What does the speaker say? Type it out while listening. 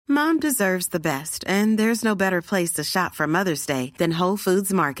Mom deserves the best, and there's no better place to shop for Mother's Day than Whole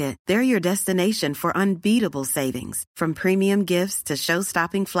Foods Market. They're your destination for unbeatable savings, from premium gifts to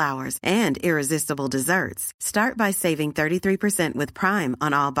show-stopping flowers and irresistible desserts. Start by saving 33% with Prime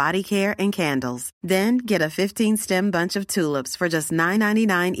on all body care and candles. Then get a 15-stem bunch of tulips for just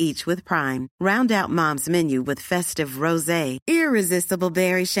 $9.99 each with Prime. Round out Mom's menu with festive rosé, irresistible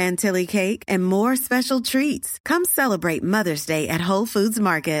berry chantilly cake, and more special treats. Come celebrate Mother's Day at Whole Foods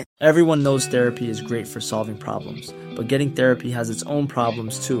Market. Everyone knows therapy is great for solving problems, but getting therapy has its own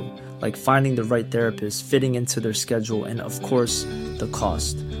problems too, like finding the right therapist, fitting into their schedule, and of course, the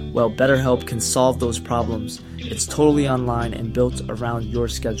cost. Well, BetterHelp can solve those problems. It's totally online and built around your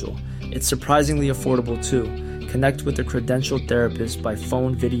schedule. It's surprisingly affordable too. Connect with a credentialed therapist by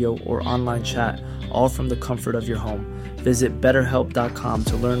phone, video, or online chat, all from the comfort of your home. Visit BetterHelp.com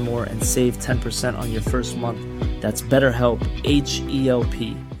to learn more and save 10% on your first month. That's BetterHelp,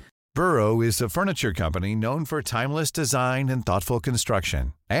 H-E-L-P. Burrow is a furniture company known for timeless design and thoughtful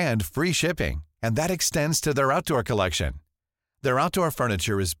construction, and free shipping, and that extends to their outdoor collection. Their outdoor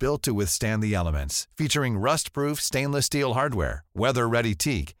furniture is built to withstand the elements, featuring rust-proof stainless steel hardware, weather-ready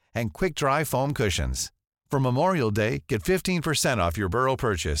teak, and quick-dry foam cushions. For Memorial Day, get 15% off your Burrow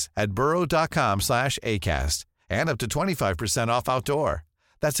purchase at burrow.com/ACAST, and up to 25% off outdoor.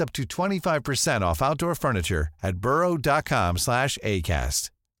 That's up to 25% off outdoor furniture at burrow.com/ACAST.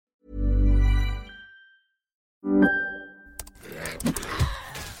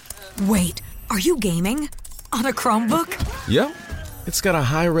 Wait, are you gaming? On a Chromebook? Yep. It's got a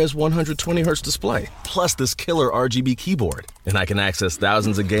high-res 120Hz display, plus this killer RGB keyboard. And I can access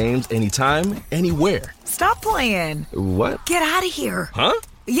thousands of games anytime, anywhere. Stop playing. What? Get out of here. Huh?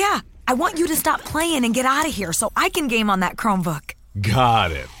 Yeah, I want you to stop playing and get out of here so I can game on that Chromebook.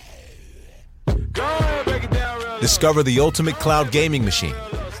 Got it. Discover the ultimate cloud gaming machine.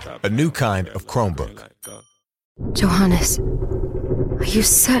 A new kind of Chromebook. Johannes, are you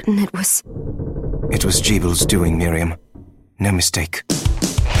certain it was... It was Jeebel's doing, Miriam. No mistake.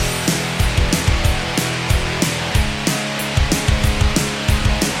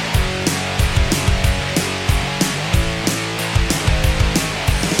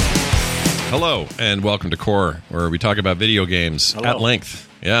 Hello, and welcome to Core, where we talk about video games at length.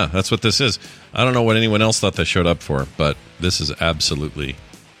 Yeah, that's what this is. I don't know what anyone else thought they showed up for, but this is absolutely,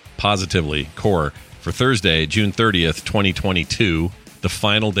 positively Core for Thursday, June 30th, 2022, the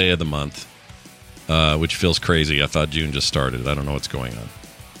final day of the month, which feels crazy. I thought June just started. I don't know what's going on.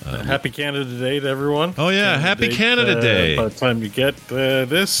 Happy Canada Day to everyone. Oh, yeah, Happy Canada Day. By the time you get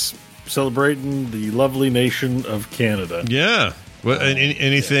this, celebrating the lovely nation of Canada. Yeah.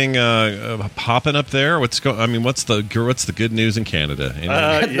 Anything popping up there? What's the good news in Canada?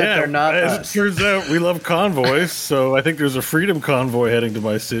 They're not as it turns out, we love convoys, so I think there's a freedom convoy heading to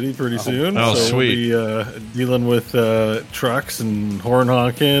my city pretty soon. Oh, so sweet! We'll be dealing with trucks and horn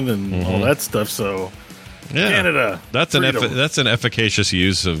honking and all that stuff. So, yeah. Canada, that's an efficacious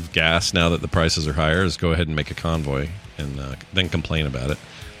use of gas now that the prices are higher. Is go ahead and make a convoy and then complain about it.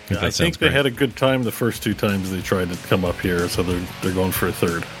 I think they had a good time the first two times they tried to come up here, so they're going for a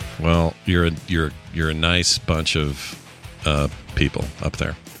third. Well, you're a nice bunch of people up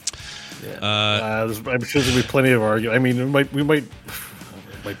there. Yeah. I'm sure there'll be plenty of argument. I mean, it might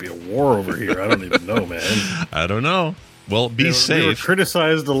be a war over here. I don't even know, man. I don't know. Well, be safe. We were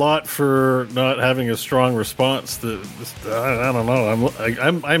criticized a lot for not having a strong response. I don't know.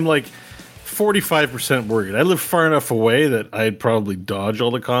 I'm like 45% worried. I live far enough away that I'd probably dodge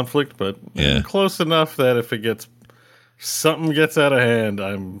all the conflict, but I'm close enough that if something gets out of hand,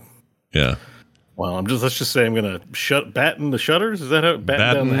 Well, let's just say I'm gonna batten the shutters. Is that how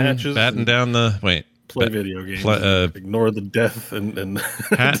batten down the hatches? Play video games. Ignore the death and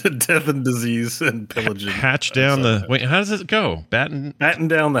the death and disease and pillaging. Hatch down the how does it go? Batten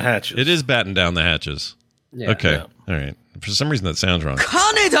down the hatches. It is batten down the hatches. Yeah. Okay. Yeah. All right. For some reason that sounds wrong.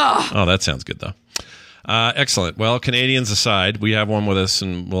 Canada! Oh, that sounds good though. Excellent. Well, Canadians aside, we have one with us,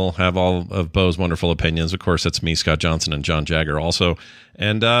 and we'll have all of Bo's wonderful opinions. Of course, that's me, Scott Johnson, and John Jagger also.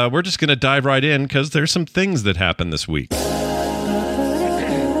 And we're just going to dive right in because there's some things that happened this week. Yeah,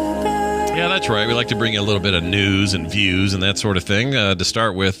 that's right. We like to bring you a little bit of news and views and that sort of thing. To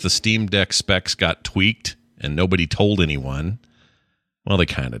start with, the Steam Deck specs got tweaked, and nobody told anyone. Well, they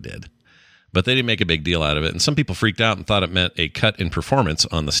kind of did. But they didn't make a big deal out of it. And some people freaked out and thought it meant a cut in performance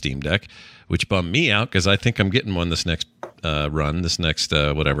on the Steam Deck, which bummed me out because I think I'm getting one this next run, this next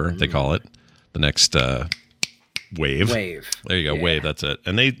whatever they call it, the next wave. There you go, yeah. Wave, that's it.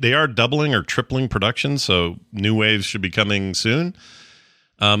 And they are doubling or tripling production, so new waves should be coming soon.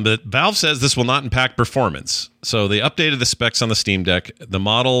 But Valve says this will not impact performance. So they updated the specs on the Steam Deck. The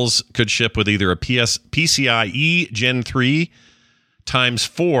models could ship with either a PCIe Gen 3 times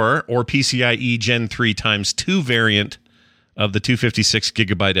 4 or PCIe Gen 3 times 2 variant of the 256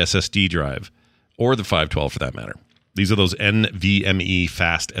 gigabyte SSD drive, or the 512 for that matter. These are those NVMe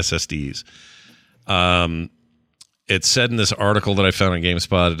fast SSDs. It said in this article that I found on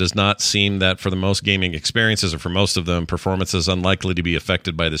GameSpot, it does not seem that for the most gaming experiences, or for most of them, performance is unlikely to be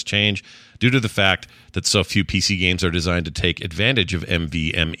affected by this change due to the fact that so few PC games are designed to take advantage of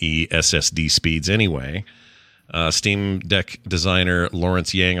NVMe SSD speeds anyway. Steam Deck designer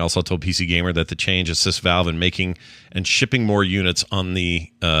Lawrence Yang also told PC Gamer that the change assists Valve in making and shipping more units of the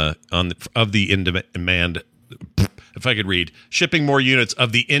in-demand. If I could read, shipping more units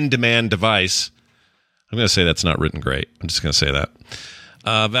of the in-demand device. I'm going to say that's not written great. I'm just going to say that.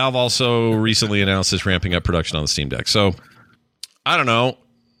 Valve also recently announced it's ramping up production on the Steam Deck. So, I don't know.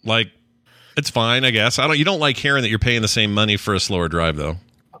 Like, it's fine, I guess. You don't like hearing that you're paying the same money for a slower drive, though.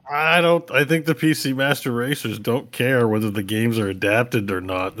 I think the PC Master Racers don't care whether the games are adapted or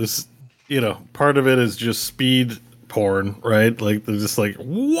not. This, part of it is just speed porn, right? Like, they're just like,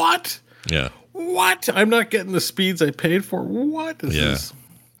 what? Yeah. What? I'm not getting the speeds I paid for. What?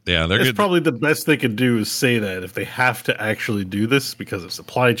 Yeah, that's good. Probably the best they could do is say that if they have to actually do this because of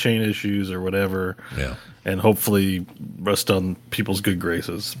supply chain issues or whatever. Yeah. And hopefully rest on people's good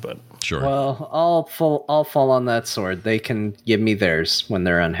graces. But sure. Well, I'll fall on that sword. They can give me theirs when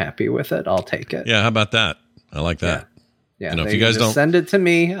they're unhappy with it. I'll take it. Yeah, how about that? I like that. Yeah. If you guys don't send it to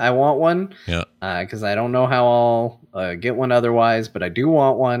me, I want one. Yeah. Because I don't know how I'll get one otherwise, but I do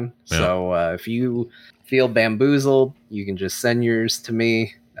want one. Yeah. So if you feel bamboozled, you can just send yours to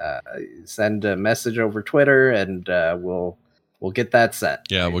me. Send a message over Twitter, and we'll get that set.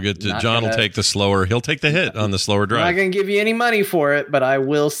 Yeah, we'll get to John. Will take the slower. He'll take the hit on the slower drive. I'm not gonna give you any money for it, but I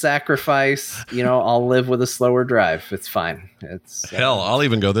will sacrifice. I'll live with a slower drive. It's fine. It's hell. I'll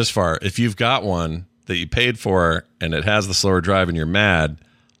even go this far. If you've got one that you paid for and it has the slower drive, and you're mad,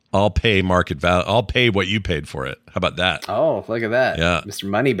 I'll pay market value. I'll pay what you paid for it. How about that? Oh, look at that. Yeah. Mr.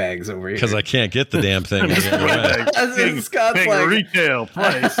 Moneybags over here. Because I can't get the damn thing. Scott's like, retail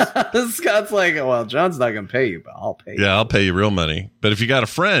price. Scott's like, well, John's not going to pay you, but I'll pay you. Yeah, I'll pay you real money. But if you got a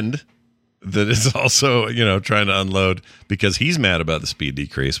friend that is also, trying to unload because he's mad about the speed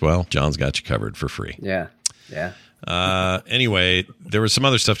decrease, well, John's got you covered for free. Yeah. Yeah. Anyway, there was some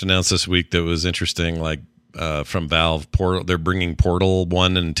other stuff announced this week that was interesting, like, from Valve. Portal, they're bringing Portal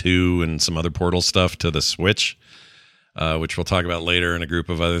 1 and 2 and some other Portal stuff to the Switch, which we'll talk about later in a group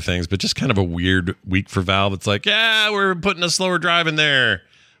of other things, but just kind of a weird week for Valve. It's like, yeah, we're putting a slower drive in there,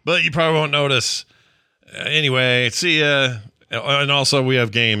 but you probably won't notice. Anyway, see ya. And also we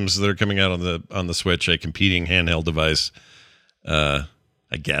have games that are coming out on the Switch, a competing handheld device. I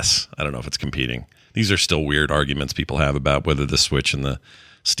guess. I don't know if it's competing. These are still weird arguments people have about whether the Switch and the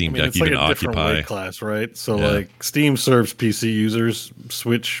Steam Deck even like a occupy different weight class, right? So like Steam serves PC users,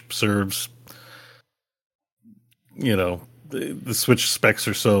 Switch serves, the Switch specs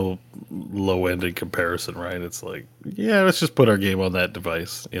are so low end in comparison, right? It's like, yeah, let's just put our game on that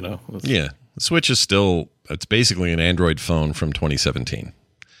device, Yeah, the Switch is still, it's basically an Android phone from 2017.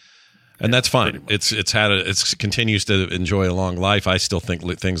 And that's fine. It continues to enjoy a long life. I still think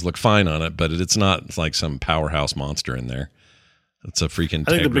things look fine on it, but it's not like some powerhouse monster in there. It's a freaking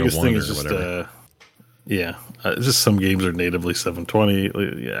I think the Tegra biggest 1 thing or is just, whatever. Just some games are natively 720.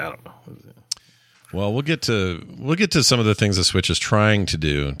 Yeah, I don't know. Well, we'll get to some of the things the Switch is trying to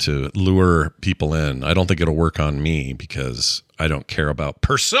do to lure people in. I don't think it'll work on me because I don't care about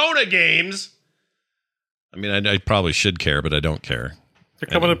Persona games. I mean, I probably should care, but I don't care.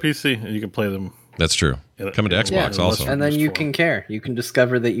 They're coming to PC, and you can play them. That's true. Coming to Xbox also. And then you can care. You can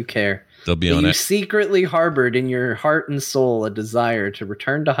discover that you care. They'll be on it. You secretly harbored in your heart and soul a desire to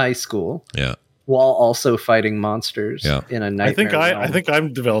return to high school. Yeah. While also fighting monsters in a nightmare. I think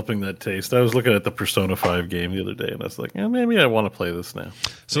I'm developing that taste. I was looking at the Persona 5 game the other day, and I was like, maybe I want to play this now.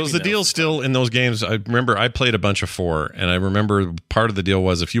 So is the deal still in those games? I remember I played a bunch of 4, and I remember part of the deal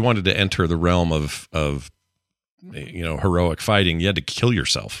was if you wanted to enter the realm of heroic fighting, you had to kill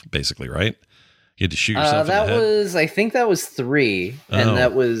yourself, basically, right? You had to shoot yourself in the head. I think that was 3, and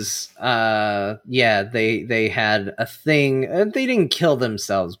that was they had a thing. They didn't kill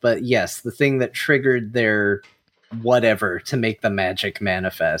themselves, but yes, the thing that triggered their whatever to make the magic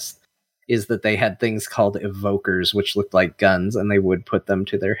manifest is that they had things called evokers, which looked like guns, and they would put them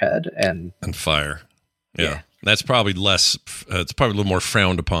to their head and fire. Yeah. That's probably less. It's probably a little more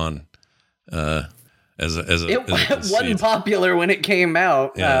frowned upon. It wasn't popular when it came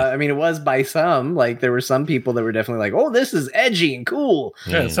out. Yeah. I mean, it was by some. Like, there were some people that were definitely like, "Oh, this is edgy and cool."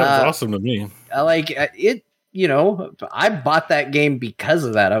 Yeah, it sounds awesome to me. Like it, I bought that game because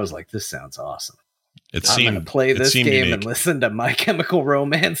of that. I was like, "This sounds awesome." I'm going to play this game unique. and listen to My Chemical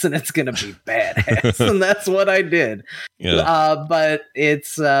Romance, and it's going to be badass. And that's what I did. Yeah. But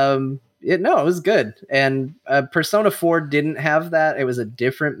it's it was good. And Persona 4 didn't have that. It was a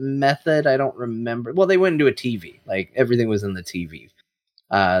different method. I don't remember. Well, they went into a TV. Like, everything was in the TV.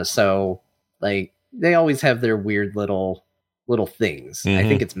 So like they always have their weird little things. I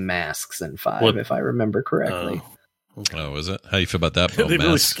think it's masks in 5, if I remember correctly. Oh, is it? How you feel about that? They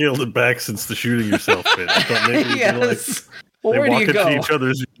really scaled it back since the shooting yourself bit. I thought maybe yes. Well, they where do walk you go? into each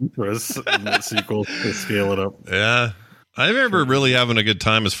other's interests in that sequel to scale it up. Yeah. I remember really having a good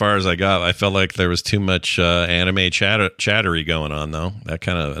time as far as I got. I felt like there was too much anime chattery going on, though. That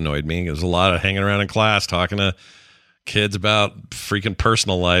kind of annoyed me. There was a lot of hanging around in class talking to kids about freaking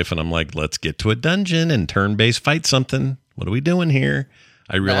personal life, and I'm like, let's get to a dungeon and turn-based fight something. What are we doing here?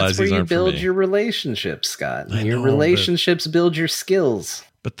 I realize that's where these you aren't build for me. your relationships, Scott. I Your know, relationships build your skills.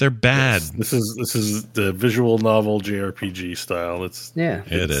 But they're bad. This is the visual novel JRPG style. It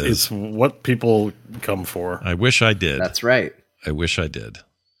is. It's what people come for. I wish I did. That's right. I wish I did.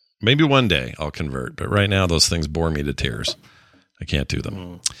 Maybe one day I'll convert, but right now those things bore me to tears. I can't do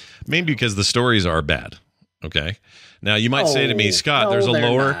them. Maybe because the stories are bad. Okay. Now you might say to me, Scott, there's a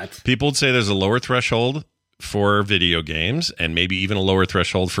lower. People would say there's a lower threshold for video games, and maybe even a lower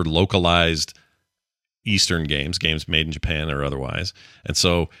threshold for localized Eastern games made in Japan or otherwise. And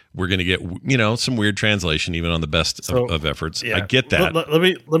so we're going to get, some weird translation even on the best of efforts. Yeah. I get that.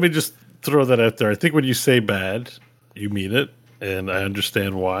 Let me just throw that out there. I think when you say bad, you mean it, and I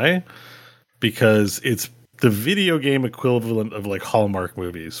understand why, because it's the video game equivalent of like Hallmark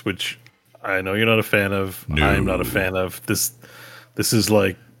movies, which I know you're not a fan of. No. I'm not a fan of. This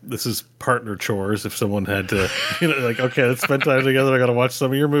is partner chores. If someone had to, okay, let's spend time together. I got to watch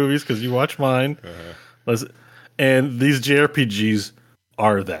some of your movies because you watch mine. And these JRPGs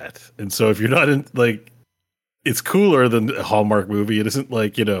are that. And so if you're not in, it's cooler than a Hallmark movie. It isn't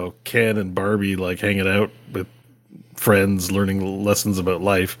like, Ken and Barbie hanging out with friends, learning lessons about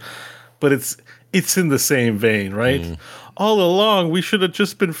life. But it's in the same vein, right? All along, we should have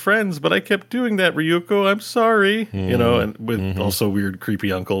just been friends, but I kept doing that, Ryuko. I'm sorry. And with also weird,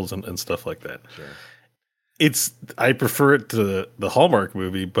 creepy uncles and stuff like that. Sure. I prefer it to the Hallmark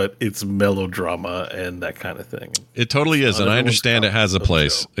movie, but it's melodrama and that kind of thing. It totally is, and I understand it has a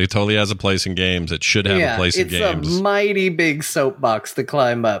place. It totally has a place in games. It should have a place in games. It's a mighty big soapbox to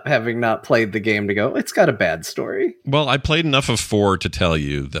climb up, having not played the game, to go, it's got a bad story. Well, I played enough of 4 to tell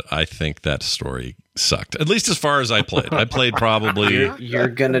you that I think that story sucked. At least as far as I played. I played probably... You're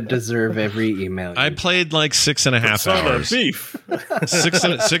going to deserve every email. I played like 6.5 hours. Beef.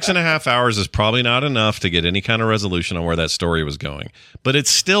 6.5 hours is probably not enough to get any kind of resolution on where that story was going. But it's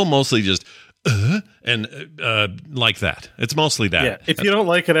still mostly just... like that. It's mostly that. Yeah, if you don't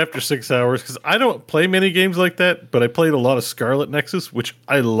like it after 6 hours, because I don't play many games like that, but I played a lot of Scarlet Nexus, which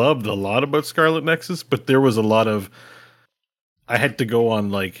I loved a lot about Scarlet Nexus, but there was a lot of... I had to go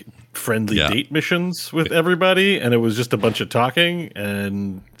on friendly date missions with everybody, and it was just a bunch of talking,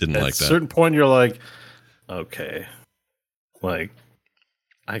 and didn't like that. At a certain point you're like, okay,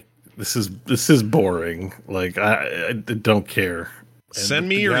 this is boring. I don't care. And send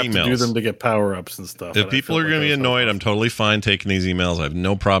me your emails. To do them to get power ups and stuff. If people are going to be annoyed, I'm totally fine taking these emails. I have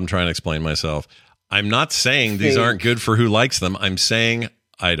no problem trying to explain myself. I'm not saying these aren't good for who likes them. I'm saying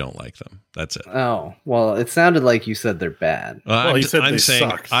I don't like them. That's it. Oh, well, it sounded like you said they're bad. You said I'm they saying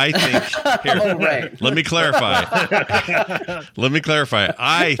sucked. I think. Here, right. Let me clarify.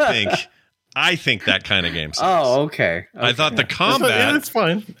 I think that kind of game sucks. Oh, okay. I thought the combat. It's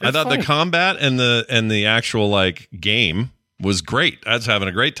fine. The combat and the actual game was great. I was having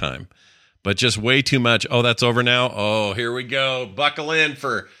a great time, but just way too much. Oh, that's over now. Oh, here we go. Buckle in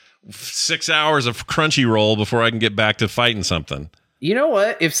for 6 hours of Crunchyroll before I can get back to fighting something. You know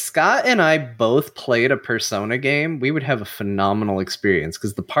what? If Scott and I both played a Persona game, we would have a phenomenal experience,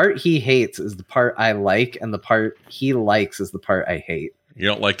 because the part he hates is the part I like, and the part he likes is the part I hate. You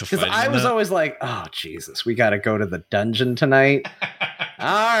don't like to fight? Because I was always like, oh, Jesus, we got to go to the dungeon tonight.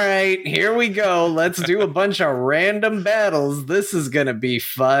 All right, here we go. Let's do a bunch of random battles. This is going to be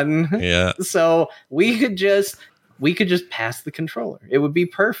fun. Yeah. So we could just pass the controller. It would be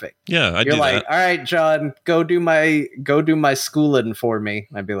perfect. Yeah, I'd You're do like, that. all right, John, go do my schooling for me.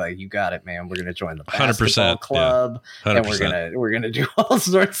 I'd be like, you got it, man. We're gonna join the basketball 100%, club, yeah, and we're gonna do all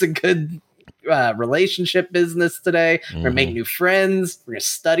sorts of good relationship business today. We're gonna make new friends. We're gonna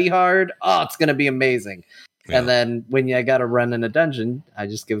study hard. Oh, it's gonna be amazing. Yeah. And then when you got to run in a dungeon, I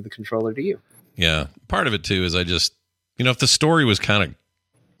just give the controller to you. Yeah, part of it too is I just, if the story was kind of,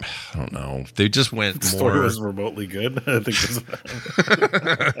 I don't know, if they just went the more. Story was remotely good. I think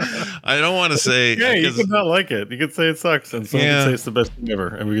I don't want to say. Yeah, you could not like it. You could say it sucks, and someone could say it's the best thing ever,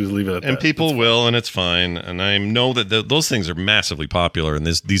 and we could just leave it at that. And people will, and it's fine. And I know that those things are massively popular. And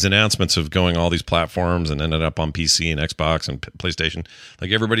these announcements of going all these platforms and ended up on PC and Xbox and PlayStation, like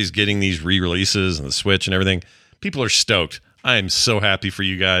everybody's getting these re-releases and the Switch and everything. People are stoked. I am so happy for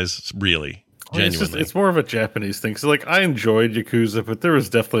you guys, really. Genuinely. It's more of a Japanese thing. So, like, I enjoyed Yakuza, but there was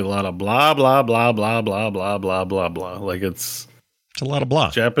definitely a lot of blah, blah, blah, blah, blah, blah, blah, blah, blah. Like, it's a lot of blah.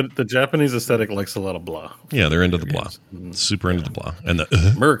 The Japanese aesthetic likes a lot of blah. Yeah, they're into the blah. Super into the blah. And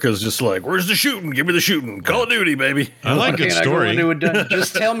America's just like, where's the shooting? Give me the shooting. Call of Duty, baby. I like good story.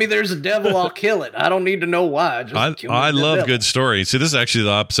 Just tell me there's a devil, I'll kill it. I don't need to know why. I love good story. See, this is actually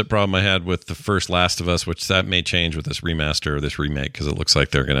the opposite problem I had with the first Last of Us, which that may change with this remaster or this remake, because it looks like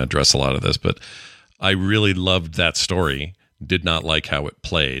they're going to address a lot of this. But I really loved that story. Did not like how it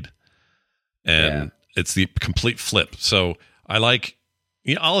played. And it's the complete flip. So I like...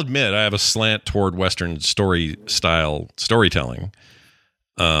 I'll admit I have a slant toward Western storytelling.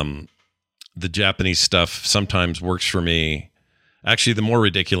 The Japanese stuff sometimes works for me. Actually, the more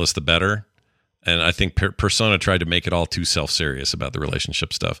ridiculous, the better. And I think Persona tried to make it all too self-serious about the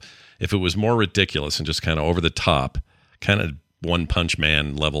relationship stuff. If it was more ridiculous and just kind of over the top, kind of One Punch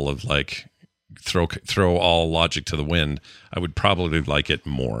Man level of like throw all logic to the wind, I would probably like it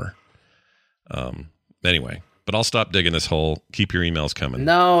more. Anyway. But I'll stop digging this hole. Keep your emails coming.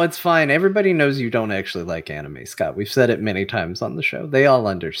 No, it's fine. Everybody knows you don't actually like anime, Scott. We've said it many times on the show. They all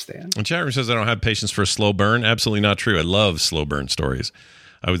understand. And Chatterer says I don't have patience for a slow burn. Absolutely not true. I love slow burn stories.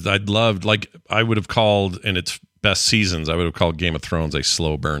 I would have called in its best seasons, I would have called Game of Thrones a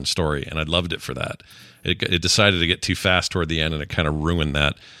slow burn story, and I loved it for that. It decided to get too fast toward the end, and it kind of ruined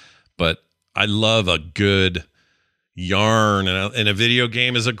that. But I love a good yarn, and a video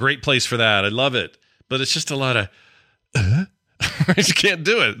game is a great place for that. I love it. But it's just a lot of, I just can't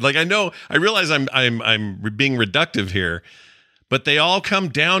do it. Like, I realize I'm being reductive here, but they all come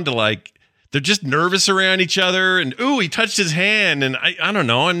down to like, they're just nervous around each other, and ooh, he touched his hand, and I don't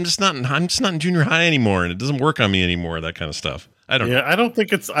know, I'm just not in junior high anymore, and it doesn't work on me anymore. That kind of stuff. I don't know. I don't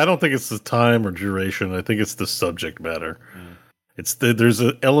think it's the time or duration. I think it's the subject matter. There's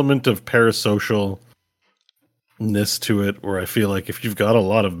an element of parasocial to it where I feel like if you've got a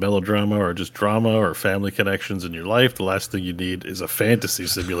lot of melodrama or just drama or family connections in your life, the last thing you need is a fantasy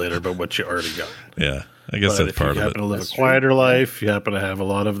simulator about what you already got. Yeah, I guess that's part of it. If you happen to live a quieter life, you happen to have a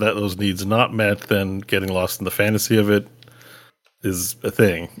lot of those needs not met, then getting lost in the fantasy of it is a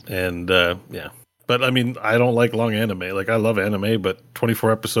thing. And but I mean, I don't like long anime. Like, I love anime, but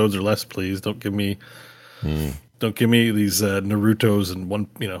 24 episodes or less, please. Don't give me these Narutos and one,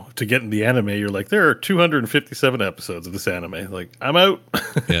 to get in the anime, you're like, there are 257 episodes of this anime. Like, I'm out.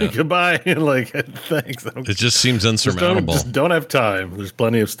 Yeah. Goodbye. Like, thanks. It just seems unsurmountable. Just don't have time. There's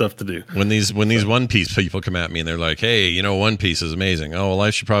plenty of stuff to do. When these One Piece people come at me and they're like, hey, One Piece is amazing. Oh, well,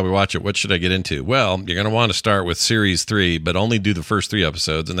 I should probably watch it. What should I get into? Well, you're going to want to start with series 3, but only do the first 3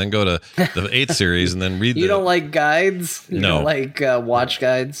 episodes and then go to the 8th series and then read You don't like guides? You don't like watch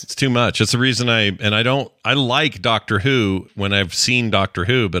guides? It's too much. It's the reason I like Doctor Who when I've seen Doctor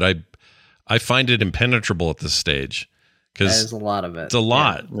Who, but I find it impenetrable at this stage because there's a lot of it. It's a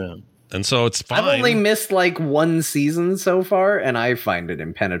lot, yeah. And so it's fine. I've only missed like 1 season so far, and I find it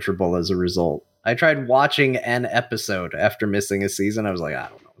impenetrable as a result. I tried watching an episode after missing a season. I was like, I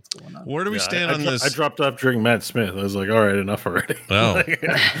don't know what's going on. Where do we stand on this? I dropped off during Matt Smith. I was like, all right, enough already. Oh,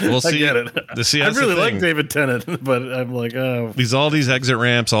 we'll see. I get it. I really like David Tennant, but I'm like, oh. All these exit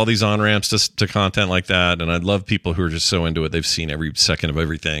ramps, all these on ramps to content like that. And I love people who are just so into it. They've seen every second of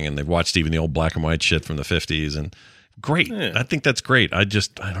everything, and they've watched even the old black and white shit from the 50s. And great. Yeah. I think that's great. I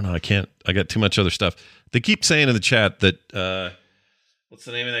don't know. I got too much other stuff. They keep saying in the chat that, what's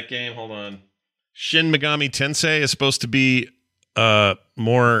the name of that game? Hold on. Shin Megami Tensei is supposed to be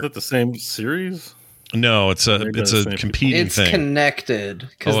more. Is that the same series? No, it's a competing thing. It's connected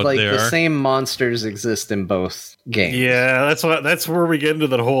because the same monsters exist in both games. Yeah, that's where we get into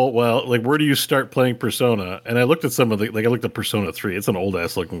that whole. Well, like, where do you start playing Persona? And I looked at some of I looked at Persona 3. It's an old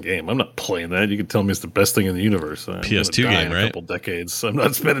ass looking game. I'm not playing that. You can tell me it's the best thing in the universe. PS2 game, right? A couple decades. So I'm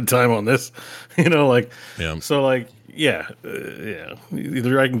not spending time on this. Yeah. So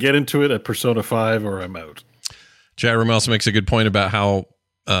either I can get into it at Persona 5 or I'm out. Chat room also makes a good point about how.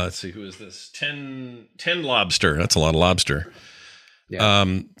 Let's see, who is this? 10 lobster. That's a lot of lobster.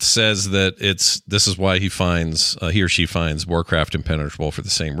 says that this is why he or she finds Warcraft impenetrable for the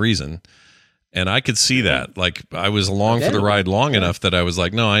same reason. And I could see that. Like, I was along for the ride long enough that I was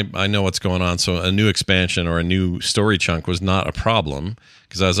like, no, I know what's going on. So a new expansion or a new story chunk was not a problem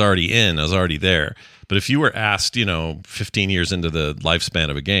because I was already there. But if you were asked, 15 years into the lifespan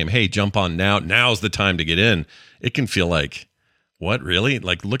of a game, hey, jump on now's the time to get in, it can feel like, what, really?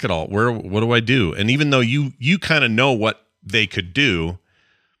 Like, look at what do I do? And even though you kind of know what they could do,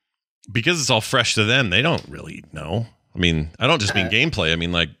 because it's all fresh to them, they don't really know. I mean, I don't just mean gameplay. I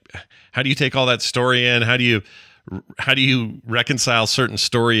mean, like, how do you take all that story in? How do you reconcile certain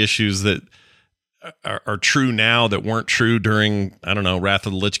story issues that are true now that weren't true during, I don't know, Wrath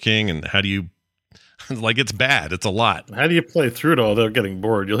of the Lich King? And how do you, like, it's bad. It's a lot. How do you play through it all without getting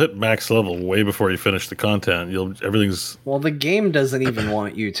bored? You'll hit max level way before you finish the content. Well, the game doesn't even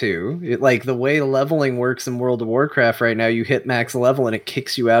want you to. Like, the way leveling works in World of Warcraft right now, you hit max level and it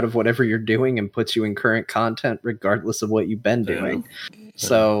kicks you out of whatever you're doing and puts you in current content regardless of what you've been doing.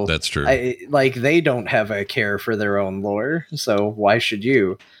 So that's true. They don't have a care for their own lore, so why should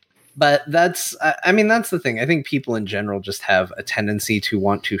you? But that's the thing. I think people in general just have a tendency to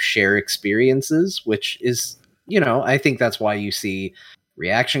want to share experiences, which is, I think that's why you see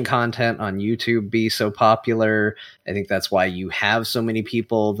reaction content on YouTube be so popular. I think that's why you have so many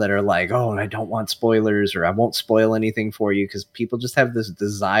people that are like, oh, I don't want spoilers, or I won't spoil anything for you, because people just have this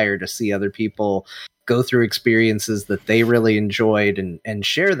desire to see other people go through experiences that they really enjoyed and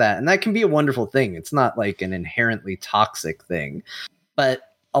share that. And that can be a wonderful thing. It's not like an inherently toxic thing. But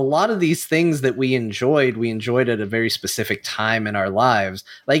a lot of these things that we enjoyed at a very specific time in our lives.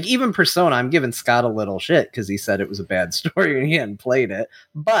 Like, even Persona, I'm giving Scott a little shit because he said it was a bad story and he hadn't played it.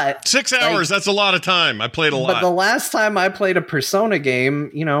 But 6 hours, that's a lot of time. I played a lot. But the last time I played a Persona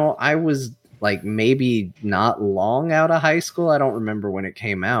game, I was like maybe not long out of high school. I don't remember when it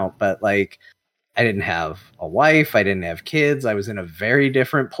came out, but like, I didn't have a wife. I didn't have kids. I was in a very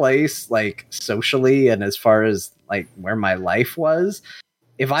different place, like socially, and as far as like where my life was.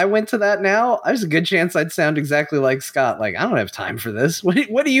 If I went to that now, there's a good chance I'd sound exactly like Scott. Like, I don't have time for this.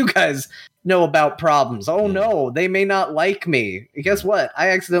 What do you guys know about problems? Oh no, they may not like me. Guess what? I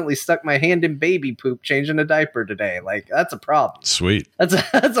accidentally stuck my hand in baby poop changing a diaper today. Like, that's a problem. Sweet. That's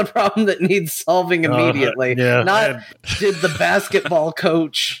a problem that needs solving immediately. Did the basketball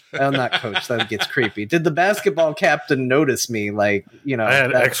coach? Not coach. That gets creepy. Did the basketball captain notice me? Like, I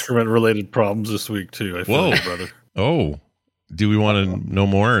had excrement related problems this week too. I feel like, brother. Oh. Do we want to know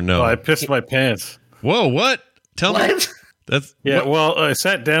more or no? Oh, I pissed my pants. Whoa, what? Tell me. That's well, I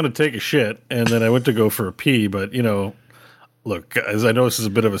sat down to take a shit, and then I went to go for a pee, but, look, guys, I know this is a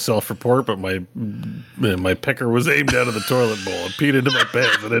bit of a self-report, but my pecker was aimed out of the toilet bowl and peed into my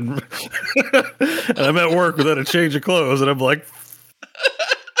pants, and I'm at work without a change of clothes, and I'm like,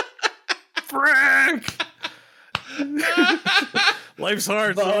 frick! Life's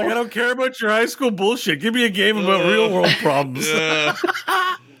hard, so I don't care about your high school bullshit. Give me a game about real world problems.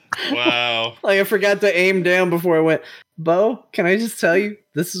 Wow. Like, I forgot to aim down before I went. Bo, can I just tell you,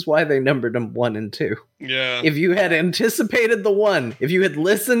 this is why they numbered them 1 and 2. Yeah. If you had anticipated the 1, if you had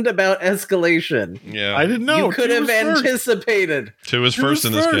listened about escalation, I didn't know. You could have anticipated. 2 was first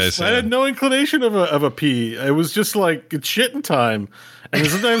in this case. I had no inclination of a pee. I was just like, it's shitting time. And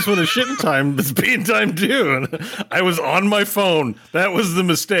sometimes when it's shitting time, it's peeing time too. And I was on my phone. That was the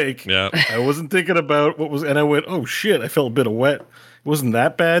mistake. Yeah. I wasn't thinking about and I went, oh shit, I felt a bit of wet. It wasn't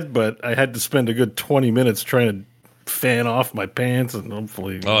that bad, but I had to spend a good 20 minutes trying to fan off my pants and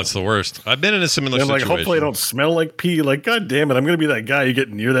hopefully. Oh, it's the worst. I've been in a similar situation. Like, hopefully I don't smell like pee. Like, God damn it, I'm going to be that guy. You get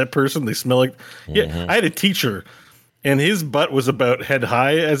near that person, they smell like. Yeah, I had a teacher. And his butt was about head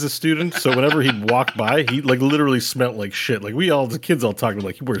high as a student, so whenever he'd walk by, he like literally smelled like shit. Like the kids all talking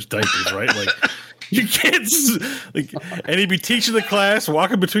like he wears diapers, right? Like you can't, and he'd be teaching the class,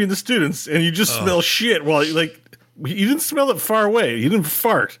 walking between the students, and you just smell shit. While you didn't smell it far away, you didn't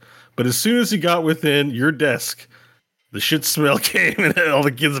fart, but as soon as he got within your desk, the shit smell came, and all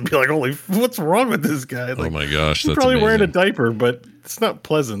the kids would be like, "Holy, what's wrong with this guy?" Like, oh my gosh, he's probably wearing a diaper, but it's not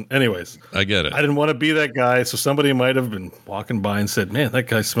pleasant. Anyways, I get it. I didn't want to be that guy, so somebody might have been walking by and said, "Man, that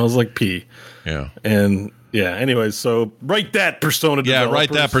guy smells like pee." Yeah, and yeah. Anyways, so write that, Persona. Yeah,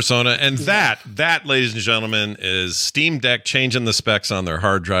 write that, Persona, and that, ladies and gentlemen, is Steam Deck changing the specs on their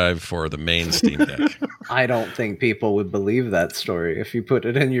hard drive for the main Steam Deck. I don't think people would believe that story if you put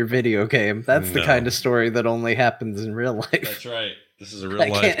it in your video game. That's the kind of story that only happens in real life. That's right. This is a real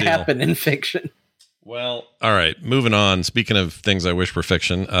life deal. That can't happen in fiction. Well, all right. Moving on. Speaking of things I wish were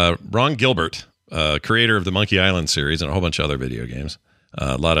fiction, Ron Gilbert, creator of the Monkey Island series and a whole bunch of other video games,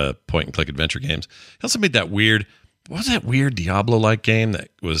 a lot of point-and-click adventure games. He also made that weird what was that weird Diablo-like game that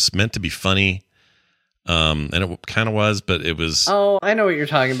was meant to be funny? And it kind of was, but it was. Oh, I know what you're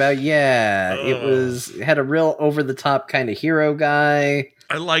talking about. Yeah, it had a real over the top kind of hero guy.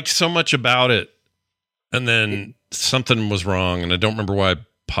 I liked so much about it, and then something was wrong, and I don't remember why I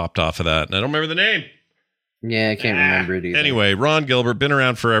popped off of that, and I don't remember the name. Yeah, I can't remember it either. Anyway, Ron Gilbert, been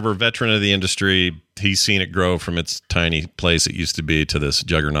around forever, veteran of the industry. He's seen it grow from its tiny place it used to be to this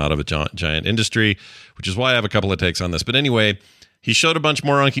juggernaut of a giant industry, which is why I have a couple of takes on this. But anyway, he showed a bunch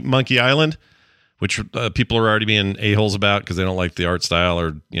more Monkey Island, which people are already being a-holes about because they don't like the art style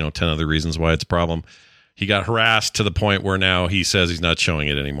or 10 other reasons why it's a problem. He got harassed to the point where now he says he's not showing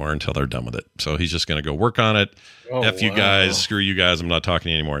it anymore until they're done with it. So he's just going to go work on it. F you guys, screw you guys, I'm not talking to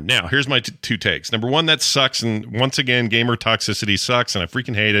you anymore. Now, here's my two takes. Number one, that sucks, and once again, gamer toxicity sucks, and I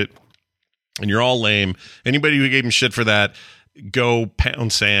freaking hate it. And you're all lame. Anybody who gave him shit for that, go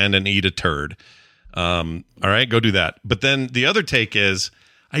pound sand and eat a turd. All right, go do that. But then the other take is,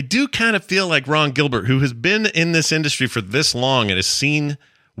 I do kind of feel like Ron Gilbert, who has been in this industry for this long and has seen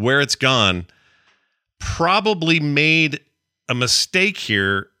where it's gone, probably made a mistake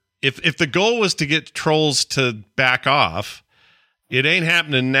here. If the goal was to get trolls to back off, it ain't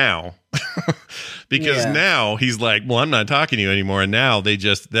happening now. Because now he's like, well, I'm not talking to you anymore. And now that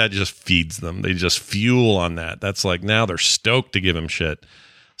just feeds them. They just fuel on that. That's like, now they're stoked to give him shit.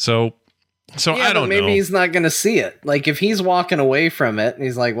 So I don't know. Maybe he's not going to see it. Like if he's walking away from it and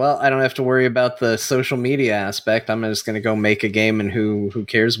he's like, well, I don't have to worry about the social media aspect. I'm just going to go make a game and who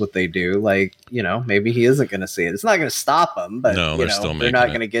cares what they do? Like, maybe he isn't going to see it. It's not going to stop him, but no, they're not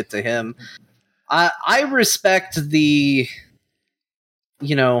going to get to him. I respect the,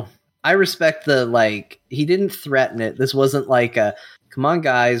 like, he didn't threaten it. This wasn't like a, come on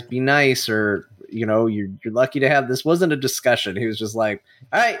guys, be nice, or, you're lucky to have, this wasn't a discussion. He was just like,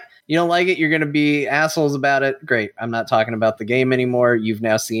 all right, you don't like it, you're going to be assholes about it. Great. I'm not talking about the game anymore. You've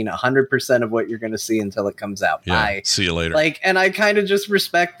now seen 100% of what you're going to see until it comes out. Yeah, Bye. See you later. Like, and I kind of just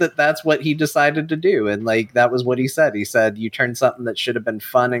respect that that's what he decided to do. And like, that was what he said. He said, you turned something that should have been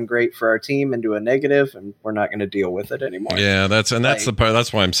fun and great for our team into a negative, and we're not going to deal with it anymore. Yeah, that's the part.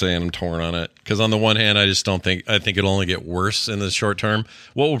 That's why I'm saying I'm torn on it. Because on the one hand, I think it'll only get worse in the short term.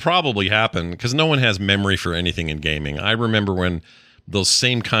 What will probably happen, because no one has memory for anything in gaming. I remember when those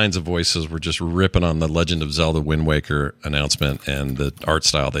same kinds of voices were just ripping on the Legend of Zelda Wind Waker announcement and the art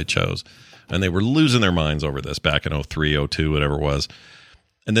style they chose. And they were losing their minds over this back in 03, 02, whatever it was.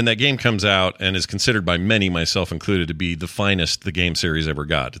 And then that game comes out and is considered by many, myself included, to be the finest the game series ever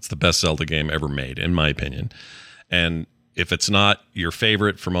got. It's the best Zelda game ever made, in my opinion. And if it's not your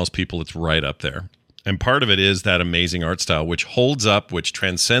favorite, for most people, it's right up there. And part of it is that amazing art style, which holds up, which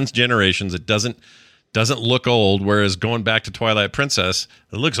transcends generations. It doesn't look old, whereas going back to Twilight Princess,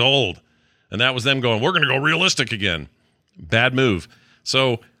 it looks old. And that was them going, we're going to go realistic again. Bad move.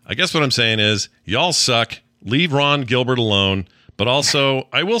 So I guess what I'm saying is, y'all suck. Leave Ron Gilbert alone. But also,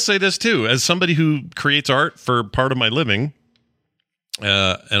 I will say this too, as somebody who creates art for part of my living,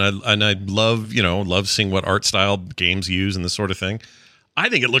 and I love seeing what art style games use and this sort of thing. I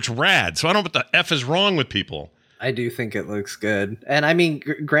think it looks rad. So I don't know what the F is wrong with people. I do think it looks good. And I mean,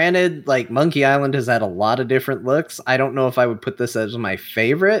 granted, like Monkey Island has had a lot of different looks. I don't know if I would put this as my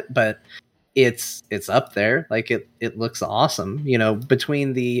favorite, but it's up there. Like it looks awesome.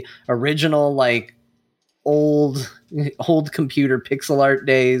 Between the original, like old computer pixel art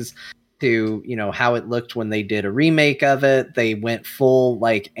days to, how it looked when they did a remake of it. They went full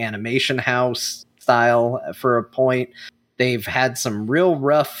like animation house style for a point. They've had some real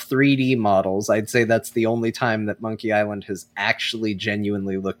rough 3D models. I'd say that's the only time that Monkey Island has actually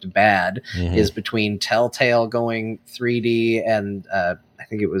genuinely looked bad, is between Telltale going 3D and I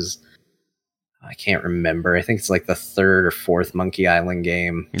think it was, I can't remember. I think it's like the third or fourth Monkey Island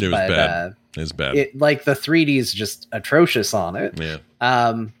game. It was bad. It's bad. Like the 3D is just atrocious on it. Yeah.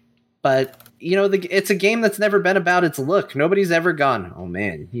 But it's a game that's never been about its look. Nobody's ever gone, oh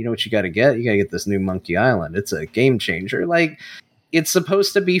man, you know what you got to get? You got to get this new Monkey Island. It's a game changer. Like, it's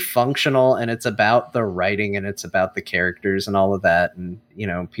supposed to be functional, and it's about the writing, and it's about the characters and all of that. And,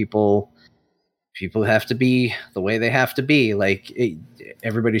 people have to be the way they have to be. Like,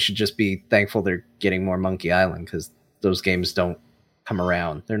 everybody should just be thankful they're getting more Monkey Island, because those games don't come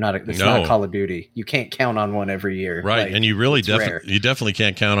around. They're not. It's not Call of Duty. You can't count on one every year, right? Like, and you really definitely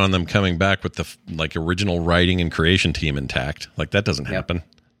can't count on them coming back with the original writing and creation team intact. Like, that doesn't happen.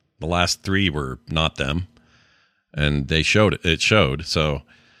 The last three were not them, and they showed it. It showed. So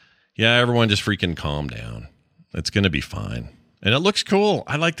yeah, everyone just freaking calm down. It's gonna be fine, and it looks cool.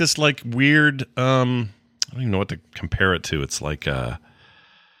 I like this like weird. I don't even know what to compare it to. It's like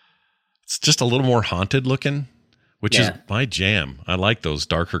it's just a little more haunted looking. which is my jam. I like those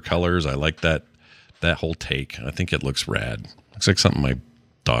darker colors. I like that whole take. I think it looks rad. Looks like something my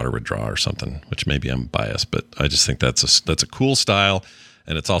daughter would draw or something, which maybe I'm biased, but I just think that's a cool style,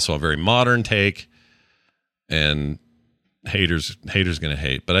 and it's also a very modern take. And haters going to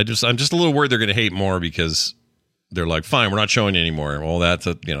hate, but I'm just a little worried they're going to hate more because they're like, fine, we're not showing you anymore. Well, that's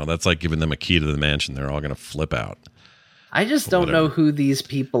like giving them a key to the mansion. They're all going to flip out. I just don't know who these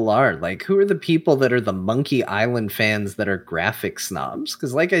people are. Like, who are the people that are the Monkey Island fans that are graphic snobs?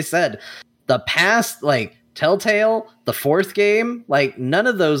 Because like I said, the past, like Telltale, the fourth game, like none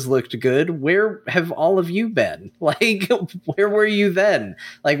of those looked good. Where have all of you been? Like, where were you then?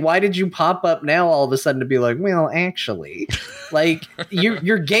 Like, why did you pop up now all of a sudden to be like, well, actually, like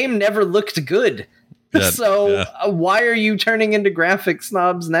your game never looked good. So why are you turning into graphic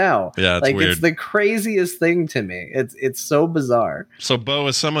snobs now? Yeah, it's like weird. It's the craziest thing to me. It's so bizarre. So, Bo,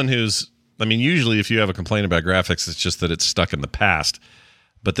 as someone usually if you have a complaint about graphics, it's just that it's stuck in the past.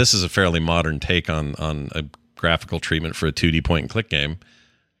 But this is a fairly modern take on a graphical treatment for a 2D point and click game.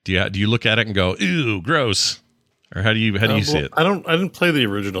 Do you look at it and go, ew, gross? Or how do you see it? I didn't play the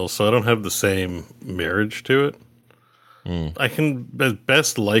original, so I don't have the same marriage to it. I can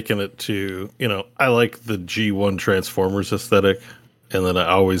best liken it to, I like the G1 Transformers aesthetic, and then I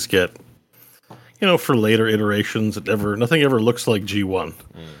always get, for later iterations, nothing ever looks like G1.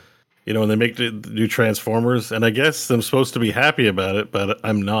 And they make the new Transformers, and I guess I'm supposed to be happy about it, but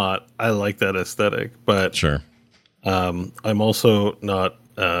I'm not. I like that aesthetic, but sure. I'm also not.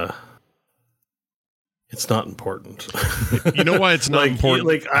 It's not important. You know why it's not important?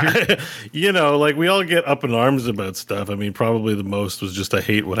 Like we all get up in arms about stuff. I mean, probably the most was just I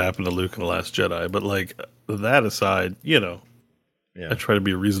hate what happened to Luke in The Last Jedi. But like that aside, I try to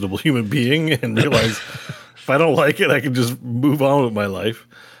be a reasonable human being and realize if I don't like it, I can just move on with my life.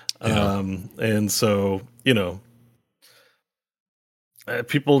 Yeah. And so,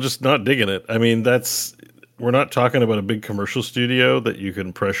 people just not digging it. I mean, we're not talking about a big commercial studio that you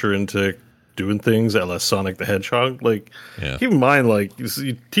can pressure into doing things a la Sonic the Hedgehog. Like, keep in mind, like,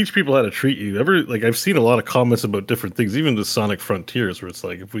 you teach people how to treat you. I've seen a lot of comments about different things, even the Sonic Frontiers, where it's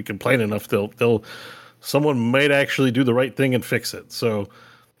like, if we complain enough, someone might actually do the right thing and fix it. So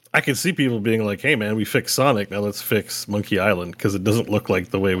I can see people being like, hey man, we fixed Sonic, now let's fix Monkey Island, because it doesn't look like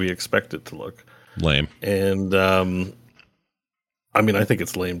the way we expect it to look. Lame. And, I mean, I think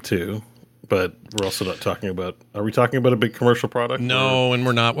it's lame too. But we're also not talking about. Are we talking about a big commercial product? No, and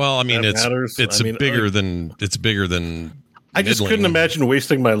we're not. Well, I mean, it's bigger than. I just couldn't imagine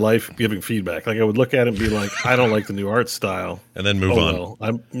wasting my life giving feedback. Like I would look at it and be like, I don't like the new art style, and then move on. Well,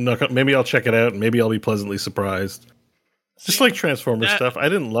 I'm not. Maybe I'll check it out, and maybe I'll be pleasantly surprised. Just like Transformers stuff. I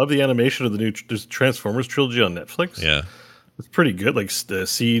didn't love the animation of the new Transformers trilogy on Netflix. Yeah, it's pretty good. Like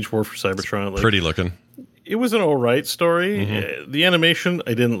Siege, War for Cybertron. Like, pretty looking. It was an all right story. Mm-hmm. The animation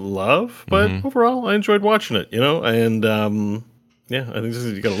I didn't love, but overall I enjoyed watching it. And I think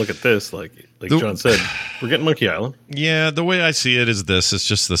you got to look at this. Like John said, we're getting Monkey Island. Yeah, the way I see it is this: it's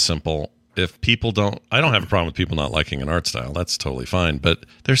just the simple. If people don't, I don't have a problem with people not liking an art style. That's totally fine. But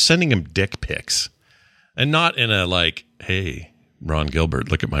they're sending him dick pics, and not in a like, "Hey, Ron Gilbert,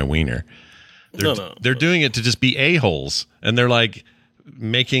 look at my wiener." They're doing it to just be a-holes, and they're like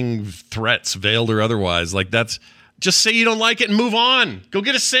making threats, veiled or otherwise. Like that's just say you don't like it and move on. Go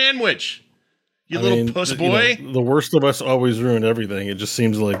get a sandwich, little puss boy. The worst of us always ruin everything. It just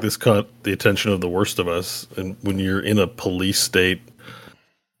seems like this caught the attention of the worst of us. And when you're in a police state,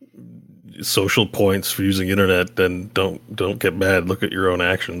 social points for using internet, then don't get mad. Look at your own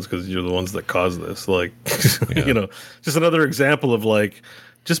actions because you're the ones that caused this. Like, just another example of like,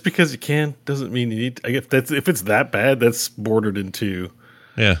 just because you can doesn't mean you need to. If it's that bad, that's bordered into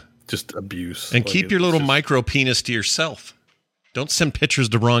just abuse. And keep your little micro penis to yourself. Don't send pictures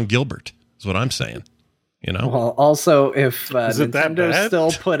to Ron Gilbert. Is what I'm saying. Well, also if Nintendo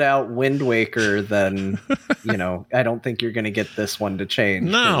still put out Wind Waker, then I don't think you're going to get this one to change.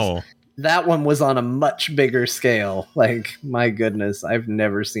 No, that one was on a much bigger scale. Like my goodness, I've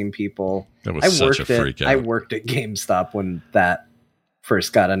never seen people. That was such a freak out. I worked at GameStop when that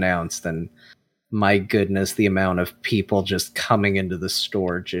first got announced, and my goodness, the amount of people just coming into the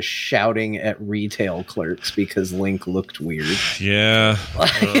store just shouting at retail clerks because Link looked weird. Yeah.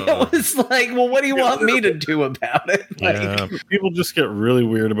 It was like, well, what do you want me to do about it? People just get really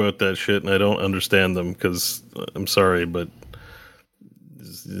weird about that shit, and I don't understand them because I'm sorry, but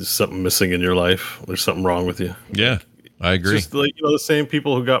there's something missing in your life. There's something wrong with you. Yeah, I agree. It's just like, the same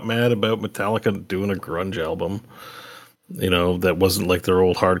people who got mad about Metallica doing a grunge album. That wasn't like their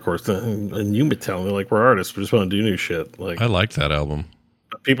old hardcore thing. And you Metallica, like, we're artists, we just want to do new shit. Like, I liked that album.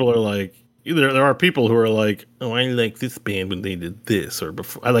 People are like, there are people who are like, oh, I like this band when they did this, or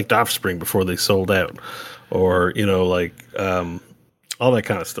before I liked Offspring before they sold out, or like all that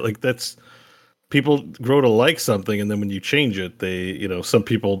kind of stuff. Like that's people grow to like something, and then when you change it, they some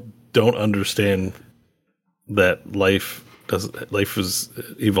people don't understand that life is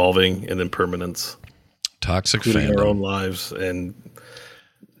evolving and impermanence, toxic including fandom. our own lives, and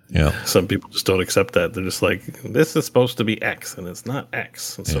some people just don't accept that. They're just like, this is supposed to be X, and it's not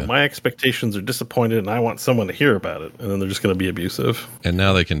X. And so my expectations are disappointed, and I want someone to hear about it, and then they're just going to be abusive. And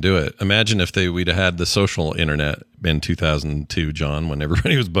now they can do it. Imagine if we'd have had the social internet in 2002, John, when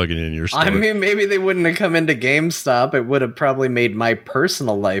everybody was bugging in your store. I mean, maybe they wouldn't have come into GameStop. It would have probably made my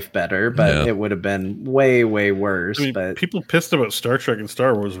personal life better, but it would have been way, way worse. But people pissed about Star Trek and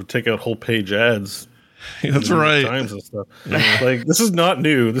Star Wars would take out whole page ads. That's right. Times and stuff. Like, this is not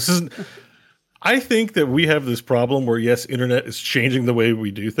new. I think that we have this problem where, yes, internet is changing the way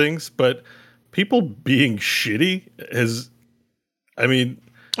we do things, but people being shitty it's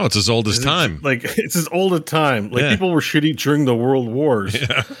as old as time. Like, it's as old as time. Like, people were shitty during the World Wars.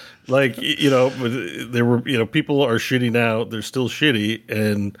 Yeah. Like, there were, people are shitty now. They're still shitty.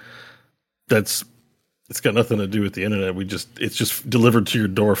 And it's got nothing to do with the internet. It's just delivered to your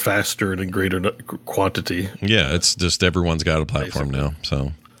door faster and in greater quantity. Yeah, it's just everyone's got a platform now.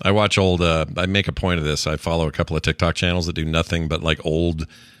 So I watch I make a point of this. I follow a couple of TikTok channels that do nothing but like old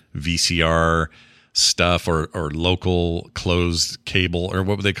VCR stuff or local closed cable, or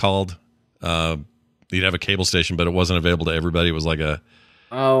what were they called? You'd have a cable station, but it wasn't available to everybody. It was like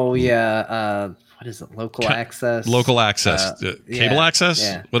what is it? Local access? Local access. Cable access?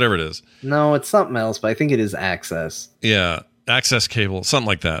 Yeah. Whatever it is. No, it's something else, but I think it is access. Yeah. Access cable, something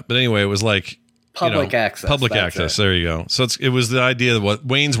like that. But anyway, it was like public access. Public access. There you go. So it was the idea of what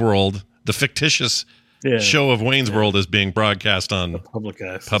Wayne's World, the fictitious show of Wayne's World, is being broadcast on public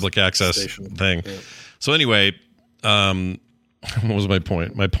access station thing. Yeah. So anyway, what was my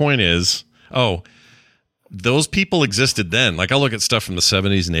point? My point is, those people existed then. Like, I look at stuff from the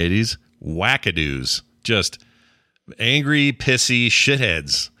 70s and 80s. Wackadoos, just angry, pissy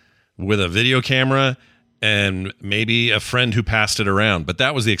shitheads with a video camera and maybe a friend who passed it around. But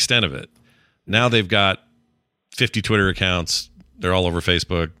that was the extent of it. Now they've got 50 Twitter accounts. They're all over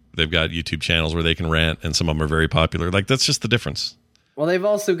Facebook. They've got YouTube channels where they can rant, and some of them are very popular. Like, that's just the difference. Well, they've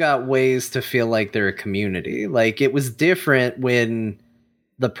also got ways to feel like they're a community. Like, it was different when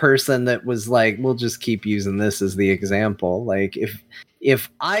the person that was like, we'll just keep using this as the example. Like,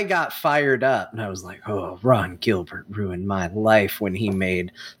 if I got fired up and I was like, oh, Ron Gilbert ruined my life when he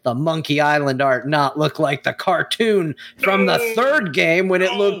made the Monkey Island art not look like the cartoon from the third game when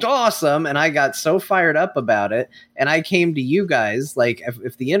it looked awesome, and I got so fired up about it, and I came to you guys, like,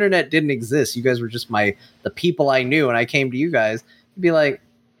 if the internet didn't exist, you guys were just the people I knew, and I came to you guys, you'd be like,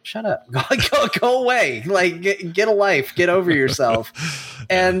 shut up, go away, like, get a life, get over yourself.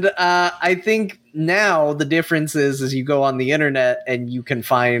 And I think now the difference is you go on the internet and you can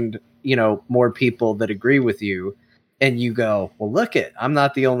find, more people that agree with you, and you go, well, look I'm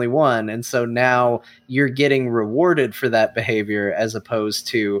not the only one. And so now you're getting rewarded for that behavior, as opposed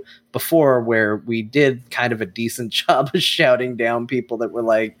to before, where we did kind of a decent job of shouting down people that were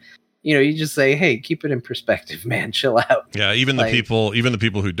like, you just say, hey, keep it in perspective, man, chill out. Yeah, even the people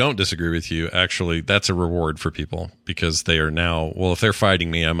who don't disagree with you, actually, that's a reward for people, because they are now, well, if they're fighting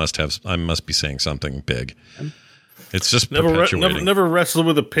me, I must be saying something big. It's just perpetuating. Never wrestle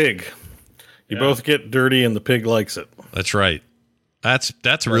with a pig. You both get dirty, and the pig likes it. That's right. That's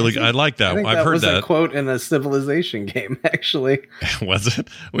really. I like that. I've heard that. A quote in a Civilization game, actually. Was it?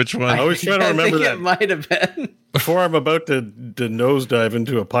 Which one? I always try to remember that. It might have been. Before I'm about to nosedive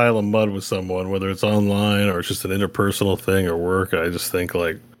into a pile of mud with someone, whether it's online or it's just an interpersonal thing or work, I just think,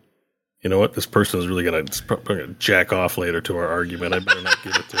 like, you know what? This person is really going to jack off later to our argument. I better not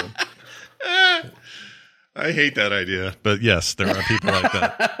give it to him. I hate that idea, but yes, there are people like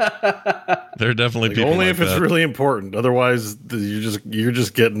that. There are definitely people only like if it's that. really important. Otherwise, you're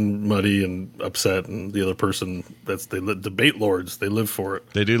just getting muddy and upset, and the other person, debate lords. They live for it.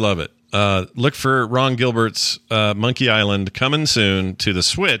 They do love it. Look for Ron Gilbert's Monkey Island coming soon to the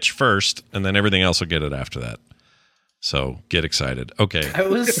Switch first, and then everything else will get it after that. So get excited. Okay. I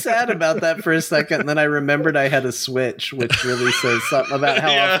was sad about that for a second, and then I remembered I had a Switch, which really says something about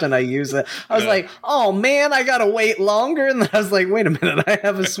how often I use it. I was like, oh man, I gotta wait longer. And then I was like, wait a minute, I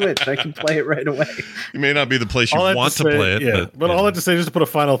have a Switch. I can play it right away. You may not be the place you want to play it. Yeah. But all I have to say, just to put a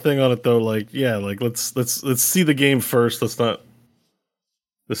final thing on it though, let's see the game first. Let's not.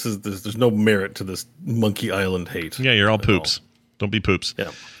 There's no merit to this Monkey Island hate. Yeah, you're all poops. Don't be poops.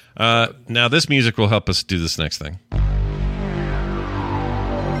 Yeah. Now this music will help us do this next thing.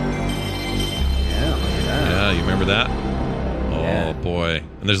 remember that? Oh, boy.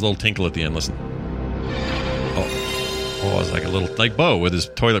 And there's a little tinkle at the end. Listen. Oh, it's like a little, like Bo with his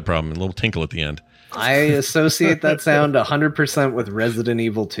toilet problem, a little tinkle at the end. I associate that sound 100% with Resident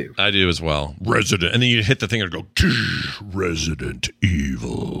Evil 2. I do as well. Resident. And then you hit the thing and go, Resident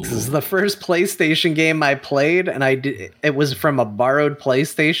Evil. This is the first PlayStation game I played, and it was from a borrowed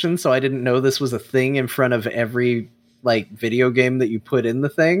PlayStation, so I didn't know this was a thing in front of every video game that you put in the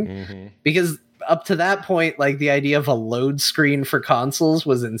thing. Mm-hmm. Because up to that point, the idea of a load screen for consoles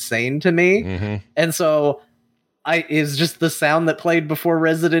was insane to me. Mm-hmm. And so is just the sound that played before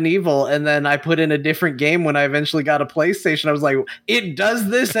Resident Evil, and then I put in a different game when I eventually got a PlayStation. I was like, it does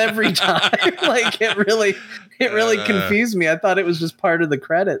this every time. It really confused me. I thought it was just part of the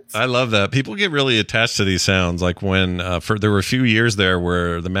credits. I love that. People get really attached to these sounds. Like when there were a few years there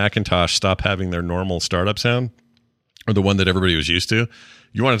where the Macintosh stopped having their normal startup sound, or the one that everybody was used to.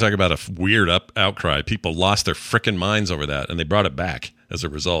 You want to talk about a weird outcry. People lost their frickin' minds over that, and they brought it back as a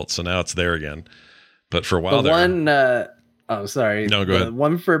result. So now it's there again. But for a while, No, go ahead. The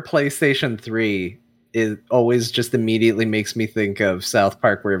one for PlayStation 3 is always just immediately makes me think of South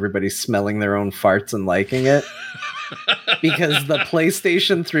Park, where everybody's smelling their own farts and liking it. Because the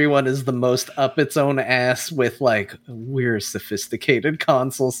PlayStation 3 one is the most up its own ass with we're a sophisticated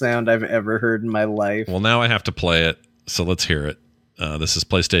console sound I've ever heard in my life. Well, now I have to play it, so let's hear it. This is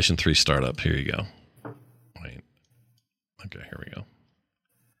PlayStation 3 startup. Here you go. Wait. Okay, here we go.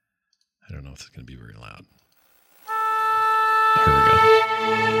 I don't know if it's going to be very loud. Here we go.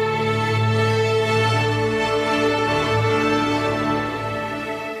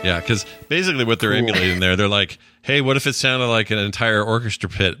 Yeah, because basically what they're emulating there, they're like, hey, what if it sounded like an entire orchestra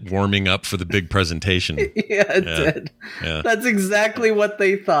pit warming up for the big presentation? It did. Yeah. That's exactly what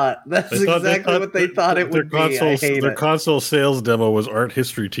they thought. What they thought it would be. Their console sales demo was art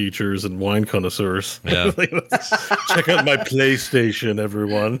history teachers and wine connoisseurs. Yeah. Check out my PlayStation,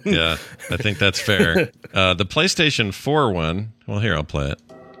 everyone. Yeah, I think that's fair. The PlayStation 4 one, well, here, I'll play it.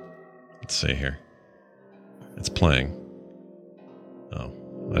 Let's see here. It's playing. Oh,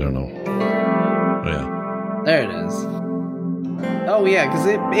 I don't know. Oh, yeah. There it is. Oh, yeah, because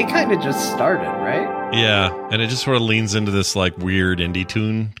it kind of just started, right? Yeah, and it just sort of leans into this weird indie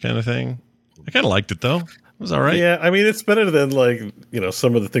tune kind of thing. I kind of liked it, though. It was all right. Yeah, I mean, it's better than,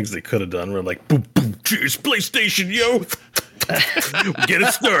 some of the things they could have done. Where boom, boom, cheers, PlayStation, yo! Get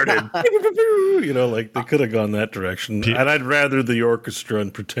it started. They could have gone that direction. And I'd rather the orchestra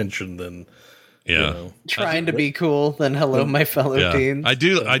and pretension than... Yeah, trying to be cool than hello, my fellow teens. I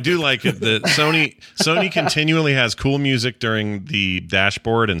do like it that Sony continually has cool music during the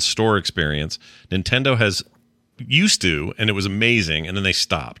dashboard and store experience. Nintendo has used to, and it was amazing, and then they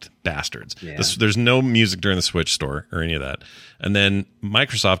stopped. Bastards. Yeah. There's no music during the Switch store or any of that. And then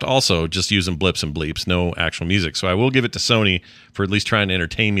Microsoft also just using blips and bleeps, no actual music. So I will give it to Sony for at least trying to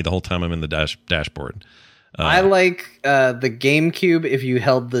entertain me the whole time I'm in the dashboard. I like the GameCube if you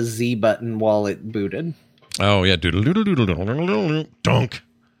held the Z button while it booted. Oh, yeah. Dunk.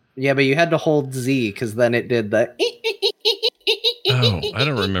 Yeah, but you had to hold Z because then it did the... Oh, I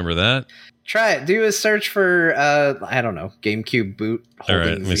don't remember that. Try it. Do a search for, I don't know, GameCube boot. All right,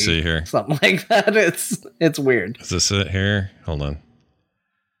 let me see here. Something like that. It's weird. Is this it here? Hold on.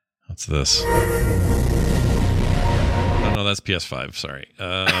 What's this? No, that's PS5. Sorry.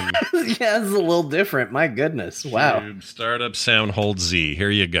 Yeah, it's a little different. My goodness. Wow. Startup sound hold Z.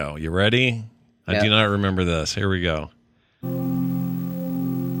 Here you go. You ready? I do not remember this. Here we go. All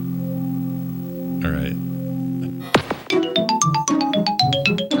right.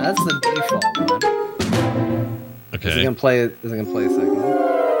 That's the default one. Okay. Is it gonna play a second?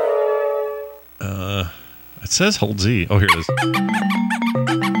 It says hold Z. Oh, here it is.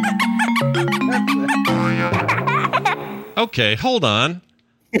 Okay, hold on.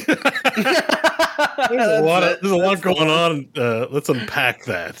 There's a lot going on. Let's unpack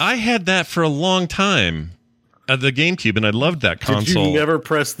that. I had that for a long time at the GameCube, and I loved that console. Did you never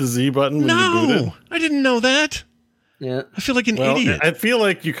press the Z button when you booted? I didn't know that. Yeah, I feel like an idiot. I feel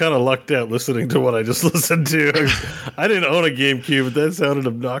like you kind of lucked out listening to what I just listened to. I didn't own a GameCube, but that sounded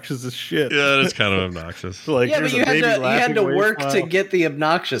obnoxious as shit. Yeah, it's kind of obnoxious. But you had to work to get the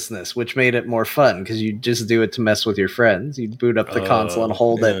obnoxiousness, which made it more fun because you just do it to mess with your friends. You'd boot up the console and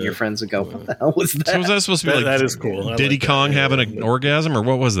hold it, and your friends would go, "What the hell was that?" So was that supposed to be that is cool. Diddy Kong having an orgasm, or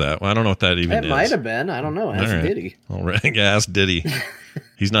what was that? Well, I don't know what that even is. It might have been. I don't know. Ask Diddy. All right, yeah, ask Diddy.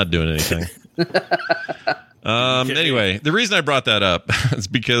 He's not doing anything. Anyway, the reason I brought that up is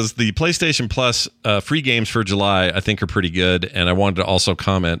because the PlayStation Plus free games for July I think are pretty good, and I wanted to also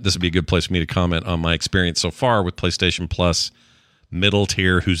comment. This would be a good place for me to comment on my experience so far with PlayStation Plus middle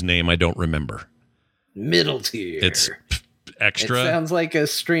tier, whose name I don't remember. Middle tier. It's extra. It sounds like a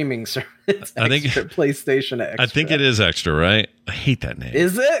streaming service. I think PlayStation Extra. I think it is extra, right? I hate that name.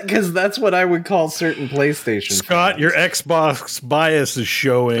 Is it? Because that's what I would call certain PlayStation. Scott, fans. your Xbox bias is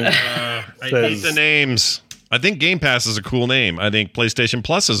showing. I hate the names. I think Game Pass is a cool name. I think PlayStation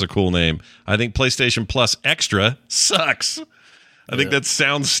Plus is a cool name. I think PlayStation Plus Extra sucks. I think that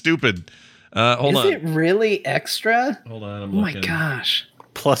sounds stupid. Hold on. Is it really extra? Hold on. Oh my gosh.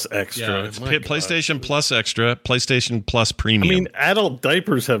 Plus Extra. Yeah, it's PlayStation Plus Extra, PlayStation Plus Premium. I mean, adult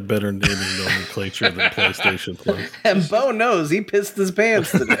diapers have better naming nomenclature than PlayStation Plus. And Bo knows he pissed his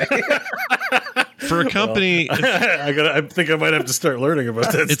pants today. For a company, I think I might have to start learning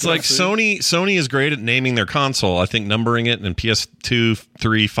about that. It's like Sony. Sony is great at naming their console. I think numbering it and PS2,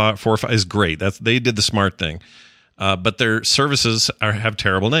 3, 5, 4, 5 is great. They did the smart thing. But their services have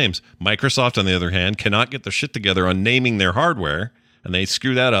terrible names. Microsoft, on the other hand, cannot get their shit together on naming their hardware, and they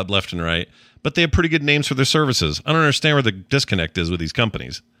screw that up left and right. But they have pretty good names for their services. I don't understand where the disconnect is with these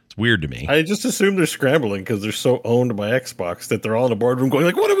companies. It's weird to me. I just assume they're scrambling because they're so owned by Xbox that they're all in a boardroom going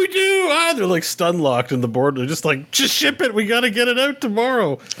like, what do we do? They're like stun locked in the board. They're just like, just ship it. We got to get it out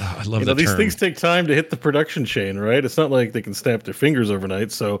tomorrow. Oh, I love that these term. things take time to hit the production chain, right? It's not like they can snap their fingers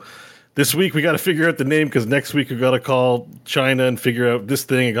overnight. So this week we got to figure out the name because next week we got to call China and figure out this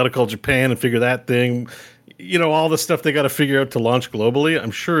thing. I got to call Japan and figure that thing. All the stuff they got to figure out to launch globally. I'm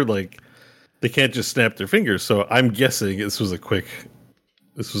sure like they can't just snap their fingers. So I'm guessing this was a quick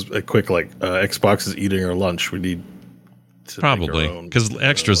like Xbox is eating our lunch. We need to probably because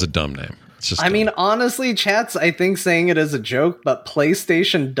Extra's a dumb name. It's just I mean, honestly, chat's I think saying it as a joke, but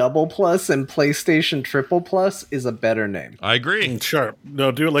PlayStation Double Plus and PlayStation Triple Plus is a better name. I agree. Sharp.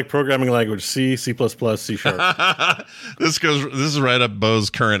 No, do it like programming language. C, C++, C Sharp. This is right up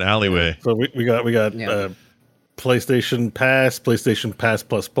Bo's current alleyway. So we got PlayStation Pass, PlayStation Pass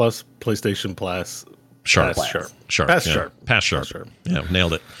Plus Plus, PlayStation Plus Sharp. Pass Sharp. Sharp. Pass Yeah. Sharp. Pass Sharp. Pass Sharp. Yeah,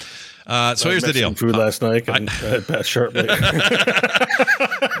 nailed it. So here's the deal. Food last night and Pass Sharp later.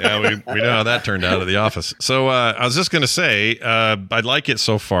 Yeah, we know how that turned out at the office. So I was just going to say, I like it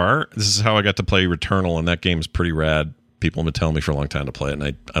so far. This is how I got to play Returnal, and that game's pretty rad. People have been telling me for a long time to play it,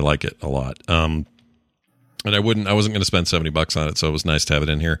 and I like it a lot. And I wasn't going to spend $70 on it, so it was nice to have it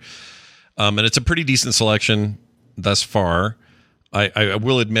in here. And it's a pretty decent selection thus far. I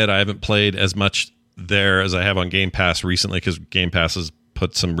will admit I haven't played as much there as I have on Game Pass recently because Game Pass has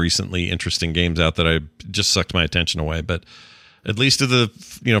put some recently interesting games out that I just sucked my attention away. But at least of the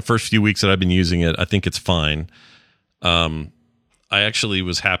first few weeks that I've been using it, I think it's fine. I actually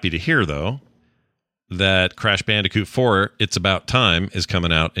was happy to hear though that Crash Bandicoot 4, It's About Time, is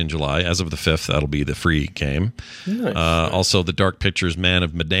coming out in July. As of the 5th, that'll be the free game. Nice. Also, the Dark Pictures Man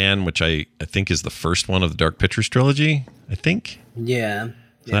of Medan, which I think is the first one of the Dark Pictures trilogy, I think. Yeah.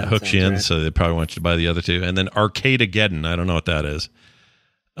 So that hooks you in, right. So they probably want you to buy the other two. And then Arcade-ageddon, I don't know what that is.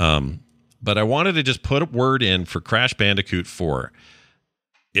 But I wanted to just put a word in for Crash Bandicoot 4.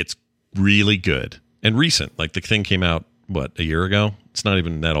 It's really good. And recent. Like the thing came out, a year ago? It's not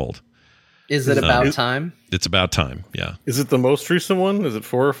even that old. Is it about time? It's about time, yeah. Is it the most recent one? Is it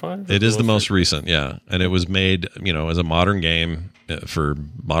 4 or 5? It is the most recent, yeah. And it was made, as a modern game for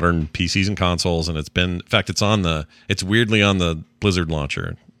modern PCs and consoles. And it's weirdly on the Blizzard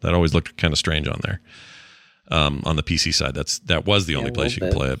launcher. That always looked kind of strange on there. On the PC side, that was the only place you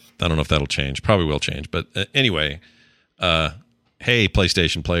could play it. I don't know if that'll change. Probably will change. But anyway, hey,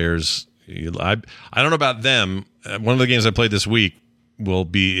 PlayStation players, I don't know about them. One of the games I played this week will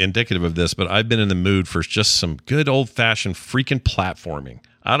be indicative of this, but I've been in the mood for just some good old-fashioned freaking platforming.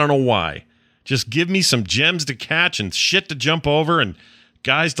 I don't know why. Just give me some gems to catch and shit to jump over and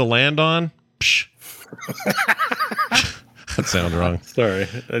guys to land on. Psh. That sounds wrong. Sorry.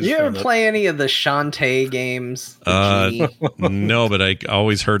 You ever play any of the Shantae games? No, but I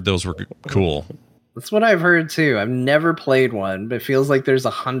always heard those were cool. That's what I've heard too. I've never played one, but it feels like there's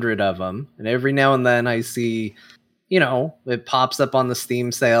 100 of them. And every now and then I see, it pops up on the Steam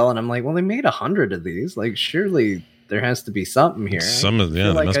sale and I'm like, well, they made 100 of these. Like, surely there has to be something here.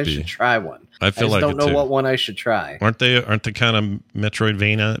 I should try one. I just don't know what one I should try. Aren't they kind of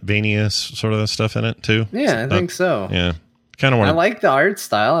Metroidvania sort of stuff in it too? Yeah, I think so. Yeah. Kind of. I like the art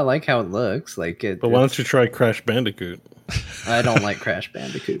style. I like how it looks. But why don't you try Crash Bandicoot? I don't like Crash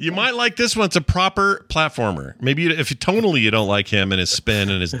Bandicoot. You might like this one. It's a proper platformer. Maybe if tonally you don't like him and his spin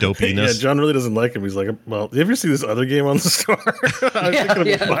and his dopiness. Yeah, John really doesn't like him. He's like, well, you ever see this other game on the store?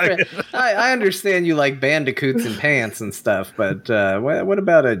 I understand you like bandicoots and pants and stuff, but what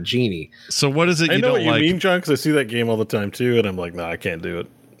about a genie? So what is it you don't like? I know what you mean, John, because I see that game all the time too, and I'm like, nah, I can't do it.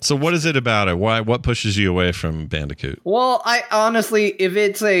 So what is it about it? What pushes you away from Bandicoot? Well, I honestly, if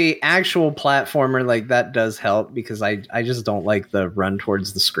it's a actual platformer, like that does help because I just don't like the run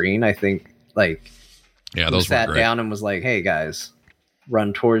towards the screen. I think like those sat were great. down and was like, hey guys,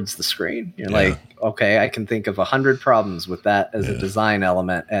 run towards the screen. You're like, okay, I can think of 100 problems with that as a design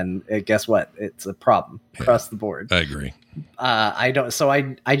element, and guess what? It's a problem across the board. I agree. I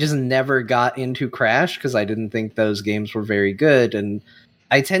just never got into Crash because I didn't think those games were very good, and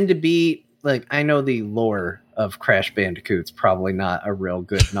I tend to be like, I know the lore of Crash Bandicoot's probably not a real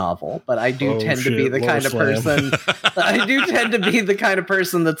good novel, but I do tend to be the kind of person. I do tend to be the kind of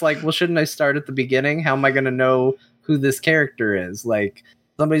person that's like, well, shouldn't I start at the beginning? How am I going to know who this character is? Like,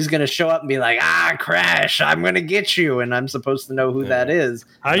 somebody's going to show up and be like, Crash, I'm going to get you. And I'm supposed to know who that is.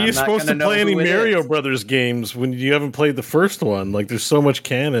 How are you supposed to play any Mario Brothers games when you haven't played the first one? Like, there's so much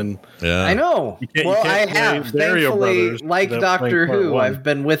canon. Yeah, I know. Well, I have. Thankfully, like Doctor Who, I've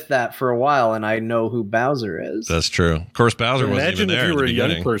been with that for a while, and I know who Bowser is. That's true. Of course, Bowser wasn't even there. Imagine if you were a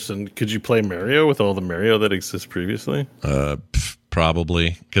young person, could you play Mario with all the Mario that exists previously?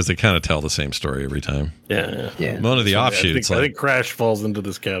 Probably, because they kind of tell the same story every time. Yeah. One of the offshoots. I think Crash falls into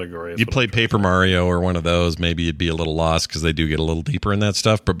this category. You play Paper Mario or one of those, maybe you'd be a little lost because they do get a little deeper in that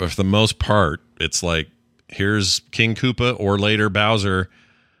stuff. But for the most part, it's like, here's King Koopa or later Bowser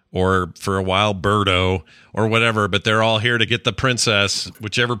or for a while Birdo or whatever. But they're all here to get the princess,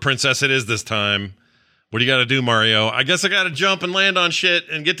 whichever princess it is this time. What do you got to do, Mario? I guess I got to jump and land on shit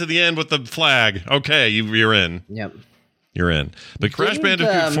and get to the end with the flag. Okay, you're in. Yep. You're in. But Crash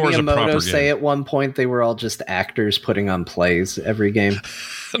Bandicoot 4 is a proper game. Say at one point they were all just actors putting on plays every game?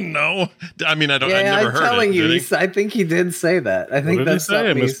 No. I mean, I've never heard it. I'm telling you, I think he did say that. I think that's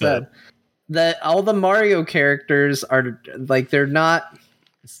something he said. That all the Mario characters are, like, they're not...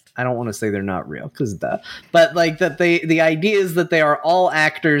 I don't want to say they're not real, because but like that the idea is that they are all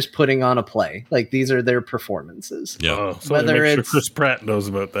actors putting on a play. Like, these are their performances. Yeah. So whether it's Chris Pratt knows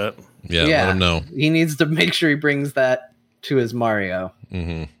about that. Yeah, let him know. He needs to make sure he brings that to his Mario.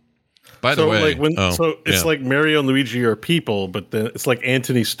 Mm-hmm. By the way, it's like Mario and Luigi are people, but then it's like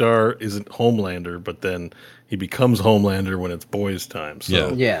Anthony Starr isn't Homelander, but then he becomes Homelander when it's boys' time.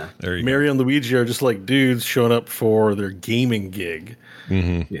 So Mario and Luigi are just like dudes showing up for their gaming gig.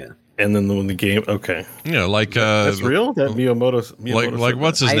 Mm-hmm. Yeah. And then when the game, like that's real. That Miyamoto like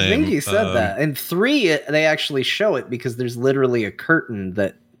what's his name? I think he said that. In 3, they actually show it because there's literally a curtain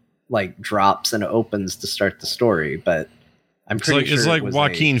that like drops and opens to start the story. But I'm pretty sure it's like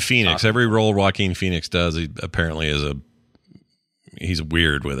Joaquin Phoenix. Every role Joaquin Phoenix does, he apparently he's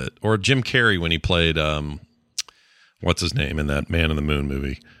weird with it. Or Jim Carrey when he played what's his name in that Man in the Moon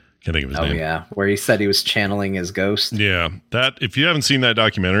movie. Can't think of his name. Oh yeah, where he said he was channeling his ghost. Yeah, that if you haven't seen that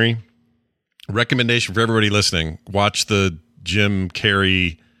documentary, recommendation for everybody listening: watch the Jim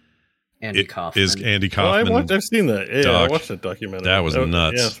Carrey. Andy Kaufman. Is Andy Kaufman? I've seen that. Yeah, I watched that documentary. That was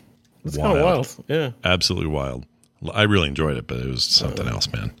nuts. Yeah. It's kind of wild. Yeah, absolutely wild. I really enjoyed it, but it was something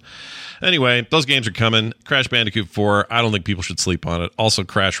else, man. Anyway, those games are coming. Crash Bandicoot 4, I don't think people should sleep on it. Also,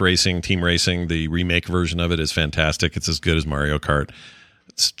 Crash Racing, Team Racing, the remake version of it is fantastic. It's as good as Mario Kart.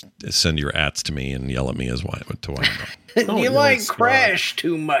 Send your ats to me and yell at me as to why. You like Crash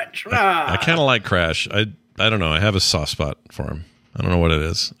too much. I kind of like Crash. I don't know. I have a soft spot for him. I don't know what it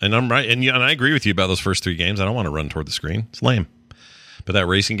is. And I'm right. And I agree with you about those first 3 games. I don't want to run toward the screen. It's lame. But that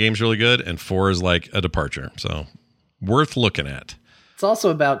racing game's really good. And 4 is like a departure. So worth looking at. It's also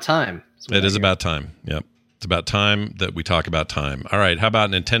about time. It is about time. Yep. It's about time that we talk about time. All right. How about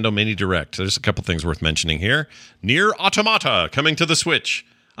Nintendo Mini Direct? There's a couple things worth mentioning here. Nier Automata coming to the Switch.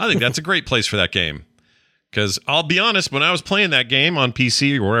 I think that's a great place for that game. Because I'll be honest, when I was playing that game on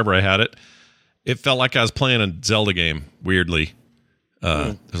PC or wherever I had it, it felt like I was playing a Zelda game, weirdly.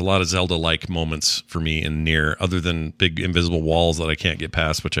 There's a lot of Zelda-like moments for me in Nier, other than big invisible walls that I can't get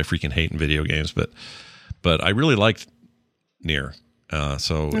past, which I freaking hate in video games. But I really liked Nier.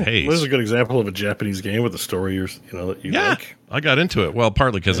 Hey, this is a good example of a Japanese game with a story that you like. I got into it. Well,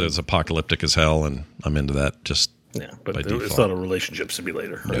 partly because it's apocalyptic as hell, and I'm into that. But it's not a relationship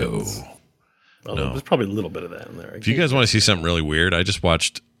simulator. Right? No, there's probably a little bit of that in there. If you guys want to see something really weird, I just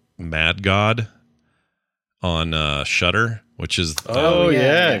watched Mad God on Shudder, which is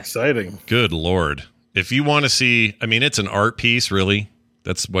exciting. Good Lord. If you want to see, I mean, it's an art piece, really.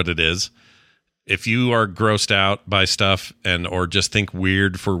 That's what it is. If you are grossed out by stuff or just think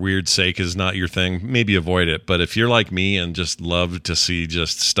weird for weird's sake is not your thing, maybe avoid it. But if you're like me and just love to see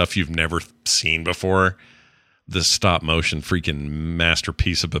just stuff you've never seen before, this stop motion freaking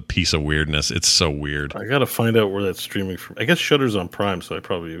masterpiece of a piece of weirdness. It's so weird. I got to find out where that's streaming from. I guess Shudder's on Prime, so I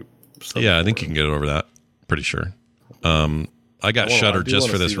probably... I think you can get it over that. Pretty sure. I got Shudder just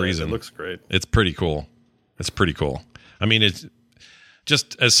for this reason. It looks great. It's pretty cool. I mean, it's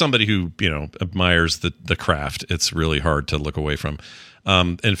just as somebody who, admires the craft, it's really hard to look away from.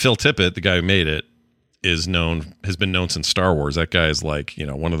 And Phil Tippett, the guy who made it, has been known since Star Wars. That guy is like,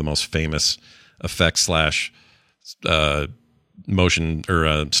 one of the most famous effects / motion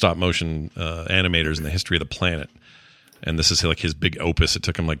or stop motion animators in the history of the planet. And this is like his big opus. It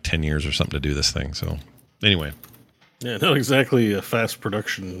took him like 10 years or something to do this thing. So anyway. Yeah, not exactly a fast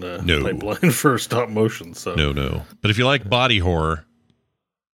production pipeline for stop motion. So No. But if you like body horror,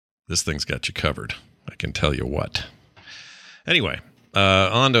 this thing's got you covered. I can tell you what. Anyway,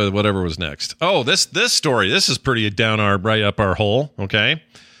 on to whatever was next. Oh, this story. This is pretty right up our hole. Okay.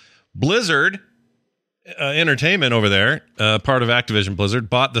 Blizzard Entertainment over there, part of Activision Blizzard,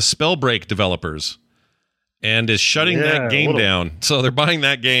 bought the Spellbreak developers and is shutting that game down. So they're buying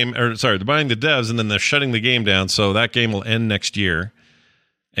that game, they're buying the devs and then they're shutting the game down. So that game will end next year.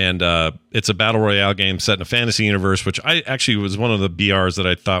 And it's a battle royale game set in a fantasy universe, which I actually was one of the BRs that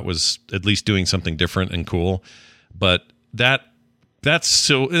I thought was at least doing something different and cool. But that's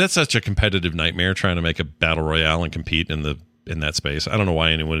such a competitive nightmare trying to make a battle royale and compete in that space. I don't know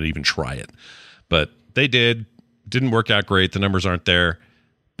why anyone would even try it, but they didn't work out great. The numbers aren't there,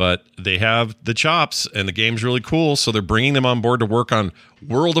 but they have the chops and the game's really cool. So they're bringing them on board to work on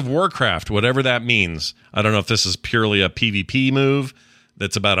World of Warcraft, whatever that means. I don't know if this is purely a PvP move.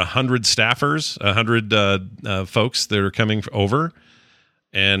 That's about 100 staffers, 100 folks that are coming over,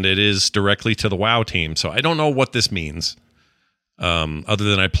 and it is directly to the WoW team. So I don't know what this means, other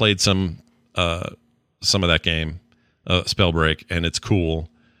than I played some of that game, Spellbreak, and it's cool.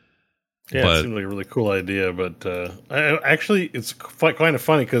 Yeah, it seemed like a really cool idea, but it's kind of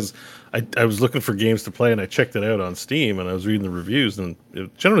funny because I was looking for games to play and I checked it out on Steam and I was reading the reviews and it was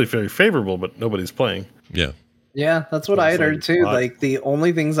generally very favorable, but nobody's playing. Yeah. Yeah, that's what I had heard too. Like the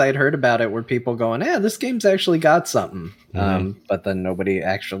only things I'd heard about it were people going, this game's actually got something. But then nobody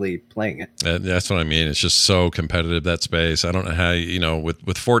actually playing it. That's what I mean. It's just so competitive, that space. I don't know how,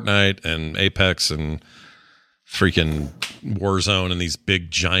 with Fortnite and Apex and freaking Warzone and these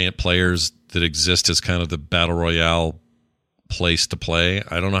big giant players that exist as kind of the battle royale place to play.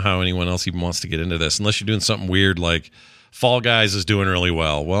 I don't know how anyone else even wants to get into this unless you're doing something weird like Fall Guys is doing really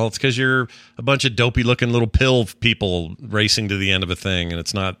well. Well, it's because you're a bunch of dopey looking little pill people racing to the end of a thing, and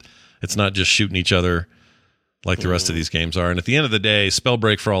it's not just shooting each other like the rest of these games are. And at the end of the day,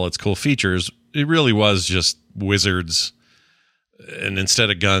 Spellbreak, for all its cool features, it really was just wizards, and instead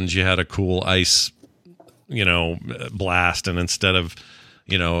of guns, you had a cool ice, blast, and instead of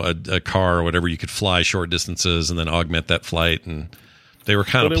a car or whatever, you could fly short distances and then augment that flight. And they were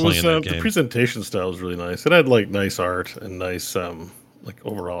kind of playing that game. The presentation style was really nice. It had like nice art and nice like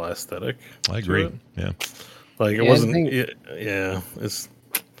overall aesthetic. I agree. Yeah, like it wasn't. It's.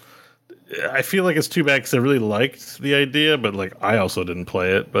 I feel like it's too bad because I really liked the idea, but like I also didn't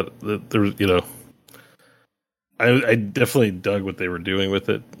play it. But there was, I definitely dug what they were doing with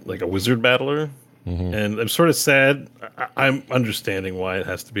it, like a wizard battler. Mm-hmm. And I'm sort of sad. I'm understanding why it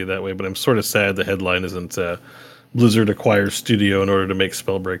has to be that way, but I'm sort of sad the headline isn't Blizzard acquires studio in order to make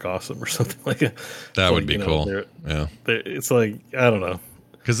Spellbreak awesome or something like that. That would be cool. It's like, I don't know.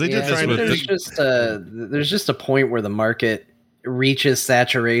 Because they did this with... There's just a point where the market reaches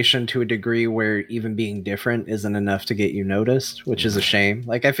saturation to a degree where even being different isn't enough to get you noticed, which is a shame.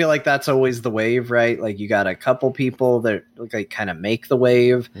 Like, I feel like that's always the wave, right? Like, you got a couple people that like kind of make the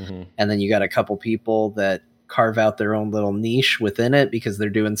wave, and then you got a couple people that carve out their own little niche within it because they're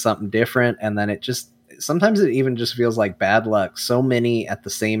doing something different, and then sometimes it even just feels like bad luck. So many at the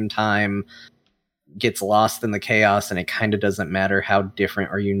same time gets lost in the chaos, and it kind of doesn't matter how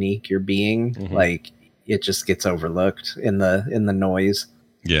different or unique you're being. Like, it just gets overlooked in the noise.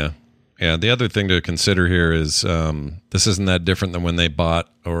 Yeah. The other thing to consider here is this isn't that different than when they bought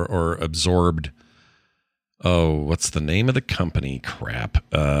or absorbed. Oh, what's the name of the company? Crap.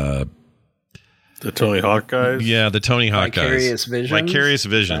 The Tony Hawk guys? Yeah, the Tony Hawk guys. Vicarious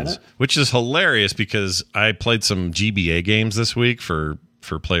Visions, which is hilarious because I played some GBA games this week for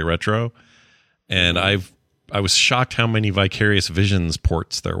Play Retro, and I was shocked how many Vicarious Visions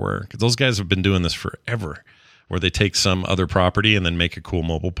ports there were. Because those guys have been doing this forever, where they take some other property and then make a cool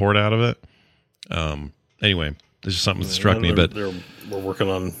mobile port out of it. Anyway, there's just something that struck me. But we're working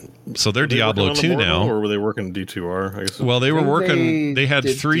on. So they're Diablo 2 now, or were they working D2R? I guess. Well, they were working. They had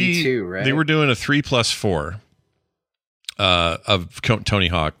 3. D2, right? They were doing a 3+4 of Tony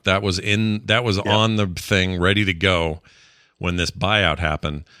Hawk. That was on the thing, ready to go when this buyout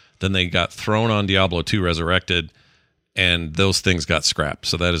happened. Then they got thrown on Diablo 2 Resurrected, and those things got scrapped.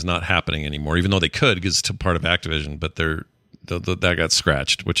 So that is not happening anymore, even though they could because it's still part of Activision. But that got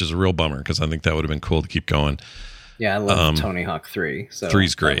scratched, which is a real bummer because I think that would have been cool to keep going. Yeah, I love Tony Hawk 3. So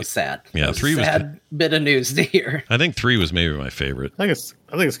 3's great. That was sad. Yeah, 3 was sad bit of news to hear. I think 3 was maybe my favorite. I think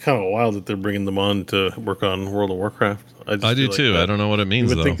it's kind of wild that they're bringing them on to work on World of Warcraft. I do too. I don't know what it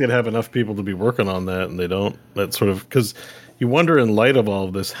means. You would though. think they'd have enough people to be working on that, and they don't. That sort of because you wonder, in light of all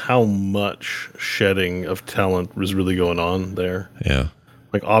of this, how much shedding of talent was really going on there. Yeah,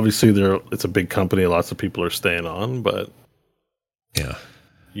 like obviously it's a big company, lots of people are staying on, but yeah,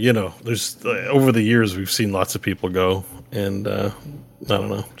 you know, there's over the years we've seen lots of people go, and I don't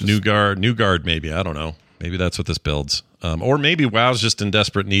know, new guard, maybe I don't know, maybe that's what this builds, or maybe WoW's just in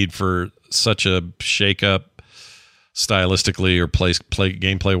desperate need for such a shakeup. Stylistically or play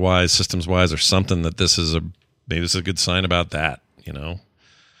gameplay wise, systems wise, or something that this is a good sign about that, you know,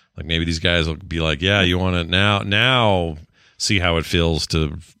 like maybe these guys will be like, yeah, you want to now see how it feels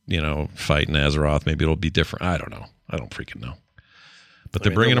to, you know, fight in Azeroth. Maybe it'll be different. I don't know. I don't freaking know. But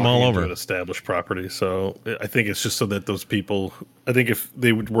they're bringing them all over. An established property, so I think it's just so that those people. I think if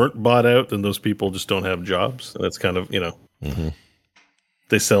they weren't bought out, then those people just don't have jobs, and that's kind of, you know. Mm-hmm.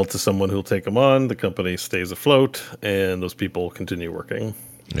 They sell to someone who'll take them on. The company stays afloat, and those people continue working.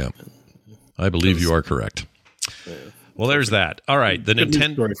 Yeah, I believe you are correct. Yeah. Well, there's that. All right, the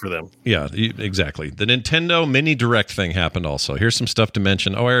Nintendo story for them. Yeah, exactly. The Nintendo Mini Direct thing happened also. Here's some stuff to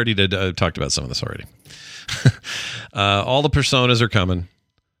mention. Oh, I already did. I talked about some of this already. All the personas are coming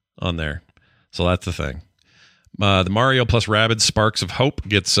on there, so that's the thing. The Mario plus Rabbids Sparks of Hope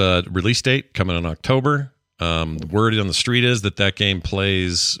gets a release date coming in October. The word on the street is that game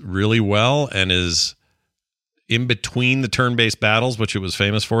plays really well and is in between the turn-based battles, which it was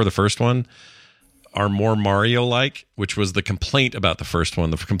famous for. The first one are more Mario-like, which was the complaint about the first one.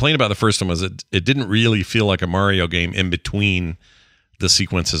 The complaint about the first one was it didn't really feel like a Mario game in between the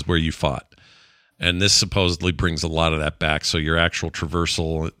sequences where you fought. And this supposedly brings a lot of that back. So your actual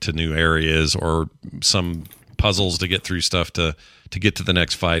traversal to new areas or some puzzles to get through stuff to get to the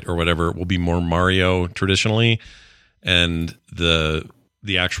next fight or whatever will be more Mario traditionally, and the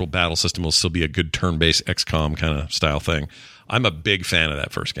actual battle system will still be a good turn-based XCOM kind of style thing. I'm a big fan of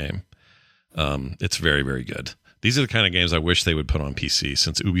that first game. It's very, very good. These are the kind of games I wish they would put on PC.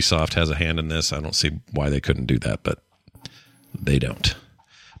 Since Ubisoft has a hand in this, I don't see why they couldn't do that, but they don't.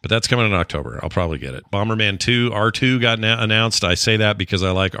 But that's coming in October. I'll probably get it. Bomberman 2, R2 got announced. I say that because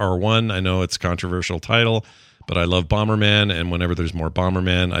I like R1. I know it's a controversial title, but I love Bomberman, and whenever there's more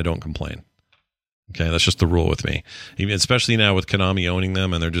Bomberman, I don't complain. Okay, that's just the rule with me. Especially now with Konami owning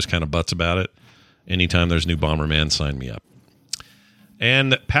them, and they're just kind of butts about it. Anytime there's new Bomberman, sign me up.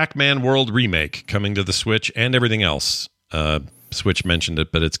 And Pac-Man World Remake coming to the Switch and everything else. Switch mentioned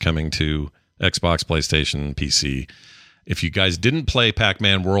it, but it's coming to Xbox, PlayStation, PC. If you guys didn't play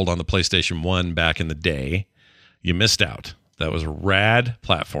Pac-Man World on the PlayStation 1 back in the day, you missed out. That was a rad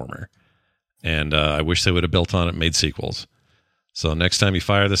platformer. And I wish they would have built on it and made sequels. So next time you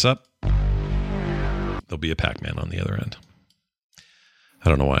fire this up, there'll be a Pac-Man on the other end. I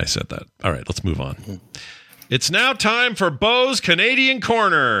don't know why I said that. All right, let's move on. It's now time for Bo's Canadian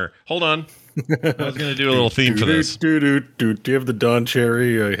Corner. Hold on. I was going to do a little theme for this. Do you have the Don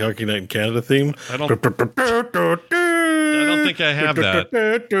Cherry Hockey Night in Canada theme? I don't think I have that.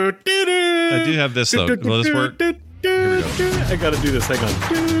 I do have this, though. Will this work? Here we go. I got to do this. Hang on.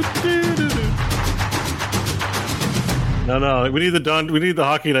 No. We need the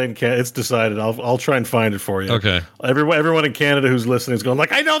Hockey Night in Canada. It's decided. I'll try and find it for you. Okay. Everyone in Canada who's listening is going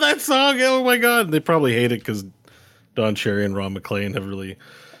like, I know that song. Oh my god! They probably hate it because Don Cherry and Ron McLean have really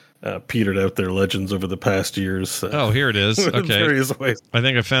petered out their legends over the past years. Oh, here it is. Okay. Various ways. I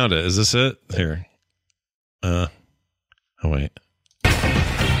think I found it. Is this it? Here. Oh wait.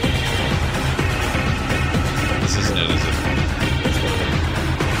 This isn't it, is it?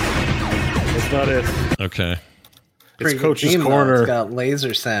 It's not it. Okay. It's Coach's Corner. It's got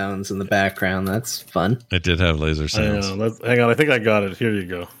laser sounds in the background. That's fun. It did have laser sounds. Hang on. I think I got it. Here you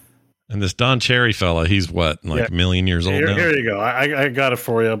go. And this Don Cherry fella, he's what, a million years old now? Here you go. I got it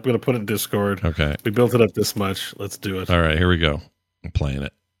for you. I'm going to put it in Discord. Okay. We built it up this much. Let's do it. All right, here we go. I'm playing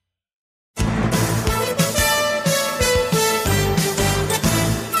it.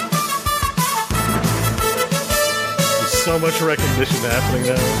 There's so much recognition happening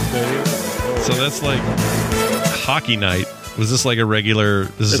now. So that's like Hockey Night. Was this like a regular?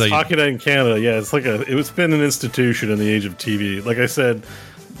 It's Hockey Night in Canada. Yeah, it's been an institution in the age of TV. Like I said,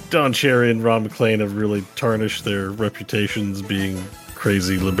 Don Cherry and Ron McLean have really tarnished their reputations being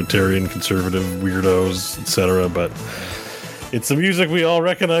crazy libertarian conservative weirdos, etc. But it's the music we all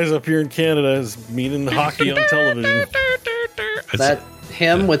recognize up here in Canada as meaning hockey on television.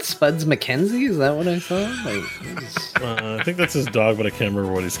 him with Spuds McKenzie? Is that what I saw? I think that's his dog, but I can't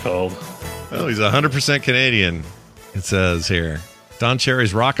remember what he's called. Oh, he's 100% Canadian, it says here. Don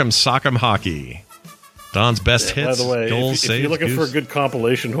Cherry's Rock'em Sock'em Hockey. Don's best hits, by the way, goals, if saves, you're looking goose. for a good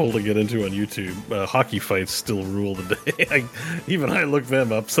compilation hole to get into on YouTube, hockey fights still rule the day. Even I look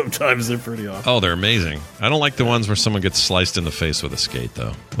them up sometimes. They're pretty awesome. Oh, they're amazing. I don't like the ones where someone gets sliced in the face with a skate,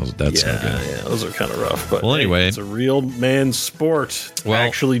 though. That's no good. Yeah, those are kind of rough. But well, anyway. It's a real man's sport. Well,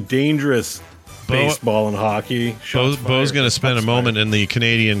 actually dangerous. Baseball and hockey. Bo's going to spend a moment in the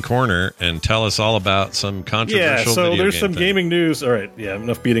Canadian corner and tell us all about some controversial video there's some thing. gaming news. All right,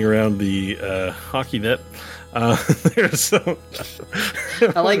 enough beating around the hockey net. There's some.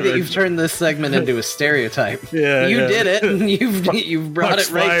 I like that you've turned this segment into a stereotype. Yeah, you did it, and you've brought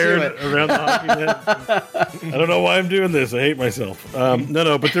it right to it. Around the hockey net. I don't know why I'm doing this. I hate myself.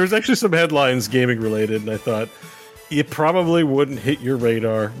 No, but there's actually some headlines gaming related, and I thought it probably wouldn't hit your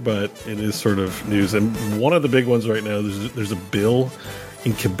radar, but it is sort of news. And one of the big ones right now, there's a bill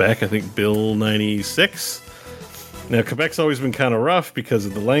in Quebec, I think Bill 96. Now, Quebec's always been kind of rough because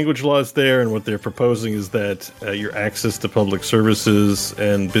of the language laws there, and what they're proposing is that your access to public services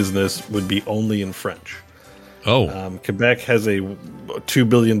and business would be only in French. Oh. Quebec has a $2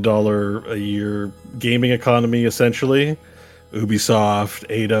 billion a year gaming economy, essentially. Ubisoft,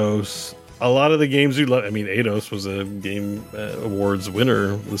 Eidos, a lot of the games you love. I mean, Eidos was a Game Awards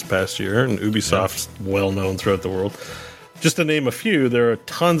winner this past year, and Ubisoft's well known throughout the world. Just to name a few, there are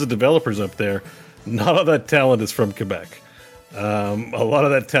tons of developers up there. Not all that talent is from Quebec. A lot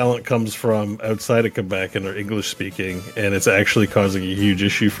of that talent comes from outside of Quebec and are English speaking, and it's actually causing a huge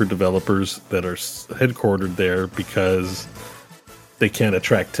issue for developers that are headquartered there because they can't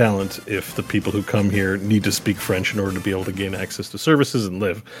attract talent if the people who come here need to speak French in order to be able to gain access to services and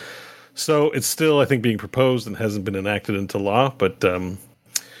live. So it's still, I think, being proposed and hasn't been enacted into law, but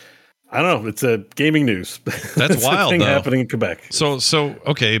I don't know. It's a gaming news. That's wild, though. Happening in Quebec. So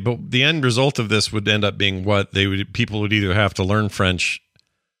okay, but the end result of this would end up being what people would either have to learn French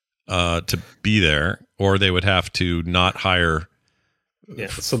to be there, or they would have to not hire. Yeah.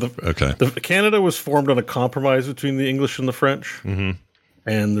 So Canada was formed on a compromise between the English and the French. Mm-hmm.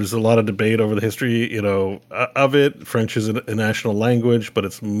 And there's a lot of debate over the history, of it. French is a national language, but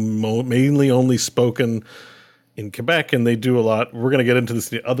it's mainly only spoken in Quebec, and they do a lot. We're going to get into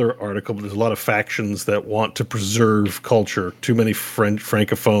this in the other article, but there's a lot of factions that want to preserve culture. Too many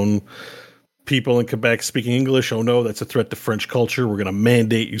Francophone people in Quebec speaking English. Oh no, that's a threat to French culture. We're going to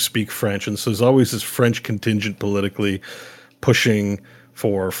mandate you speak French. And so there's always this French contingent politically pushing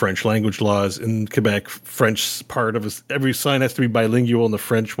for French language laws in Quebec. French part of every sign has to be bilingual, and the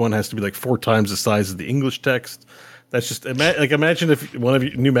French one has to be like 4 times the size of the English text. That's just imagine if one of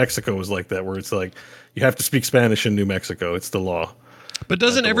you, New Mexico was like that, where it's like you have to speak Spanish in New Mexico. It's the law. But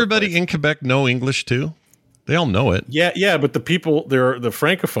doesn't everybody in Quebec know English too? They all know it. Yeah, but the people there, the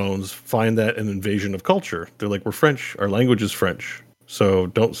Francophones, find that an invasion of culture. They're like, we're French. Our language is French. So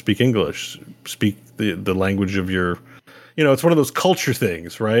don't speak English. Speak the language of your. It's one of those culture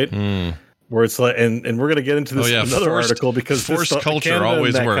things, right? Where it's like, and we're going to get into this in another article because forced culture Canada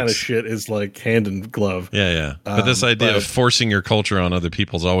always and that works. kind of shit is like hand in glove. Yeah. But this idea of forcing your culture on other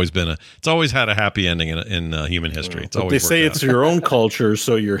people's always it's always had a happy ending in human history. It's always. They say worked it's out. your own culture,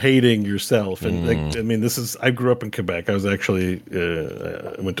 so you're hating yourself. And I grew up in Quebec. I was actually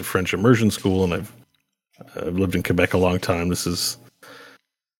I went to French immersion school, and I've lived in Quebec a long time. This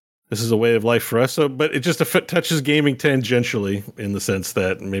is a way of life for us. So, but it just touches gaming tangentially in the sense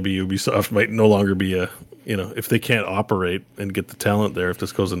that maybe Ubisoft might no longer be if they can't operate and get the talent there, if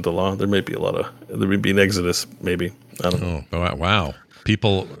this goes into law, there may be an exodus, maybe. I don't know. Oh, wow.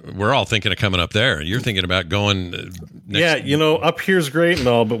 People, we're all thinking of coming up there. You're thinking about going next. Yeah, up here's great and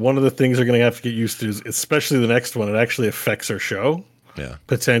all, but one of the things they're going to have to get used to is, especially the next one, it actually affects our show. Yeah.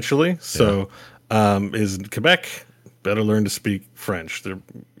 Potentially. So, is in Quebec, better learn to speak French.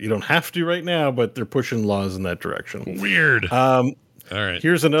 You don't have to right now, but they're pushing laws in that direction. Weird. All right.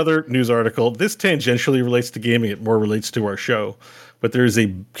 Here's another news article. This tangentially relates to gaming. It more relates to our show. But there's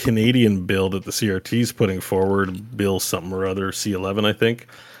a Canadian bill that the CRT is putting forward, Bill something or other, C11, I think.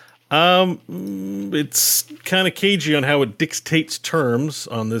 It's kind of cagey on how it dictates terms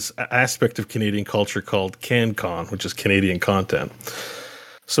on this aspect of Canadian culture called CanCon, which is Canadian content.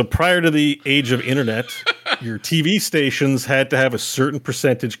 So prior to the age of internet, your TV stations had to have a certain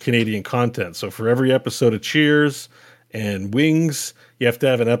percentage Canadian content. So for every episode of Cheers and Wings, you have to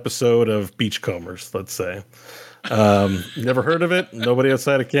have an episode of Beachcombers, let's say. Never heard of it? Nobody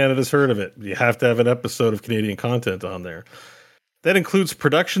outside of Canada's heard of it. You have to have an episode of Canadian content on there. That includes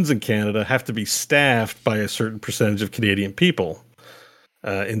productions in Canada have to be staffed by a certain percentage of Canadian people.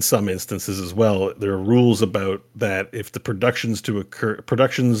 in some instances as well. There are rules about that if the productions,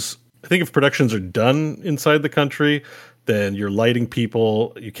 I think if productions are done inside the country, then you're lighting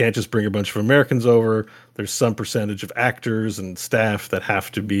people. You can't just bring a bunch of Americans over. There's some percentage of actors and staff that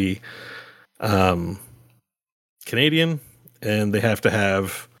have to be Canadian, and they have to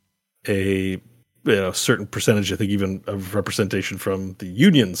have a certain percentage, I think, even of representation from the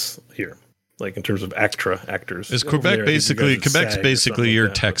unions here, like in terms of actors. Is Quebec Quebec's basically your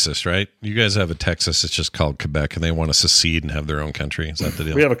Texas, right? You guys have a Texas. It's just called Quebec, and they want to secede and have their own country. Is that the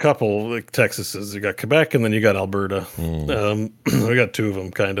deal? We have a couple like Texases. You got Quebec, and then you got Alberta. We got two of them,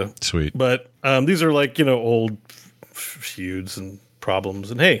 kind of. Sweet. But these are like old feuds and problems.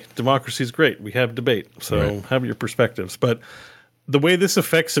 And hey, democracy is great. We have debate, so have your perspectives. But the way this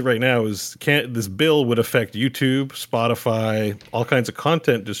affects it right now is this bill would affect YouTube, Spotify, all kinds of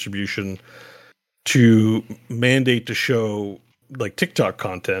content distribution to mandate to show like TikTok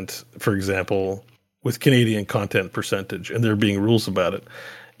content, for example, with Canadian content percentage, and there being rules about it.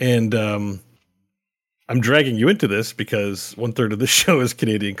 And I'm dragging you into this because 1/3 of this show is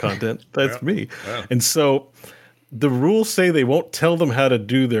Canadian content. That's me. Wow. And so the rules say they won't tell them how to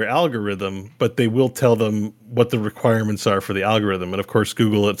do their algorithm, but they will tell them what the requirements are for the algorithm. And of course,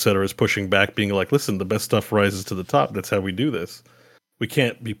 Google, et cetera, is pushing back, being like, listen, the best stuff rises to the top. That's how we do this. We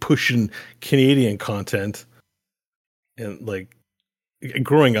can't be pushing Canadian content. And like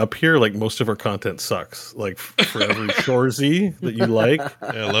growing up here, like most of our content sucks. Like for every Shoresy that you like,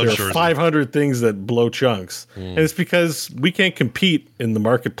 I love there are 500 things that blow chunks. And it's because we can't compete in the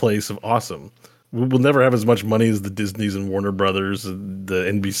marketplace of awesome. We'll never have as much money as the Disneys and Warner Brothers and the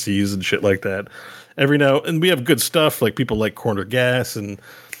NBCs and shit like that. And we have good stuff, like people like Corner Gas and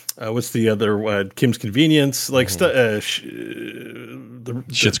what's the other Kim's Convenience, like the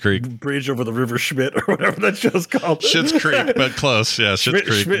Schitt's Creek Bridge over the River Schmidt or whatever that show's called. Schitt's Creek, but close. Yeah,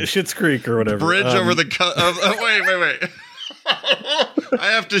 Schitt's Creek. Schitt's Creek or whatever. Bridge over the wait.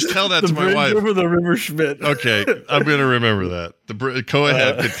 I have to tell that to my wife. Over the River Schmidt. Okay, I'm going to remember that. Go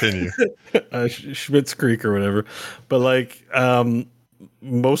ahead, continue. Schmidt's Creek or whatever. But like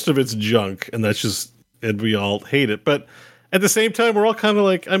most of it's junk, and and we all hate it. But at the same time, we're all kind of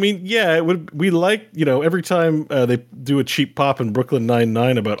like, I mean, yeah, we like, every time they do a cheap pop in Brooklyn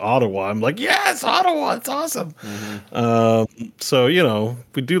Nine-Nine about Ottawa, I'm like, yes, Ottawa, it's awesome. Mm-hmm. So,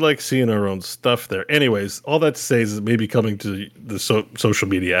 we do like seeing our own stuff there. Anyways, all that to say is maybe coming to the social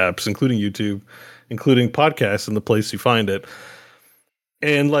media apps, including YouTube, including podcasts and the place you find it.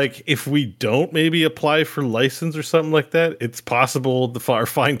 And like, if we don't maybe apply for license or something like that, it's possible our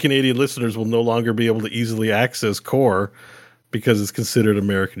fine Canadian listeners will no longer be able to easily access Core because it's considered an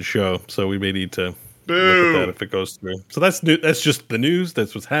American show. So we may need to look at that if it goes through. So that's new. That's just the news.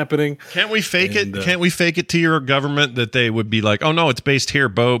 That's what's happening. Can't we fake it? Can't we fake it to your government that they would be like, oh no, it's based here.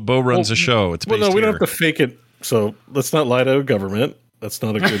 Bo runs a show. It's based here. We don't have to fake it. So let's not lie to a government. That's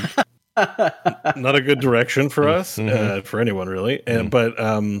not a good, not a good direction for us, for anyone really. But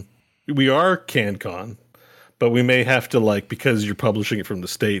we are CanCon, but we may have to because you're publishing it from the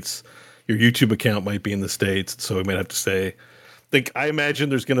States, your YouTube account might be in the States. So we might have to say, I imagine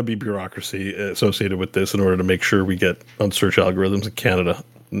there's going to be bureaucracy associated with this in order to make sure we get on search algorithms in Canada.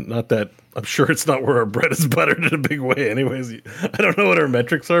 Not that I'm sure it's not where our bread is buttered in a big way. Anyways, I don't know what our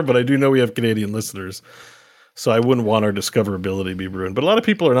metrics are, but I do know we have Canadian listeners. So I wouldn't want our discoverability to be ruined. But a lot of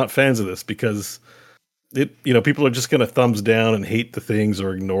people are not fans of this because people are just going to thumbs down and hate the things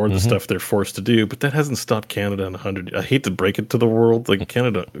or ignore the stuff they're forced to do. But that hasn't stopped Canada in 100 years. I hate to break it to the world. Like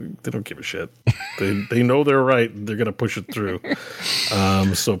Canada, they don't give a shit. They know they're right. They're going to push it through.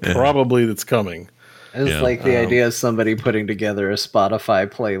 So probably that's coming. It's like the idea of somebody putting together a Spotify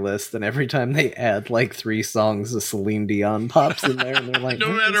playlist, and every time they add 3 songs of Celine Dion pops in there, and they're like,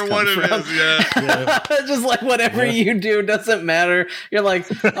 no matter what it is, just whatever you do doesn't matter. You're like,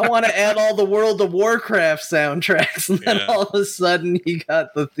 I want to add all the World of Warcraft soundtracks, and then all of a sudden you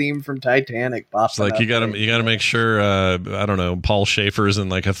got the theme from Titanic popping. It's like you got to make sure I don't know, Paul Schaefer's in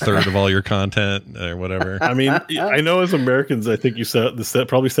 1/3 of all your content or whatever. I mean, I know as Americans, I think that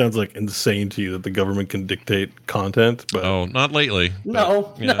probably sounds insane to you that the government can dictate content, but not lately.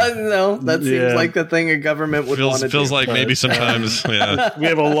 No, that seems like the thing a government would want to do. Feels like maybe sometimes. We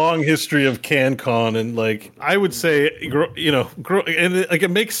have a long history of CanCon, and I would say,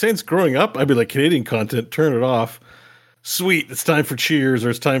 it makes sense. Growing up, I'd be like, Canadian content, turn it off. Sweet, it's time for Cheers, or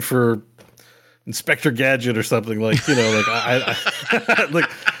it's time for Inspector Gadget, or something I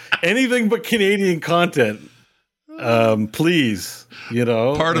anything but Canadian content. Please, you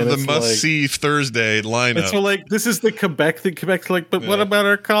know, part of the must-see Thursday lineup. And so, like, this is the Quebec thing. Quebec's like, but what about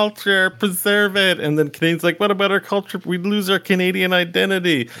our culture? Preserve it. And then Canadians like, what about our culture? We'd lose our Canadian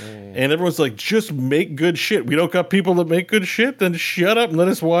identity. And everyone's like, just make good shit. We don't got people that make good shit. Then shut up and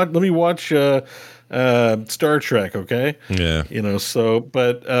let me watch Star Trek. Okay. Yeah. You know. So,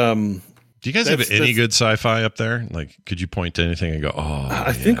 but do you guys have any good sci-fi up there? Like, could you point to anything and go, "Oh"?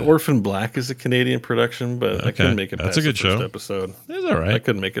 I think Orphan Black is a Canadian production, but I couldn't make it. That's a good show. Episode. It's all right. I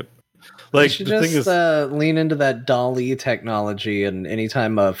couldn't make it. Like, you should just lean into that DALL-E technology, and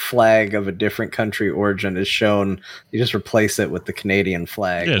anytime a flag of a different country origin is shown, you just replace it with the Canadian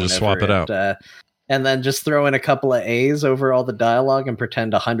flag. Yeah, just swap it out. And then just throw in a couple of A's over all the dialogue and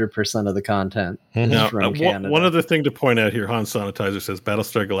pretend 100% of the content is from Canada. One other thing to point out here, Han Sanitizer says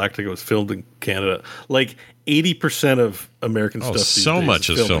Battlestar Galactica was filmed in Canada. Like 80% of American stuff. So much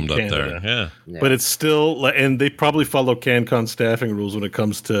is filmed up there. Yeah. But it's still, and they probably follow CanCon staffing rules when it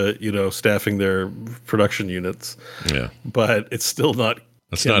comes to, you know, staffing their production units. Yeah. But it's still not.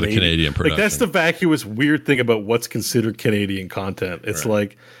 It's not a Canadian production. Like, that's the vacuous weird thing about what's considered Canadian content. It's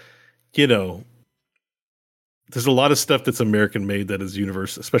like, you know, there's a lot of stuff that's American made that is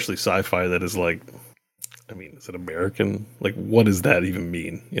universal, especially sci-fi, that is like, I mean, is it American? Like, what does that even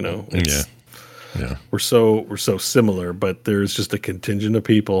mean? You know? Yeah. We're so similar, but there's just a contingent of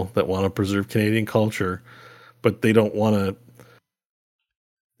people that want to preserve Canadian culture, but they don't want to.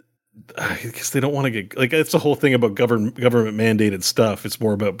 I guess they don't want to get, like, it's the whole thing about government mandated stuff. It's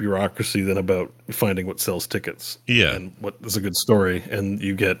more about bureaucracy than about finding what sells tickets. Yeah. And what is a good story. And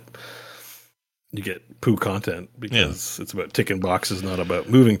you get poo content because it's about ticking boxes, not about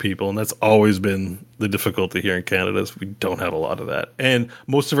moving people. And that's always been the difficulty here in Canada, is we don't have a lot of that. And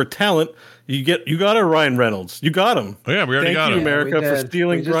most of our talent, you got our Ryan Reynolds. You got him. Oh, yeah, we already got him. Thank you, America, for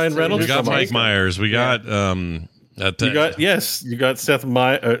stealing Ryan Reynolds. We got Mike Myers. We got you got Seth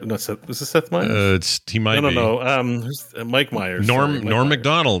Myers. No, Seth. Was it Seth Myers? He might be. No. Mike Myers. Norm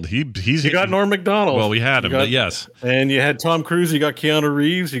Macdonald. You got Norm Macdonald. Well, we had him, but yes. And you had Tom Cruise. You got Keanu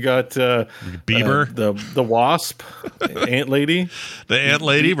Reeves. You got Bieber, the Wasp, Ant Lady, the Ant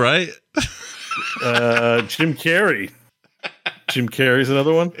Lady, right? Jim Carrey. Jim Carrey's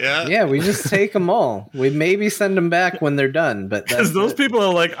another one. Yeah, we just take them all. We maybe send them back when they're done, but because those people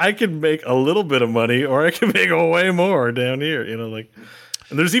are like, I can make a little bit of money, or I can make way more down here. You know, like,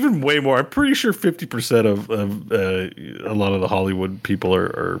 and there's even way more. I'm pretty sure 50% of a lot of the Hollywood people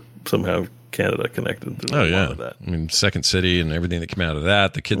are somehow Canada connected. Oh yeah, of that. I mean, Second City and everything that came out of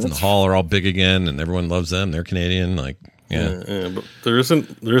that. The Kids in the Hall are all big again, and everyone loves them. They're Canadian. Like, but there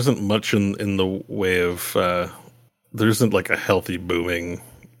isn't much in the way of. There isn't like a healthy booming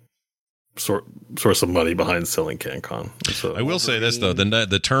source of money behind selling CanCon. So I will say this though: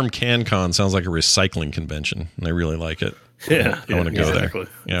 the term CanCon sounds like a recycling convention, and I really like it. Yeah, I want to go there.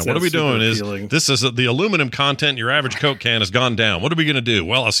 Yeah, what are we doing? This is the aluminum content. Your average Coke can has gone down. What are we going to do?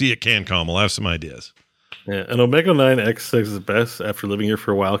 Well, I'll see you at CanCon. We'll have some ideas. Yeah, and Omega 9X6 is best. After living here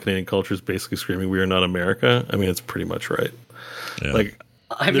for a while, Canadian culture is basically screaming, "We are not America." I mean, it's pretty much right. Yeah. Like.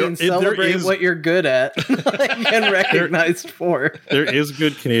 Celebrate what you're good at and recognized for. There is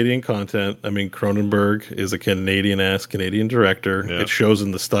good Canadian content. I mean, Cronenberg is a Canadian director. Yeah. It shows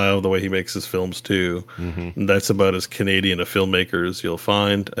in the style, the way he makes his films too. Mm-hmm. And that's about as Canadian a filmmaker as you'll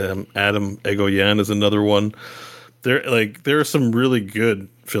find. Adam Egoyan is another one. There are some really good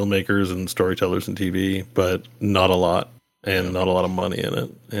filmmakers and storytellers in TV, but not a lot, and not a lot of money in it.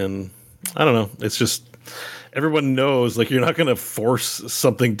 And I don't know. It's just. Everyone knows, like, you're not going to force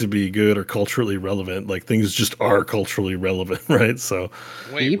something to be good or culturally relevant. Like, things just are culturally relevant, right? So,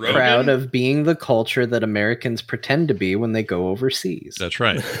 be proud of being the culture that Americans pretend to be when they go overseas. That's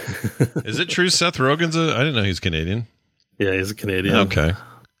right. Is it true Seth Rogen's I didn't know he's Canadian. Yeah, he's a Canadian. Okay.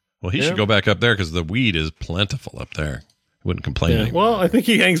 Well, he should go back up there because the weed is plentiful up there. He wouldn't complain anymore. Well, I think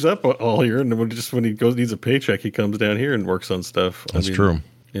he hangs up all year, and when he needs a paycheck, he comes down here and works on stuff. That's true.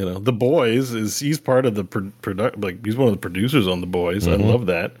 You know, The Boys he's part of the he's one of the producers on The Boys. Mm-hmm. I love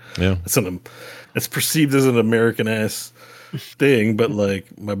that. Yeah, it's perceived as an American ass thing, but like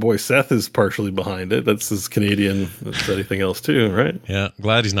my boy Seth is partially behind it. That's as Canadian as anything else too, right? Yeah,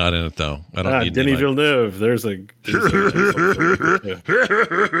 glad he's not in it though. I don't need Denis Villeneuve. There's a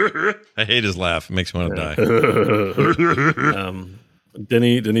I hate his laugh. It makes me want to die.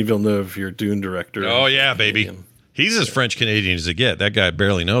 Denis Villeneuve, your Dune director. Oh yeah, baby. He's as French Canadian as it get. That guy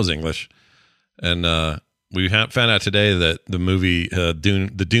barely knows English, and we found out today that the movie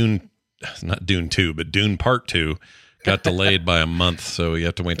Dune, not Dune 2, but Dune Part 2, got delayed by a month, so you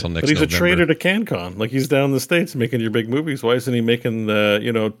have to wait till next. But he's November. a traitor to CanCon. Like he's down in the States making your big movies. Why isn't he making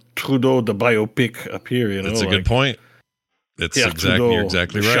the Trudeau the biopic up here? That's a good point. It's exactly you're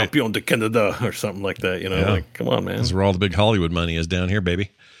exactly right. Champion de Canada or something like that. Like come on, man. That's where all the big Hollywood money is down here, baby.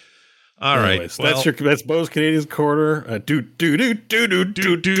 All right, well, that's Bo's Canadians Corner. I'm gonna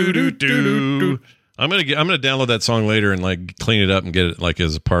download that song later and like clean it up and get it like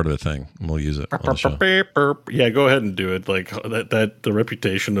as a part of the thing, and we'll use it on the show. Yeah, go ahead and do it. Like that the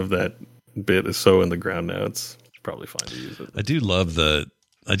reputation of that bit is so in the ground now. It's probably fine to use it. I do love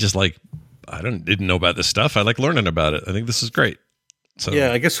I didn't know about this stuff. I like learning about it. I think this is great. So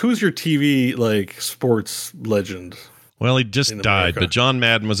yeah, I guess who's your TV like sports legend? Well, he just died, but John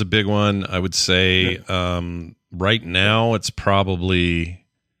Madden was a big one. I would say right now it's probably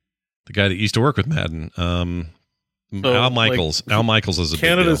the guy that used to work with Madden, Al Michaels. Al Michaels is a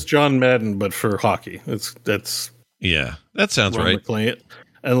Canada's big deal. John Madden, but for hockey. That's that sounds right. Playing it.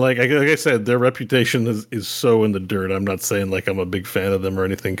 And like I said, their reputation is so in the dirt. I'm not saying like I'm a big fan of them or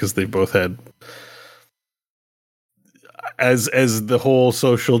anything because they both had. As the whole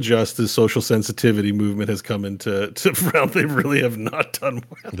social justice, social sensitivity movement has come into round, they really have not done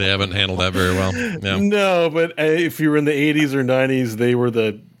well. They haven't handled that very well. No, no, but if you were in the 80s or 90s, they were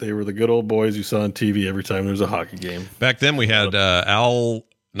the good old boys you saw on TV every time there was a hockey game. Back then we had Al.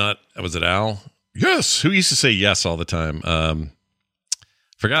 Was it Al? Yes, who used to say yes all the time.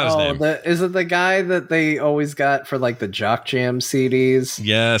 Forgot his name. Is it the guy that they always got for like the Jock Jam CDs?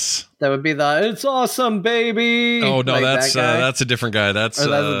 Yes. That would be "It's awesome, baby." Oh no, like that's a different guy. That's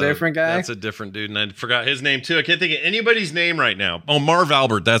a different guy. That's a different dude, and I forgot his name too. I can't think of anybody's name right now. Oh, Marv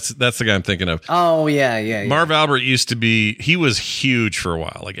Albert. That's the guy I'm thinking of. Oh yeah. Marv Albert used to be. He was huge for a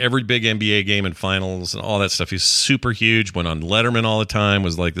while. Like every big NBA game and finals and all that stuff. He's super huge. Went on Letterman all the time.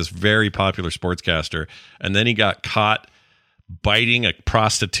 Was like this very popular sportscaster, and then he got caught biting a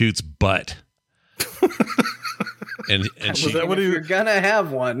prostitute's butt. and was that what you're gonna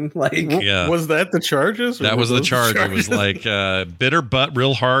have one? Like, was that the charges? That was the charge. It was like bit her butt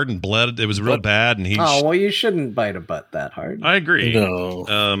real hard and bled. It was real bad. And you shouldn't bite a butt that hard. I agree. No.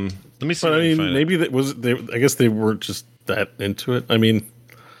 Let me see. But I mean, maybe that was. I guess they weren't just that into it. I mean.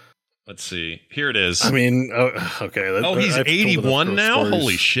 Let's see. Here it is. I mean, okay. He's 81 now?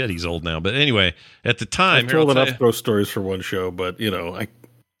 Holy shit, he's old now. But anyway, at the time... I've told enough ghost stories for one show, but,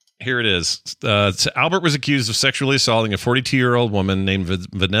 Here it is. Albert was accused of sexually assaulting a 42-year-old woman named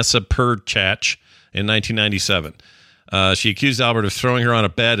Vanessa Perchach in 1997. She accused Albert of throwing her on a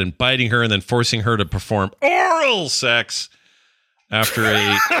bed and biting her and then forcing her to perform oral sex after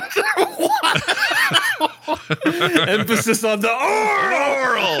a... Emphasis on the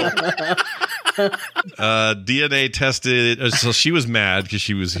oral. DNA tested. So she was mad because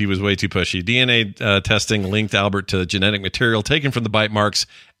he was way too pushy. DNA testing linked Albert to genetic material taken from the bite marks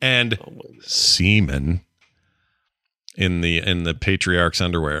and semen in the patriarch's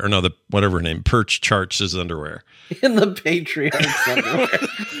underwear, or no, whatever her name, Perchach's underwear. In the patriarch's underwear.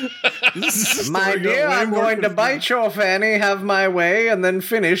 My dear, I'm going to bite your fanny, have my way, and then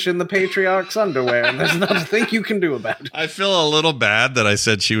finish in the patriarch's underwear, and there's nothing you can do about it. I feel a little bad that I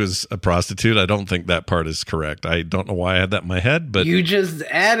said she was a prostitute. I don't think that part is correct. I don't know why I had that in my head, but... You just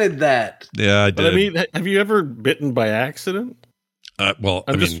added that. Yeah, I did. But I mean, have you ever bitten by accident?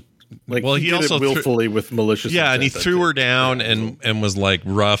 He also willfully with malicious intent, and he threw her down and was like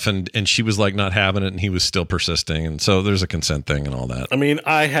rough and she was like not having it and he was still persisting, and so there's a consent thing and all that. I mean,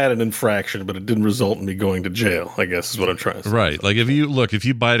 I had an infraction, but it didn't result in me going to jail, I guess is what I'm trying to say. Right. Like if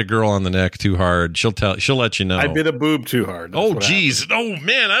you bite a girl on the neck too hard, she'll let you know. I bit a boob too hard. Oh geez. Oh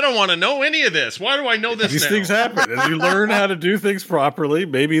man, I don't want to know any of this. Why do I know this? These things happen. As you learn how to do things properly,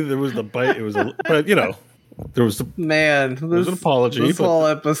 maybe there was the bite, but there was an apology. This whole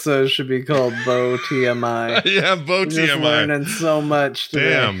episode should be called Bo TMI. Yeah, Bo TMI. Just learning so much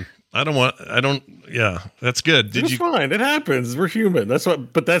today. Damn. Yeah, that's good. It's fine. It happens. We're human.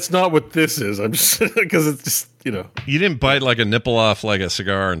 But that's not what this is. I'm just because it's just You didn't bite like a nipple off like a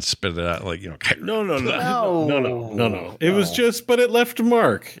cigar and spit it out like No. It was just, but it left a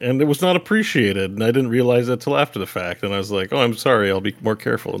mark and it was not appreciated, and I didn't realize that till after the fact. And I was like, oh, I'm sorry. I'll be more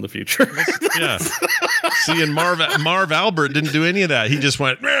careful in the future. Yeah. See, and Marv Albert didn't do any of that. He just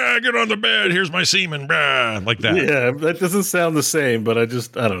went, get on the bed. Here's my semen, like that. Yeah, that doesn't sound the same, but I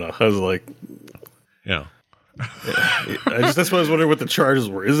don't know. I was like, yeah. That's why I was wondering what the charges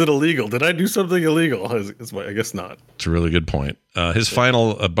were. Is it illegal? Did I do something illegal? I guess not. It's a really good point. His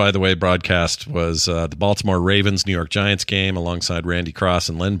final, by the way, broadcast was the Baltimore Ravens New York Giants game alongside Randy Cross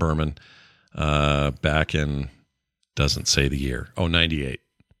and Len Berman back in, doesn't say the year, 98.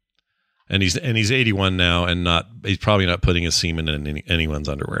 And he's 81 now, and he's probably not putting his semen in anyone's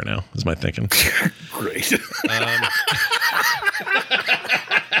underwear now. Is my thinking. Great.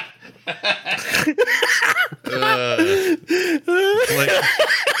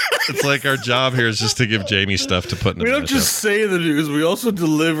 It's like our job here is just to give Jamie stuff to put in. We don't just say the news; we also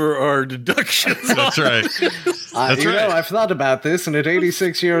deliver our deductions. That's right. That's right. I've thought about this, and at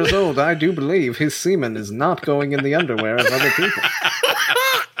 86 years old, I do believe his semen is not going in the underwear of other people.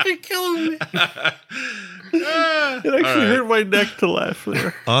 You're killing me. It actually hurt my neck to laugh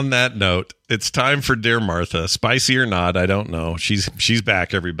there. On that note, it's time for Dear Martha. Spicy or not, I don't know. She's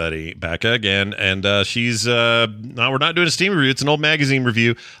back, everybody. Back again. And she's no, we're not doing a Steam review. It's an old magazine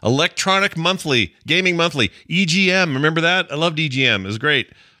review. Electronic Monthly, Gaming Monthly, EGM. Remember that? I loved EGM. It was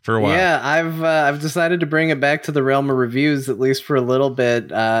great for a while. Yeah, I've decided to bring it back to the realm of reviews, at least for a little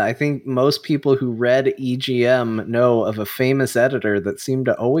bit. I think most people who read EGM know of a famous editor that seemed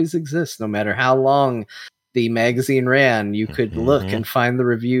to always exist, no matter how long the magazine ran. You could look and find the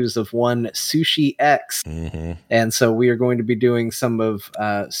reviews of one Sushi X. And so we are going to be doing some of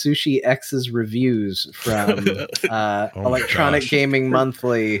Sushi X's reviews from Electronic Gaming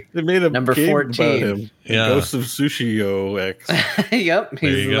Monthly, they made a number game 14. About him. Yeah. Ghost of Sushi X. Yep,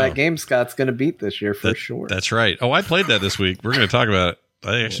 he's in that game Scott's going to beat this year for sure. That's right. Oh, I played that this week. We're going to talk about it.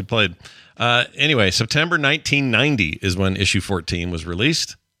 I actually played. Anyway, September 1990 is when issue 14 was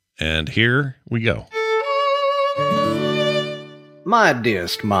released. And here we go. My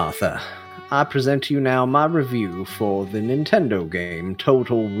dearest Martha, I present to you now my review for the Nintendo game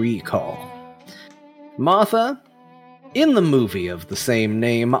Total Recall. Martha, in the movie of the same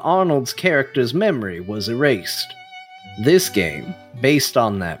name, Arnold's character's memory was erased. This game, based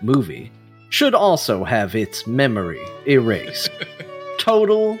on that movie, should also have its memory erased.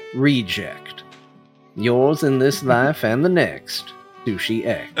 Total reject. Yours in this life and the next, Sushi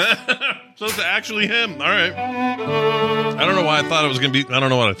X. So it's actually him. All right. I don't know why I thought it was going to be. I don't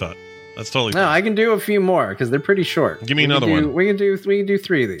know what I thought. That's totally No, I can do a few more because they're pretty short. Give me another one. We can do 3 of these.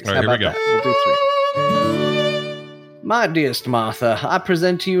 All right, How about here we go. that? We'll do 3. My dearest Martha, I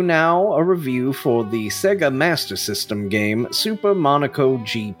present to you now a review for the Sega Master System game Super Monaco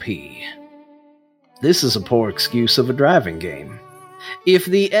GP. This is a poor excuse of a driving game. If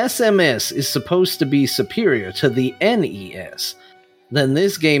the SMS is supposed to be superior to the NES, then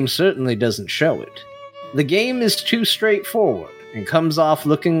this game certainly doesn't show it. The game is too straightforward and comes off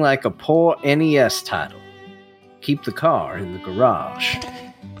looking like a poor NES title. Keep the car in the garage.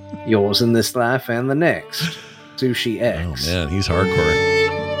 Yours in this life and the next, Sushi X. Oh man, he's hardcore.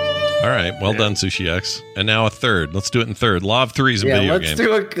 All right, well done, Sushi X. And now a third. Let's do it in third. Law of threes in video games.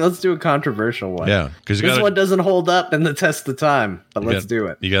 Let's do a controversial one. Yeah, because this one doesn't hold up in the test of time, but let's do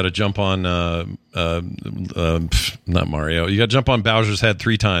it. You got to jump on not Mario. You got to jump on Bowser's head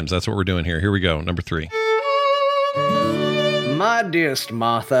 3 times. That's what we're doing here. Here we go. Number 3. My dearest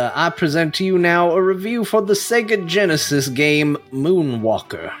Martha, I present to you now a review for the Sega Genesis game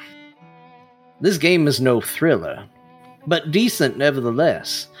Moonwalker. This game is no thriller, but decent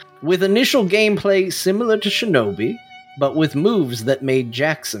nevertheless, with initial gameplay similar to Shinobi, but with moves that made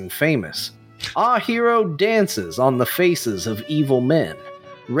Jackson famous. Our hero dances on the faces of evil men.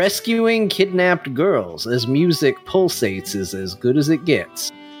 Rescuing kidnapped girls as music pulsates is as good as it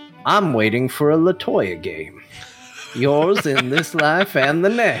gets. I'm waiting for a LaToya game. Yours in this life and the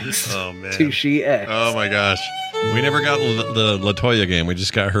next. Oh, man. Sushi X. Oh, my gosh. We never got the LaToya game. We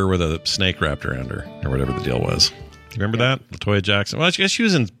just got her with a snake wrapped around her, or whatever the deal was. You remember that? LaToya Jackson? Well, I guess she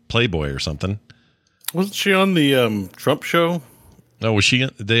was in Playboy or something. Wasn't she on the Trump show? Oh, was she?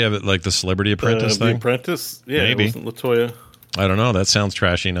 Did they have it like the Celebrity Apprentice thing? The Apprentice? Yeah, maybe. It wasn't LaToya. I don't know. That sounds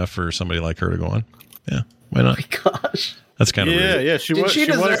trashy enough for somebody like her to go on. Yeah, why not? Oh my gosh. That's kind of rude. Yeah. Did she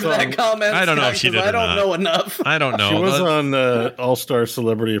deserve that comment? I don't know if she did. I don't know enough. I don't know. She was on All-Star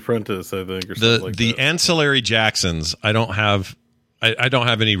Celebrity Apprentice, I think, or something like the that. ancillary Jacksons. I don't have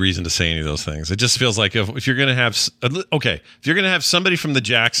any reason to say any of those things. It just feels like if you're going to have if you're going to have somebody from the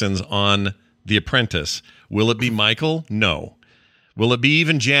Jacksons on The Apprentice, will it be Michael? No. Will it be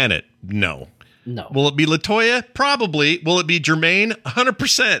even Janet? No. No. Will it be LaToya? Probably. Will it be Jermaine?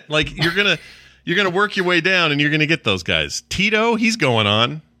 100%. Like you're gonna work your way down and you're gonna get those guys. Tito, he's going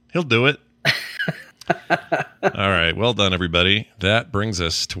on. He'll do it. All right. Well done, everybody. That brings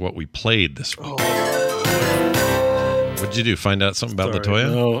us to what we played this week. What'd you do? Find out something about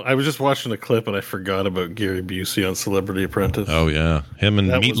LaToya? No, I was just watching a clip and I forgot about Gary Busey on Celebrity Apprentice. Oh yeah, him and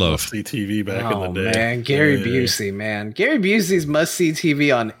that Meatloaf. Was must-see TV back in the day. Man, Gary Busey, man. Gary Busey's must-see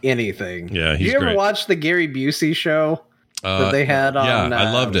TV on anything. Yeah, he's You ever great. watch the Gary Busey show? that they had on. Yeah,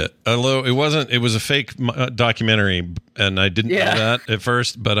 I loved it. Although it was a fake documentary, and I didn't know that at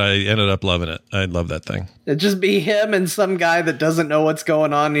first, but I ended up loving it. I love that thing. It'd just be him and some guy that doesn't know what's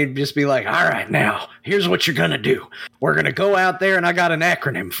going on. He'd just be like, all right, now, here's what you're going to do. We're going to go out there, and I got an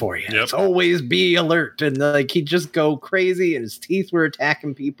acronym for you. It's always be alert. And like he'd just go crazy, and his teeth were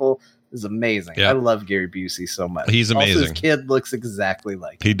attacking people. It was amazing. Yep. I love Gary Busey so much. He's amazing. Also, his kid looks exactly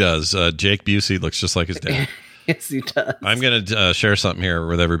like him. He does. Jake Busey looks just like his dad. Yes, he does. I'm going to share something here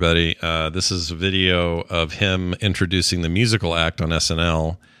with everybody. This is a video of him introducing the musical act on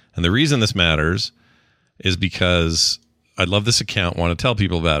SNL. And the reason this matters is because I love this account, want to tell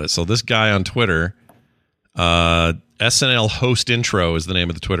people about it. So this guy on Twitter, SNL host intro is the name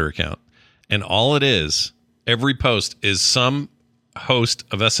of the Twitter account. And all it is, every post is some host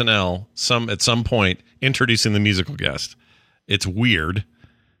of SNL, at some point, introducing the musical guest. It's weird.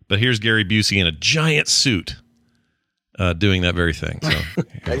 But here's Gary Busey in a giant suit. Doing that very thing. So,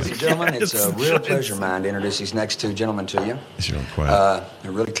 ladies and gentlemen, it's a real pleasure of mine to introduce these next two gentlemen to you.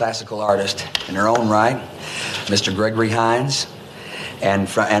 They're really classical artists in their own right. Mr. Gregory Hines, and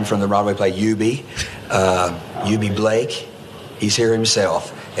from the Broadway play Eubie, Eubie Blake. He's here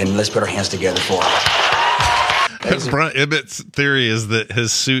himself, and let's put our hands together for him. Brian Ibbott's theory is that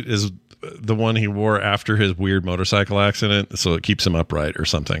his suit is the one he wore after his weird motorcycle accident, so it keeps him upright or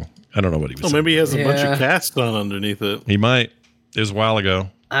something. I don't know what he was saying. Maybe he has a bunch of casts on underneath it. He might. It was a while ago.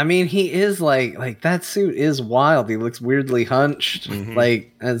 I mean, he is like that suit is wild. He looks weirdly hunched. Mm-hmm.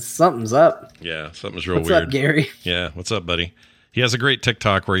 Like something's up. Yeah, something's real weird. What's up, Gary? Yeah, what's up, buddy? He has a great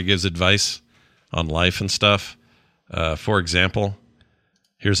TikTok where he gives advice on life and stuff. For example,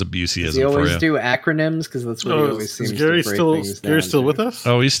 here's a Buseyism for you. Does he always do acronyms? Because that's what he always seems to break things down. Gary's still with us?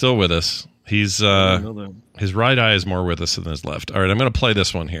 Oh, he's still with us. He's his right eye is more with us than his left. All right, I'm going to play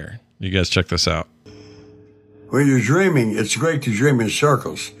this one here. You guys check this out. When you're dreaming, it's great to dream in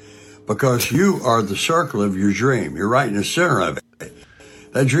circles because you are the circle of your dream. You're right in the center of it.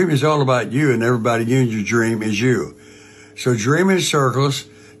 That dream is all about you, and everybody in your dream is you. So dream in circles,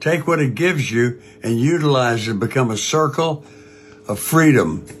 take what it gives you, and utilize it to become a circle of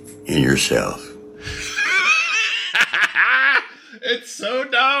freedom in yourself. It's so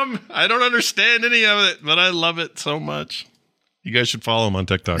dumb. I don't understand any of it, but I love it so much. You guys should follow him on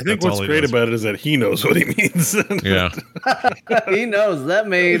TikTok. I think what's great about it is that he knows what he means. Yeah. He knows. That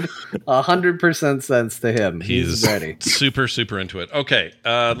made 100% sense to him. He's ready. Super, super into it. Okay,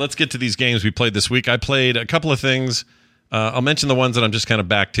 let's get to these games we played this week. I played a couple of things. I'll mention the ones that I'm just kind of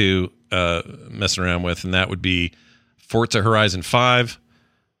back to messing around with, and that would be Forza Horizon 5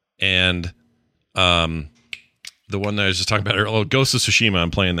 and the one that I was just talking about earlier, Ghost of Tsushima.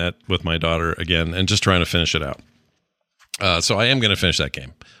 I'm playing that with my daughter again and just trying to finish it out. So I am going to finish that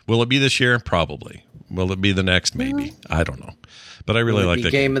game. Will it be this year? Probably. Will it be the next? Maybe. I don't know. But I really like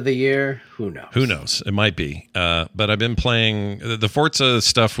that game of the year. Who knows? Who knows? It might be. But I've been playing the Forza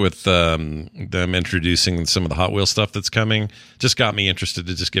stuff with them introducing some of the Hot Wheels stuff that's coming. Just got me interested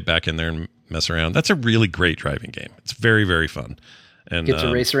to just get back in there and mess around. That's a really great driving game. It's very, very fun. And get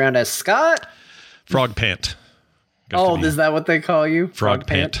to race around as Scott? Frog Pant. Is that what they call you? Frog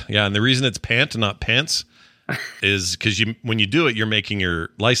Pant. Yeah, and the reason it's Pant and not Pants is because when you do it, you're making your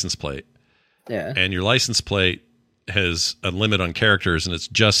license plate. Yeah. And your license plate has a limit on characters, and it's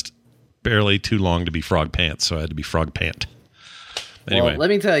just barely too long to be Frog Pants, so I had to be Frog Pant. Anyway. Well, let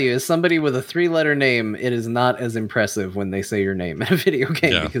me tell you, as somebody with a 3-letter name, it is not as impressive when they say your name in a video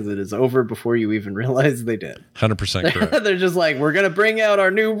game because it is over before you even realize they did. 100% correct. They're just like, we're going to bring out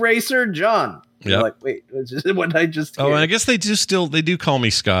our new racer, John. Yeah. Like, wait, what did I just hear? Oh, I guess they do call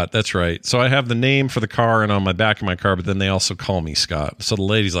me Scott. That's right. So I have the name for the car and on my back of my car, but then they also call me Scott. So the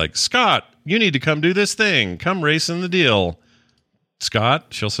lady's like, Scott, you need to come do this thing. Come race in the deal. Scott,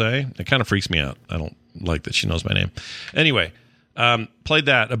 she'll say. It kind of freaks me out. I don't like that she knows my name. Anyway, played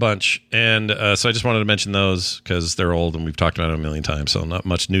that a bunch. And so I just wanted to mention those because they're old and we've talked about them a million times. So not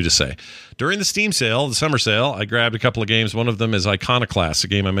much new to say. During the Steam sale, the summer sale, I grabbed a couple of games. One of them is Iconoclast, a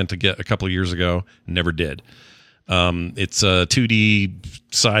game I meant to get a couple of years ago. Never did. It's a 2D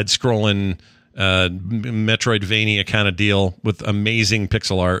side-scrolling Metroidvania kind of deal with amazing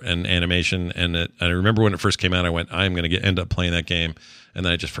pixel art and animation. And I remember when it first came out, I went, I'm going to end up playing that game. And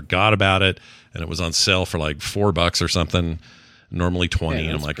then I just forgot about it. And it was on sale for like $4 or something. Normally 20,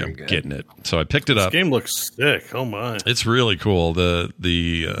 and I'm like, I'm getting it. So I picked it up. This game looks sick. Oh my! It's really cool.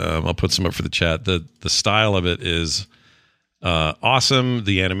 I'll put some up for the chat. The style of it is awesome.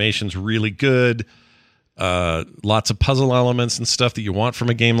 The animation's really good. Lots of puzzle elements and stuff that you want from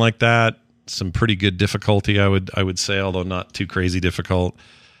a game like that. Some pretty good difficulty, I would say, although not too crazy difficult.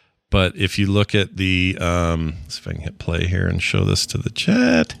 But if you look at the, let's see if I can hit play here and show this to the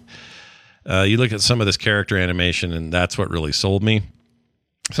chat. You look at some of this character animation, and that's what really sold me.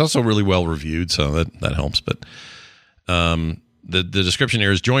 It's also really well reviewed, so that helps. But the description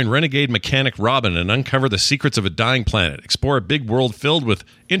here is: join Renegade Mechanic Robin and uncover the secrets of a dying planet. Explore a big world filled with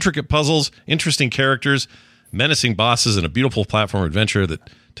intricate puzzles, interesting characters, menacing bosses, and a beautiful platform adventure that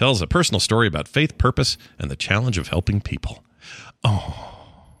tells a personal story about faith, purpose, and the challenge of helping people. Oh.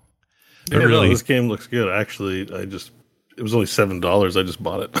 This game looks good. Actually, it was only $7. I just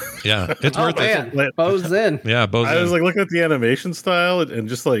bought it. Yeah, it's worth it. Bo's in. Yeah, Bo's in. I was like looking at the animation style and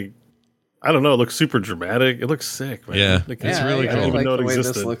just like, I don't know, it looks super dramatic. It looks sick, man. Yeah, it's really cool. I like the way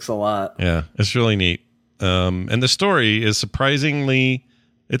this looks a lot. Yeah, it's really neat. And the story is surprisingly,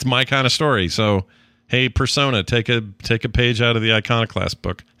 it's my kind of story. So, hey, Persona, take a page out of the Iconoclast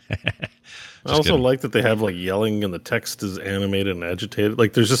book. I also like that they have like yelling and the text is animated and agitated.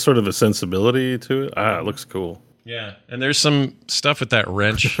 Like there's just sort of a sensibility to it. It looks cool. Yeah, and there's some stuff with that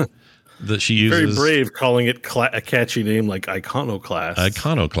wrench that she uses. Very brave calling it a catchy name like Iconoclast.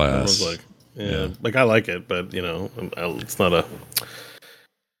 Iconoclast. Like I like it, but it's not a.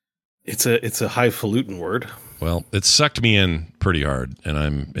 It's a highfalutin word. Well, it sucked me in pretty hard, and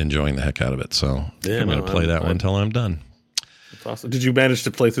I'm enjoying the heck out of it. So I'm going to play that one until I'm done. Awesome. Did you manage to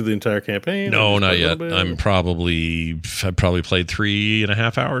play through the entire campaign? No, not yet. I've probably played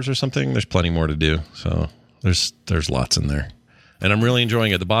 3.5 hours or something. There's plenty more to do. So there's lots in there. And I'm really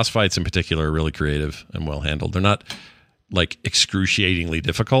enjoying it. The boss fights in particular are really creative and well handled. They're not like excruciatingly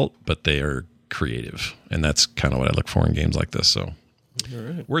difficult, but they are creative. And that's kind of what I look for in games like this. So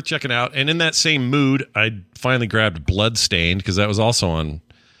worth checking out. And in that same mood, I finally grabbed Bloodstained because that was also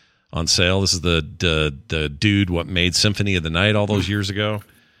on sale. This is the dude what made Symphony of the Night all those years ago.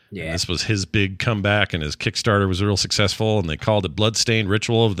 Yeah. And this was his big comeback, and his Kickstarter was real successful, and they called it Bloodstained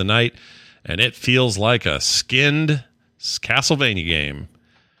Ritual of the Night, and it feels like a skinned Castlevania game.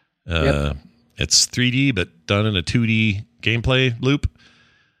 It's 3D, but done in a 2D gameplay loop.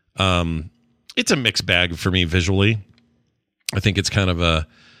 It's a mixed bag for me visually. I think it's kind of I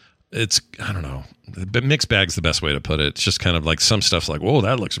don't know. But mixed bag's the best way to put it. It's just kind of like some stuff's like, whoa,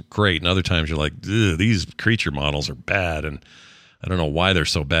 that looks great. And other times you're like, these creature models are bad. And I don't know why they're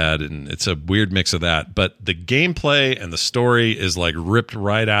so bad. And it's a weird mix of that. But the gameplay and the story is like ripped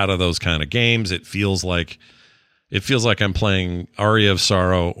right out of those kind of games. It feels like I'm playing Aria of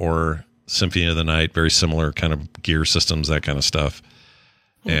Sorrow or Symphony of the Night. Very similar kind of gear systems, that kind of stuff.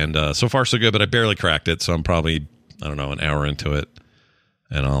 And so far so good, but I barely cracked it. So I'm probably, I don't know, an hour into it.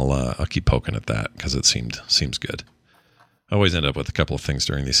 And I'll keep poking at that because it seems good. I always end up with a couple of things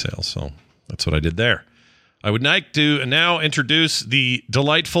during these sales, so that's what I did there. I would like to now introduce the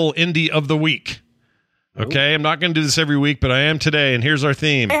delightful indie of the week. Okay, I'm not going to do this every week, but I am today, and here's our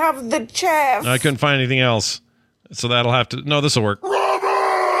theme. I have the chef. I couldn't find anything else, so that'll have to. No, this will work. Robert.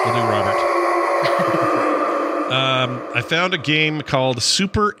 We'll do Robert. I found a game called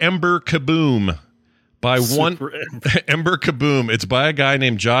Super Ember Kaboom. By one Ember Kaboom. It's by a guy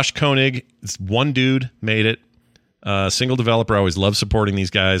named Josh Koenig. It's one dude made it. Single developer. I always love supporting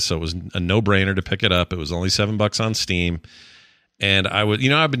these guys, so it was a no-brainer to pick it up. It was only $7 on Steam. And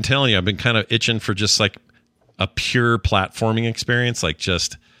I've been telling you, I've been kind of itching for just like a pure platforming experience. Like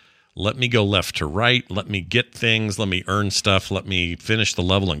just let me go left to right. Let me get things. Let me earn stuff. Let me finish the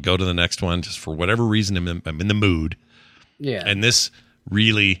level and go to the next one. Just for whatever reason, I'm in the mood. Yeah. And this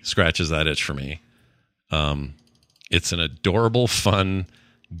really scratches that itch for me. It's an adorable, fun,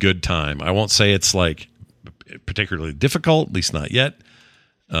 good time. I won't say it's like particularly difficult, at least not yet,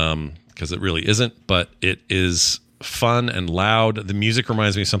 because it really isn't, but it is fun and loud. The music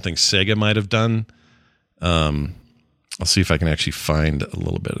reminds me of something Sega might have done. I'll see if I can actually find a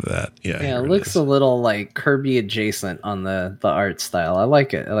little bit of that. Yeah, it looks a little like Kirby adjacent on the art style. I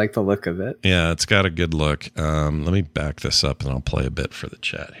like it. I like the look of it. Yeah, it's got a good look. Let me back this up and I'll play a bit for the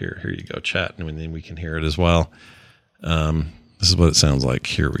chat. Here you go, chat, and then we can hear it as well. This is what it sounds like.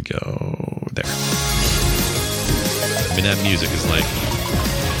 Here we go. There. I mean, that music is like,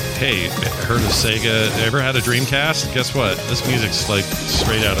 hey, heard of Sega? Ever had a Dreamcast? Guess what? This music's like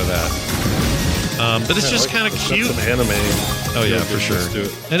straight out of that. But it's just kind of cute. Some anime. Oh yeah, for sure.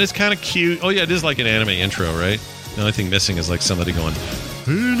 And it's kind of cute. Oh yeah, it is like an anime intro, right? The only thing missing is like somebody going,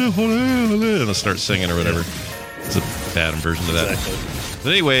 and they'll start singing or whatever. It's a bad version of that. Exactly. But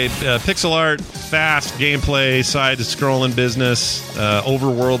anyway, pixel art, fast gameplay, side-scrolling business,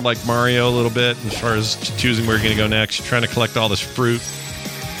 overworld like Mario a little bit as far as choosing where you're going to go next. You're trying to collect all this fruit.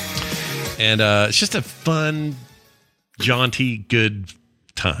 And it's just a fun, jaunty, good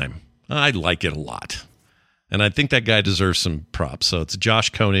time. I like it a lot. And I think that guy deserves some props. So it's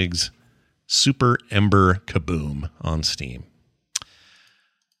Josh Koenig's Super Ember Kaboom on Steam.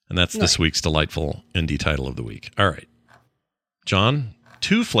 And that's this week's delightful indie title of the week. All right. John,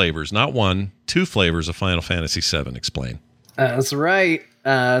 2 flavors, not 1, 2 flavors of Final Fantasy VII. Explain. That's right.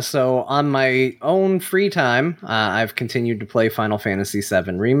 So on my own free time, I've continued to play Final Fantasy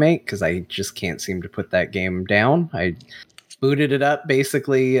VII Remake because I just can't seem to put that game down. I booted it up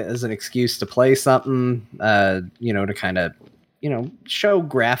basically as an excuse to play something, to kind of, show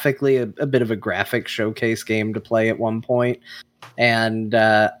graphically a bit of a graphic showcase game to play at one point. And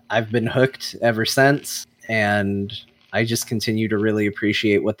I've been hooked ever since. And I just continue to really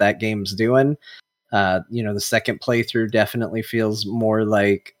appreciate what that game's doing. The second playthrough definitely feels more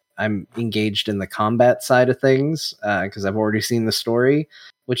like I'm engaged in the combat side of things because I've already seen the story,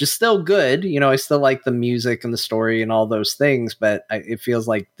 which is still good. I still like the music and the story and all those things, but it feels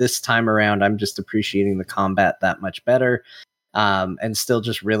like this time around I'm just appreciating the combat that much better and still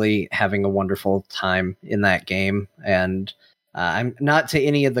just really having a wonderful time in that game. And I'm not to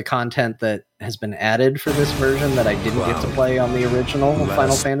any of the content that has been added for this version that I didn't get to play on the original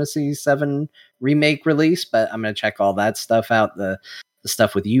Final Fantasy VII Remake release, but I'm going to check all that stuff out, the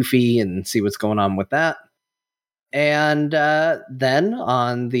stuff with Yuffie, and see what's going on with that. And then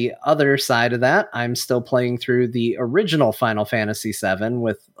on the other side of that, I'm still playing through the original Final Fantasy VII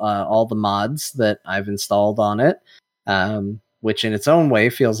with all the mods that I've installed on it, which in its own way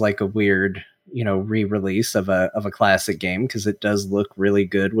feels like a weird re-release of a classic game because it does look really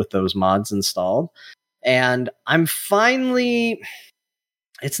good with those mods installed. And I'm finally,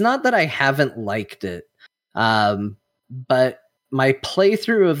 it's not that I haven't liked it, but my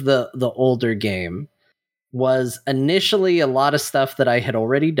playthrough of the older game was initially a lot of stuff that I had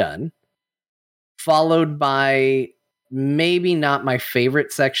already done, followed by maybe not my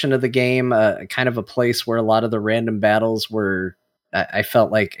favorite section of the game, kind of a place where a lot of the random battles were, I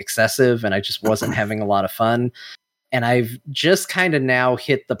felt like excessive and I just wasn't having a lot of fun. And I've just kind of now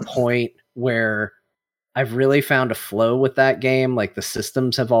hit the point where I've really found a flow with that game. Like the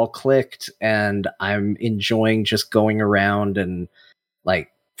systems have all clicked and I'm enjoying just going around and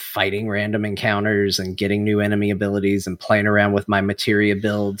like fighting random encounters and getting new enemy abilities and playing around with my materia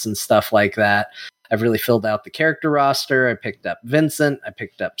builds and stuff like that. I've really filled out the character roster. I picked up Vincent. I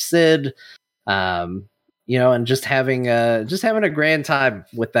picked up Sid. And just having a grand time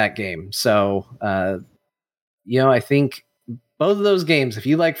with that game. So, I think both of those games, if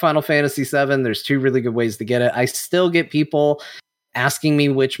you like Final Fantasy VII, there's 2 really good ways to get it. I still get people asking me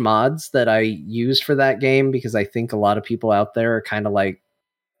which mods that I use for that game because I think a lot of people out there are kind of like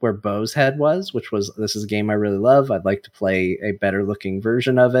where Bo's head was, which was, this is a game I really love. I'd like to play a better looking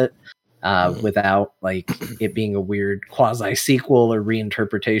version of it. Without like it being a weird quasi sequel or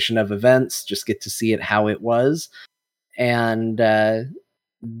reinterpretation of events, just get to see it how it was. And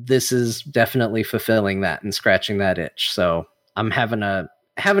this is definitely fulfilling that and scratching that itch. So I'm having a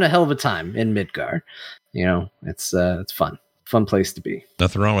hell of a time in Midgar. It's fun place to be.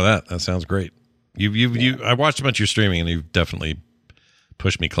 Nothing wrong with that. That sounds great. I watched a bunch of your streaming and you've definitely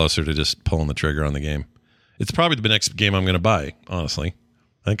pushed me closer to just pulling the trigger on the game. It's probably the next game I'm going to buy, honestly.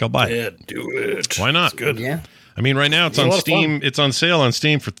 I think I'll buy it. Yeah, do it. Why not? It's good. Yeah. I mean, right now it's on Steam. It's on sale on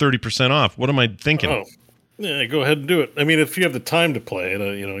Steam for 30% off. What am I thinking? Oh, yeah, go ahead and do it. I mean, if you have the time to play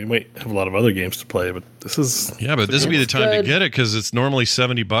it, you might have a lot of other games to play, but this is... Yeah, but this would be the time to get it because it's normally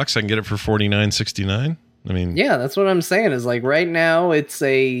 $70. I can get it for $49.69. I mean... Yeah, that's what I'm saying is like right now it's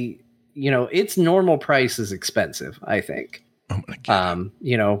its normal price is expensive, I think. Oh my God.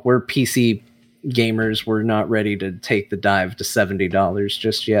 We're PC gamers, we're not ready to take the dive to $70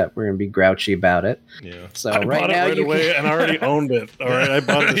 just yet. We're gonna be grouchy about it. Yeah. So I bought it right away and I already owned it. All right, I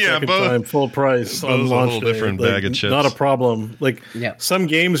bought it the second time full price on launch day. Different bag of chips. Not a problem. Like some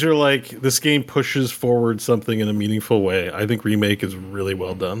games are like this game pushes forward something in a meaningful way. I think Remake is really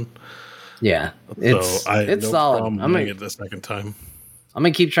well done. Yeah, it's solid. I'm gonna get it the second time. I'm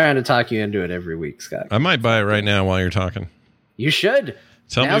gonna keep trying to talk you into it every week, Scott. I might buy it right now while you're talking. You should.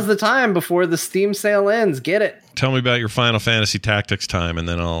 Now's the time before the Steam sale ends. Get it. Tell me about your Final Fantasy Tactics time, and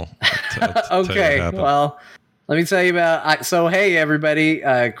then I'll. Okay. Well, let me tell you about. So, hey, everybody,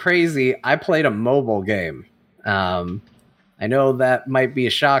 crazy! I played a mobile game. I know that might be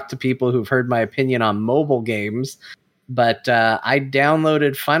a shock to people who've heard my opinion on mobile games, but I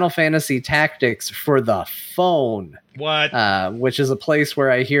downloaded Final Fantasy Tactics for the phone. What? Which is a place where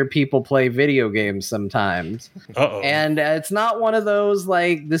I hear people play video games sometimes. Uh-oh. And it's not one of those,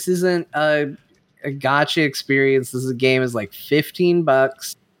 like, this isn't a gotcha experience. This is a game is like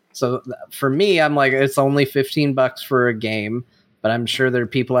 $15. So for me, I'm like, it's only $15 for a game. but I'm sure there are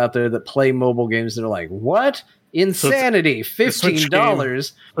people out there that play mobile games that are like, what? Insanity,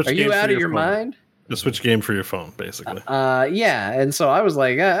 $15. Are you out of your mind? The Switch game for your phone, basically. Yeah, and so I was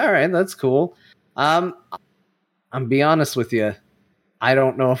like, all right, that's cool. I'm be honest with you. I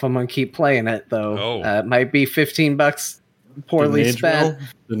don't know if I'm going to keep playing it, though. It might be $15 poorly spent.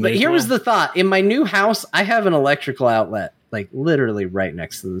 But here was the thought. In my new house, I have an electrical outlet, like literally right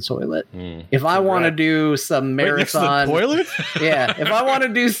next to the toilet. If I want to do some marathon... Right next to the toilet? Yeah, if I want to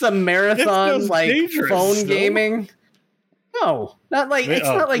do some marathon, like, phone gaming... No, not like it's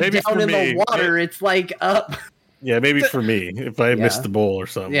not like down in the water. It's like up. Yeah, maybe for me if I missed the bowl or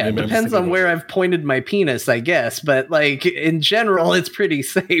something. Yeah, it depends on where I've pointed my penis, I guess. But like in general, it's pretty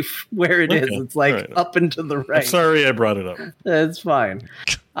safe where it is. It's like up and to the right. I'm sorry, I brought it up. It's fine.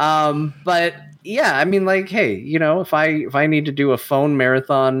 But yeah, I mean, like, hey, you know, if I need to do a phone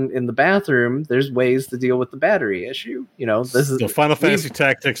marathon in the bathroom, there's ways to deal with the battery issue. You know, this is so Final Fantasy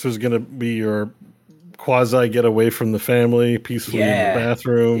Tactics was going to be your quasi get away from the family peacefully in the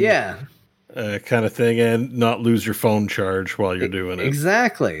bathroom. Yeah. Kind of thing, and not lose your phone charge while you're doing it.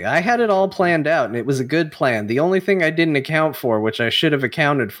 Exactly. I had it all planned out, and it was a good plan. The only thing I didn't account for, which I should have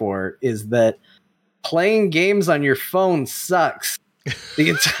accounted for, is that playing games on your phone sucks. The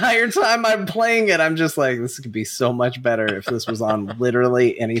entire time I'm playing it, I'm just like, this could be so much better if this was on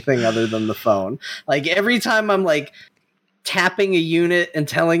literally anything other than the phone. Like, every time I'm like tapping a unit and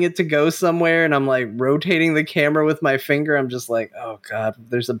telling it to go somewhere, and I'm like rotating the camera with my finger, I'm just like, oh god,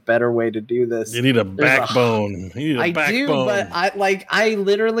 there's a better way to do this. You need a backbone. I do, but I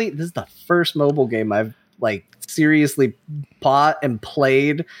literally, this is the first mobile game I've like seriously bought and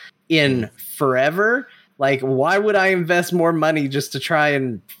played in forever. Like, why would I invest more money just to try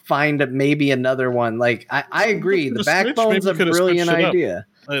and find maybe another one? Like, I agree, the backbone's a brilliant idea.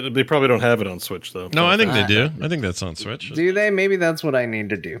 They probably don't have it on Switch, though. No, I think they do. I think that's on Switch. Do they? Maybe that's what I need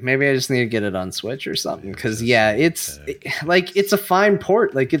to do. Maybe I just need to get it on Switch or something. Because, yeah, it's a fine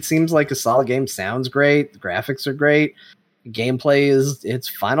port. Like, it seems like a solid game. Sounds great. The graphics are great. Gameplay it's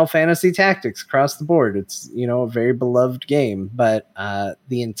Final Fantasy Tactics across the board. It's, you know, a very beloved game. But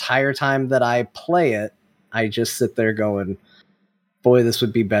the entire time that I play it, I just sit there going, boy, this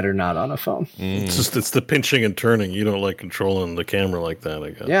would be better not on a phone. It's the pinching and turning. You don't like controlling the camera like that, I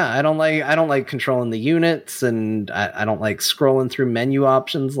guess. Yeah, I don't like controlling the units, and I don't like scrolling through menu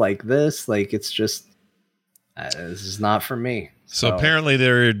options like this. Like, it's just this is not for me. So apparently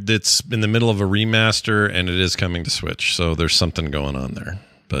it's in the middle of a remaster, and it is coming to Switch. So there's something going on there,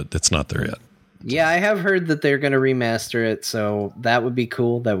 but it's not there yet. Yeah, I have heard that they're going to remaster it, so that would be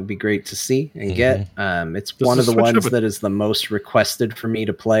cool. That would be great to see and get. It's one of the ones that is the most requested for me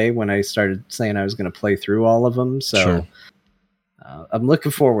to play when I started saying I was going to play through all of them. So I'm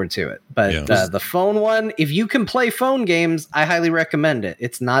looking forward to it. But the phone one, if you can play phone games, I highly recommend it.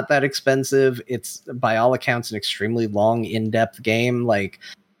 It's not that expensive. It's, by all accounts, an extremely long, in-depth game. Like,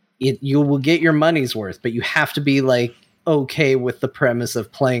 you will get your money's worth, but you have to be like okay with the premise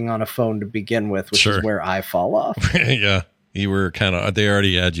of playing on a phone to begin with, which is where I fall off. Yeah, you were kind of, they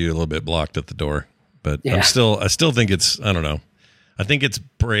already had you a little bit blocked at the door, but I still think it's, I don't know, I think it's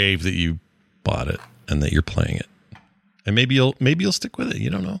brave that you bought it and that you're playing it, and maybe you'll stick with it. You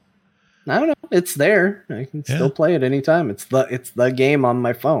don't know. I don't know. It's there. I can still play it anytime. It's the game on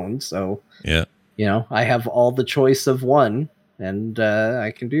my phone, so you know, I have all the choice of one, and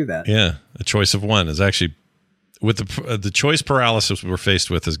I can do that. Yeah, a choice of one is actually, with the choice paralysis we're faced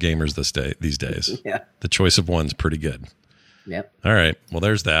with as gamers these days. Yeah, the choice of one's pretty good. Yep. All right. Well,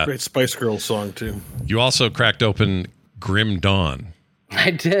 there's that. Great Spice Girls song too. You also cracked open Grim Dawn. I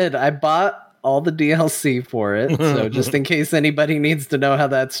did. I bought all the DLC for it, so just in case anybody needs to know how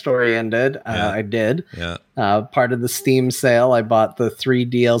that story ended, I did. Yeah. Part of the Steam sale, I bought the 3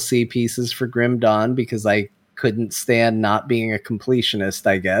 DLC pieces for Grim Dawn because I couldn't stand not being a completionist,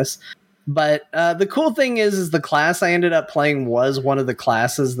 I guess. But the cool thing is the class I ended up playing was one of the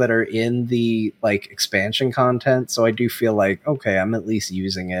classes that are in the like expansion content. So I do feel like, okay, I'm at least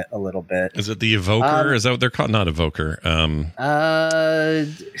using it a little bit. Is it the Evoker? Is that what they're called? Not Evoker.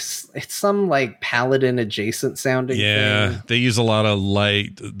 It's some like Paladin adjacent sounding thing. They use a lot of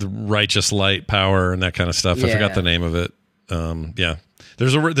light, the righteous light power and that kind of stuff. I forgot the name of it.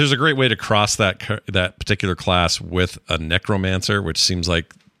 There's a great way to cross that particular class with a Necromancer, which seems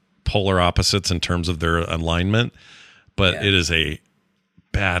like polar opposites in terms of their alignment, but it is a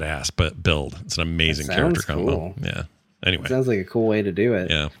badass build. It's an amazing character combo. Cool. Yeah. Anyway, sounds like a cool way to do it.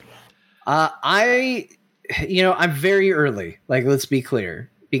 Yeah. I'm very early. Like, let's be clear.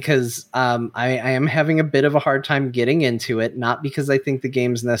 because I am having a bit of a hard time getting into it, not because I think the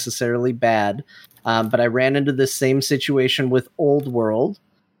game's necessarily bad, but I ran into this same situation with Old World,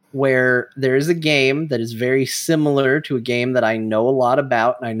 where there is a game that is very similar to a game that I know a lot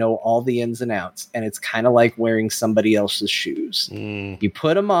about and I know all the ins and outs. And it's kind of like wearing somebody else's shoes. You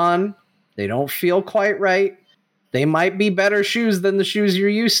put them on, they don't feel quite right. They might be better shoes than the shoes you're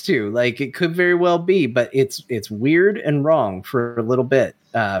used to. Like, it could very well be, but it's weird and wrong for a little bit,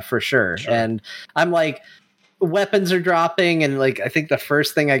 for sure. And I'm like, weapons are dropping, and like I think the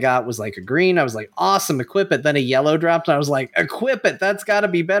first thing I got was like a green. I was like, awesome, equip it. Then a yellow dropped, and I was like, equip it, that's got to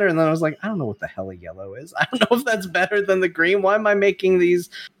be better. And then I was like, I don't know what the hell a yellow is. I don't know if that's better than the green. Why am I making these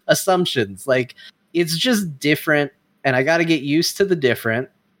assumptions? Like, it's just different, and I got to get used to the different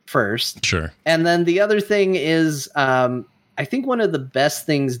first. Sure. And then the other thing is, I think one of the best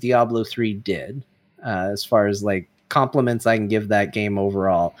things Diablo 3 did, as far as like compliments I can give that game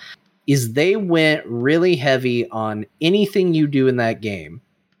overall, is they went really heavy on anything you do in that game,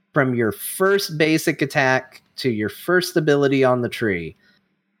 from your first basic attack to your first ability on the tree,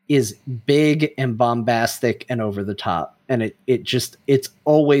 is big and bombastic and over the top. And it's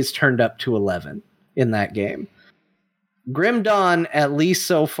always turned up to 11 in that game. Grim Dawn, at least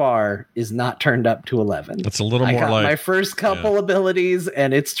so far, is not turned up to 11. It's a little more like my first couple abilities,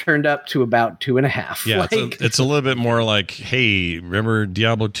 and it's turned up to about 2.5. Yeah, like, it's a little bit more like, hey, remember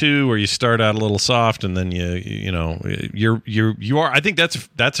Diablo 2, where you start out a little soft and then you are. I think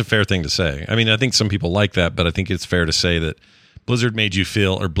that's a fair thing to say. I mean, I think some people like that, but I think it's fair to say that Diablo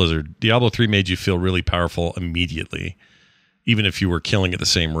 3 made you feel really powerful immediately, even if you were killing at the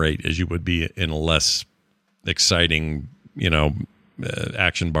same rate as you would be in a less exciting,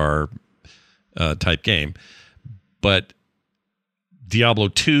 action bar type game. But Diablo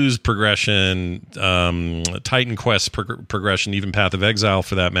 2's progression, Titan Quest's progression, even Path of Exile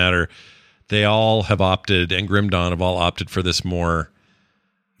for that matter, they all have opted, and Grim Dawn have all opted for this more,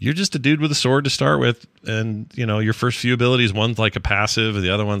 you're just a dude with a sword to start with, and your first few abilities, one's like a passive, the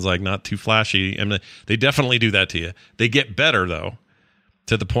other one's like not too flashy, and they definitely do that to you. They get better though,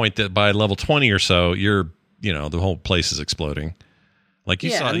 to the point that by level 20 or so, you're the whole place is exploding. Like you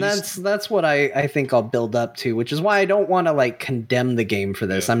saw. And that's what I think I'll build up to, which is why I don't want to like condemn the game for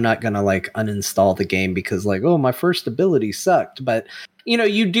this. Yeah. I'm not going to like uninstall the game because like, oh, my first ability sucked. But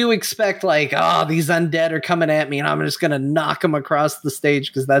you do expect like, oh, these undead are coming at me and I'm just going to knock them across the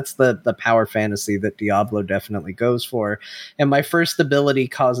stage, because that's the power fantasy that Diablo definitely goes for. And my first ability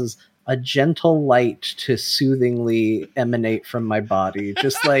causes a gentle light to soothingly emanate from my body,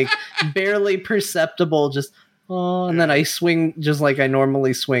 just like barely perceptible, just, oh, and then I swing just like I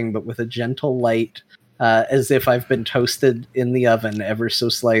normally swing, but with a gentle light, as if I've been toasted in the oven ever so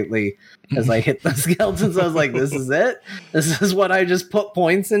slightly as I hit the skeletons. I was like, this is it? This is what I just put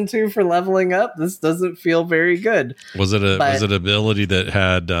points into for leveling up? This doesn't feel very good. Was it an ability that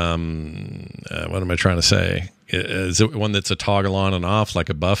had, what am I trying to say? Is it one that's a toggle on and off, like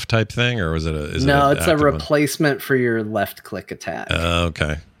a buff type thing, or was it it's a replacement for your left click attack.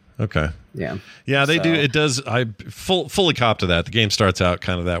 Okay. Yeah, they do. It does. I fully cop to that. The game starts out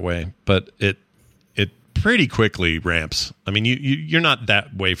kind of that way, but it pretty quickly ramps. I mean, you're not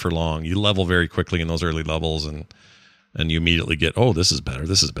that way for long. You level very quickly in those early levels, and you immediately get, oh, this is better,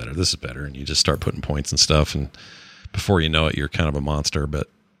 and you just start putting points and stuff, and before you know it, you're kind of a monster. But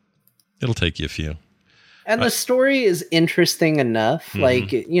it'll take you a few. And the story is interesting enough. Mm-hmm.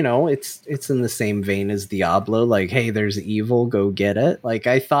 Like, it's in the same vein as Diablo. Like, hey, there's evil, go get it. Like,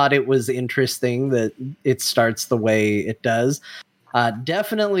 I thought it was interesting that it starts the way it does.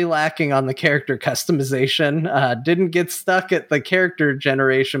 Definitely lacking on the character customization. Didn't get stuck at the character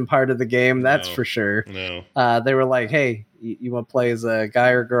generation part of the game. That's for sure. No. They were like, hey, you want to play as a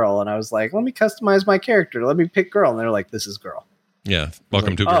guy or girl? And I was like, let me customize my character. Let me pick girl. And they're like, this is girl. Yeah.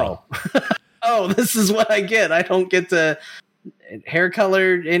 Welcome to girl. Oh, this is what I get. I don't get to hair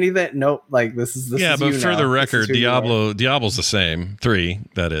color, any of that. Nope. Like this is yeah, but for the record, Diablo's the same. 3,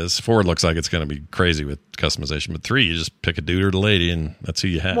 that is. 4 looks like it's going to be crazy with customization, but 3, you just pick a dude or the lady, and that's who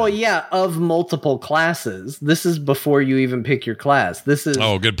you have. Well, yeah, of multiple classes. This is before you even pick your class. This is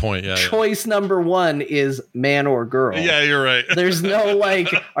good point. Yeah, choice number 1 is man or girl. Yeah, you're right. There's no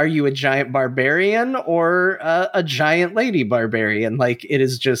like, are you a giant barbarian or a giant lady barbarian? Like it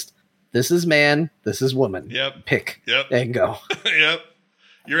is just. This is man, this is woman. Yep. Pick. Yep. And go. Yep.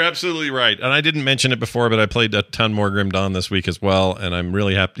 You're absolutely right. And I didn't mention it before, but I played a ton more Grim Dawn this week as well, and I'm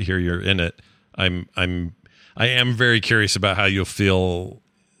really happy to hear you're in it. I am very curious about how you'll feel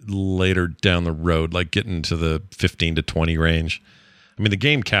later down the road, like getting to the 15 to 20 range. I mean, the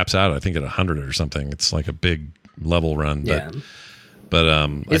game caps out, I think, at 100 or something. It's like a big level run. Yeah. But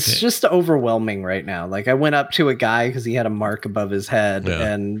it's just overwhelming right now. Like I went up to a guy because he had a mark above his head,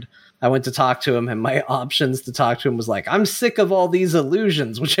 and I went to talk to him, and my options to talk to him was like, I'm sick of all these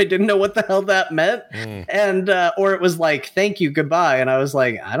illusions, which I didn't know what the hell that meant. And, or it was like, thank you, goodbye. And I was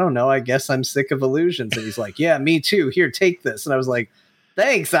like, I don't know. I guess I'm sick of illusions. And he's like, yeah, me too. Here, take this. And I was like,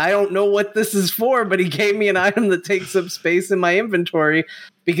 thanks. I don't know what this is for, but he gave me an item that takes up space in my inventory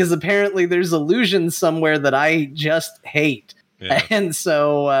because apparently there's illusions somewhere that I just hate. Yeah. And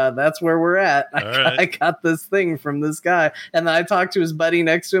so that's where we're at. I got this thing from this guy. And then I talked to his buddy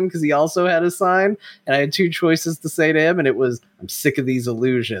next to him because he also had a sign. And I had two choices to say to him. And it was, I'm sick of these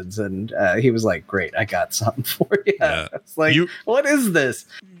illusions. And he was like, great, I got something for you. Yeah. I was like, what is this?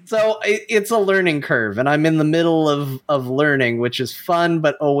 So it's a learning curve. And I'm in the middle of learning, which is fun,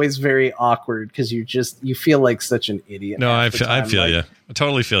 but always very awkward because you feel like such an idiot. No, I feel you. I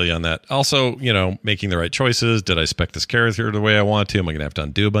totally feel you on that. Also, making the right choices. Did I spec this character the way I want to? Am I going to have to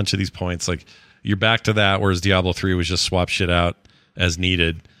undo a bunch of these points? Like, you're back to that, whereas Diablo 3 was just swap shit out as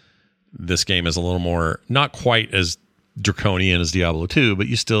needed. This game is a little more, not quite as draconian as Diablo 2, but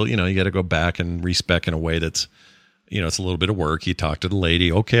you still, you got to go back and respec in a way that's, it's a little bit of work. You talk to the lady.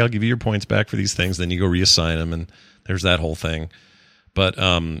 Okay, I'll give you your points back for these things. Then you go reassign them, and there's that whole thing. But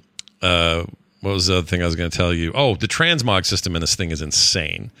what was the other thing I was going to tell you? Oh, the transmog system in this thing is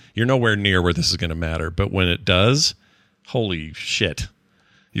insane. You're nowhere near where this is going to matter. But when it does, holy shit,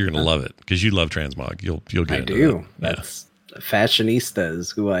 you're going to love it because you love transmog. You'll get into it. That's fashionista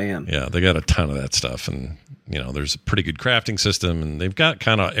is who I am. Yeah, they got a ton of that stuff, and there's a pretty good crafting system, and they've got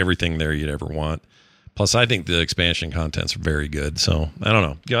kind of everything there you'd ever want. Plus, I think the expansion content's very good. So I don't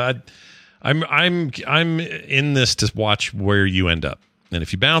know. Yeah, I'm in this to watch where you end up. And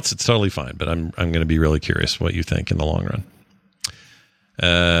if you bounce, it's totally fine. But I'm going to be really curious what you think in the long run.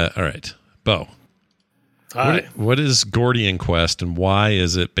 All right, Bo. Hi. What is Gordian Quest, and why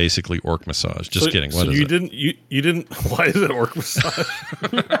is it basically orc massage? Just kidding. What is it? You didn't. Why is it orc massage?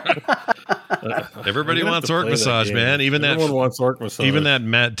 Everybody wants orc massage, man. Everyone wants orc massage. Even that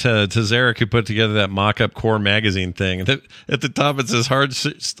Matt Tazarek who put together that mock-up core magazine thing. At the top it says hard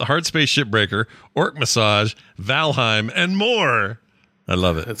space shipbreaker, orc massage, Valheim, and more. I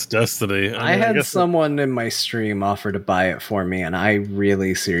love it. It's destiny. I had someone in my stream offer to buy it for me, and I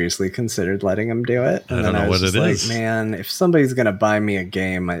really seriously considered letting him do it. And I don't know what it is. Man, if somebody's going to buy me a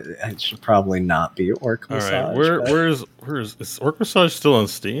game, it should probably not be Orc Massage. All right, is Orc Massage still on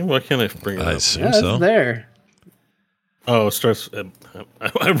Steam? Why can't I bring it up? I assume so. It's there. Oh, it starts.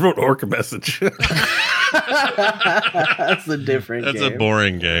 I wrote Orc Message. That's a different game. That's a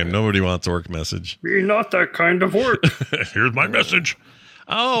boring game. Nobody wants Orc Message. You're not that kind of orc. Here's my message.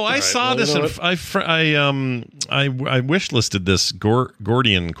 Oh, I saw this, and I wish listed this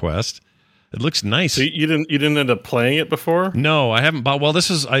Gordian Quest. It looks nice. So you didn't end up playing it before? No, I haven't. Well,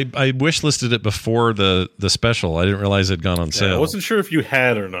 this is I wish listed it before the special. I didn't realize it had gone on sale. I wasn't sure if you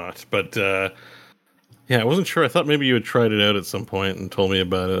had or not, but I wasn't sure. I thought maybe you had tried it out at some point and told me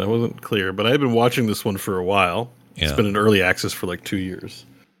about it. I wasn't clear, but I've been watching this one for a while. Yeah. It's been in early access for like 2 years.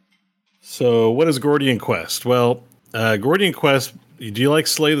 So, what is Gordian Quest? Well, Gordian Quest. Do you like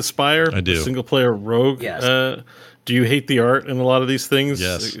Slay the Spire? I do. Single player rogue? Yes. Do you hate the art in a lot of these things?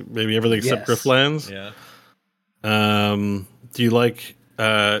 Yes. Maybe everything except Griftlands? Yeah. Do you like,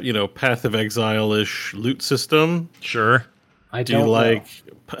 Path of Exile-ish loot system? Sure. Do you like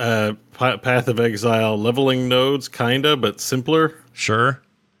Path of Exile leveling nodes, kinda, but simpler? Sure.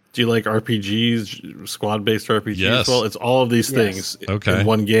 Do you like RPGs, squad-based RPGs? Yes. Well, it's all of these things in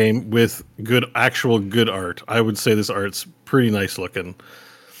one game with actual good art. I would say this art's pretty nice looking.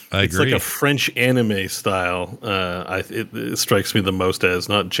 I agree. It's like a French anime style. It strikes me the most as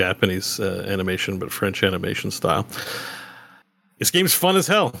not Japanese animation, but French animation style. This game's fun as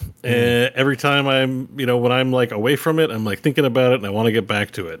hell. Every time when I'm like away from it, I'm like thinking about it and I want to get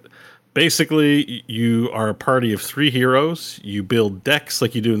back to it. Basically, you are a party of 3 heroes. You build decks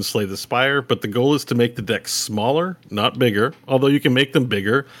like you do in Slay the Spire, but the goal is to make the decks smaller, not bigger. Although you can make them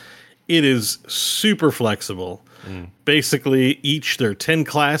bigger. It is super flexible. Basically, there are 10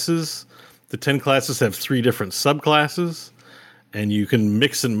 classes. The 10 classes have 3 different subclasses, and you can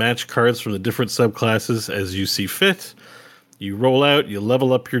mix and match cards from the different subclasses as you see fit. You roll out, you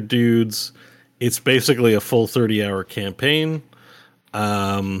level up your dudes. It's basically a full 30-hour campaign.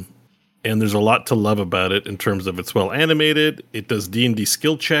 And there's a lot to love about it in terms of it's well animated. It does D&D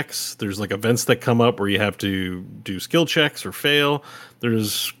skill checks. There's like events that come up where you have to do skill checks or fail.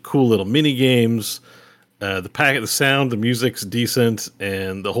 There's cool little mini games. The sound, the music's decent,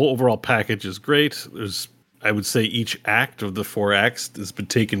 and the whole overall package is great. I would say each act of the 4 acts has been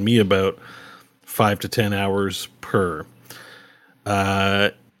taking me about 5 to 10 hours per.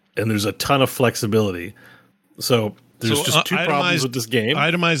 and there's a ton of flexibility. So there's just two problems with this game.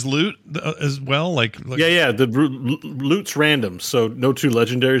 Itemized loot as well? Yeah. The loot's random, so no two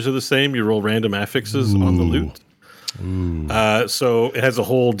legendaries are the same. You roll random affixes on the loot. So it has a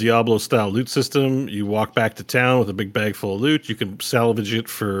whole Diablo-style loot system. You walk back to town with a big bag full of loot. You can salvage it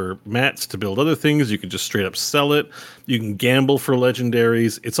for mats to build other things. You can just straight up sell it. You can gamble for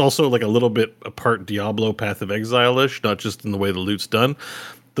legendaries. It's also like a little bit a part Diablo Path of Exile-ish, not just in the way the loot's done.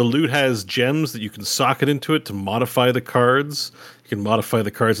 The loot has gems that you can socket into it to modify the cards. You can modify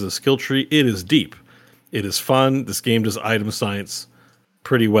the cards of the skill tree. It is deep. It is fun. This game does item science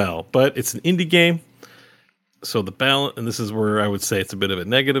pretty well, but it's an indie game. So the balance, and this is where I would say it's a bit of a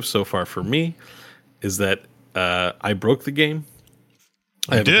negative so far for me, is that I broke the game.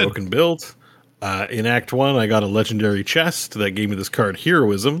 I have a broken build. In Act 1, I got a legendary chest that gave me this card,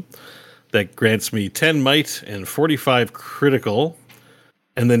 Heroism, that grants me 10 might and 45 critical,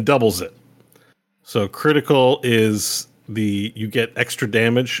 and then doubles it. So critical is you get extra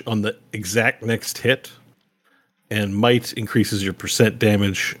damage on the exact next hit, and might increases your percent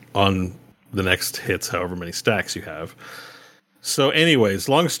damage on the next hits, however many stacks you have. So anyways,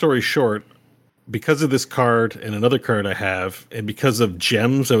 long story short, because of this card and another card I have, and because of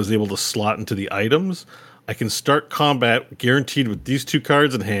gems I was able to slot into the items, I can start combat guaranteed with these two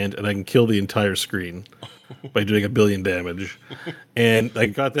cards in hand, and I can kill the entire screen by doing 1 billion damage. And I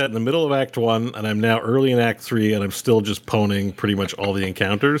got that in the middle of Act 1, and I'm now early in Act 3, and I'm still just poning pretty much all the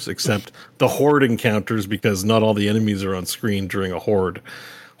encounters, except the horde encounters, because not all the enemies are on screen during a horde.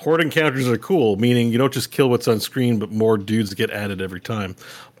 Horde encounters are cool, meaning you don't just kill what's on screen, but more dudes get added every time.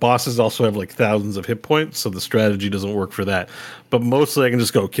 Bosses also have like thousands of hit points, so the strategy doesn't work for that. But mostly I can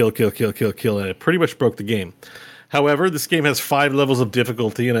just go kill, and it pretty much broke the game. However, this game has 5 levels of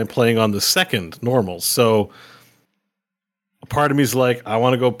difficulty, and I'm playing on the second normal. So a part of me is like, I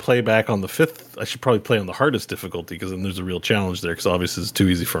want to go play back on the 5th. I should probably play on the hardest difficulty, because then there's a real challenge there, because obviously it's too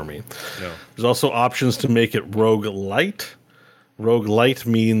easy for me. Yeah. There's also options to make it rogue light. Rogue light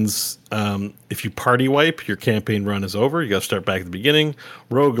means if you party wipe, your campaign run is over. You got to start back at the beginning.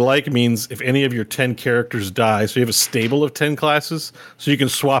 Rogue like means if any of your 10 characters die, so you have a stable of 10 classes, so you can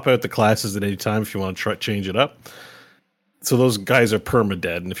swap out the classes at any time if you want to change it up. So those guys are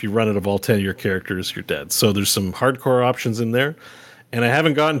perma-dead, and if you run out of all 10 of your characters, you're dead. So there's some hardcore options in there, and I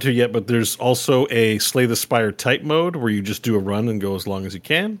haven't gotten to yet, but there's also a Slay the Spire type mode where you just do a run and go as long as you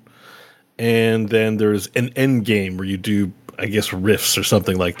can. And then there's an end game where you do, I guess, rifts or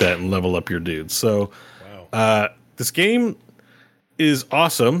something like that and level up your dudes. So this game is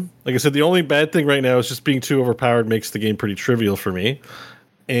awesome. Like I said, the only bad thing right now is just being too overpowered makes the game pretty trivial for me.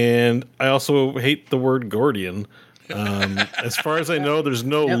 And I also hate the word Gordian. As far as I know, there's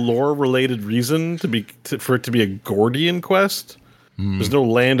no lore-related reason for it to be a Gordian quest. There's no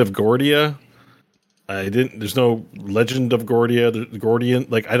land of Gordia. There's no legend of Gordia. The Gordian,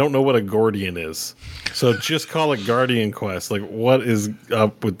 I don't know what a Gordian is. So just call it Guardian Quest. Like, what is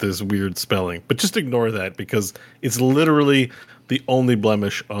up with this weird spelling? But just ignore that, because it's literally the only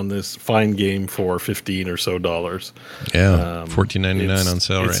blemish on this fine game for $15 or so. Yeah, $14.99 on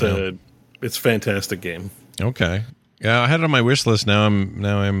sale right now. It's a fantastic game. Okay. Yeah, I had it on my wish list. Now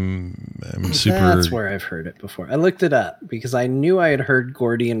I'm super. That's where I've heard it before. I looked it up because I knew I had heard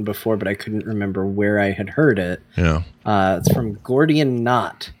Gordian before, but I couldn't remember where I had heard it. Yeah, it's from Gordian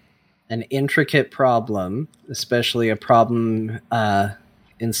Knot, an intricate problem, especially a problem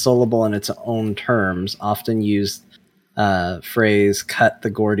insoluble in its own terms. Often used phrase "cut the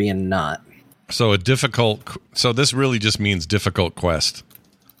Gordian knot." So So this really just means difficult quest.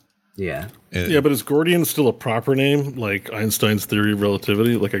 Yeah. Yeah, but is Gordian still a proper name, like Einstein's theory of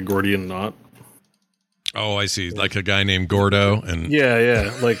relativity, like a Gordian knot? Oh, I see. Like a guy named Gordo, and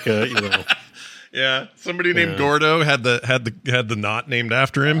yeah, like yeah, somebody named Gordo had the knot named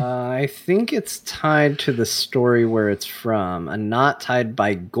after him. I think it's tied to the story where it's from. A knot tied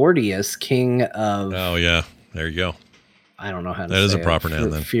by Gordius, king of. Oh yeah, there you go. I don't know how to. That say is a it. proper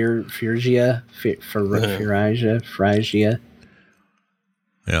noun then. Phrygia.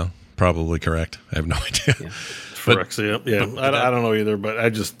 Yeah. Probably correct. I have no idea. Yeah. Phyrexia. Yeah. I don't know either, but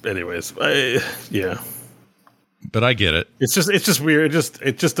anyways, yeah. But I get it. It's just weird.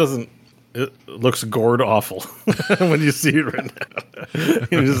 It just doesn't. It looks gourd awful when you see it right now.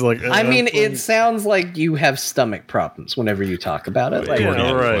 You're just like. I mean, it sounds like you have stomach problems whenever you talk about it. Like,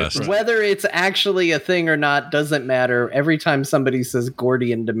 right. Whether it's actually a thing or not doesn't matter. Every time somebody says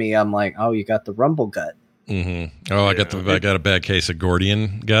Gordian to me, I'm like, oh, you got the rumble gut. Mm-hmm. Oh, I got a bad case of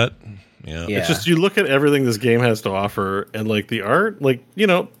Gordian gut. Yeah. It's just, you look at everything this game has to offer, and like the art, like,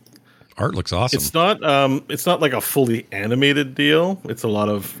 Art looks awesome. It's not like a fully animated deal. It's a lot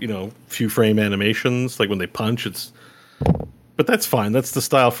of, few frame animations, like when they punch. But that's fine. That's the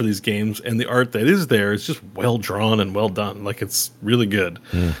style for these games, and the art that is there is just well drawn and well done. Like, it's really good.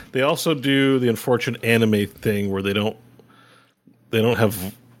 They also do the unfortunate anime thing where they don't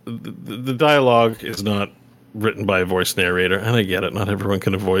have the dialogue is not written by a voice narrator, and I get it. Not everyone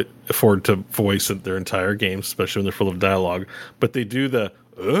can afford to voice their entire games, especially when they're full of dialogue. But they do the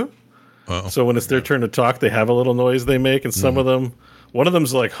so when it's their turn to talk, they have a little noise they make, and some of them, one of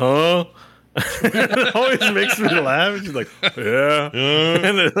them's like, huh? It always makes me laugh. She's like, yeah.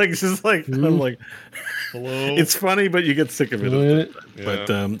 And it's just like, I'm like, hello. It's funny, but you get sick of it. Yeah. But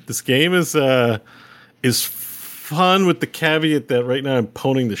this game is fun, with the caveat that right now I'm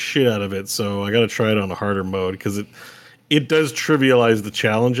poning the shit out of it, so I got to try it on a harder mode because it does trivialize the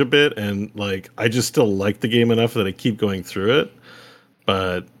challenge a bit, and like I just still like the game enough that I keep going through it.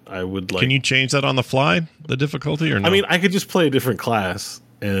 But I would like. Can you change that on the fly, the difficulty, or no? I mean, I could just play a different class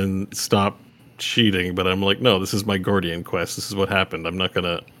and stop cheating, but I'm like, no, this is my Gordian quest. This is what happened. I'm not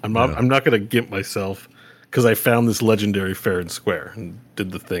gonna gimp myself because I found this legendary fair and square and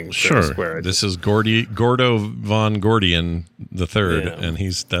did the thing. Sure, square. This is Gordo von Gordian the Third, and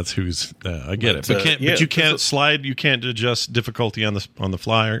that's who's. I get it, but you can't slide. You can't adjust difficulty on the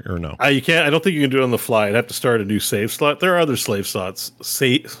fly, or no? You can't. I don't think you can do it on the fly. I'd have to start a new save slot. There are other slave slots.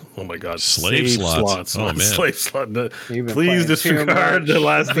 Oh my god, slave slots. Oh man, slave slot. Please disregard the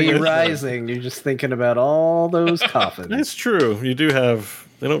last thing. Rising. You're just thinking about all those coffins. That's true. You do have.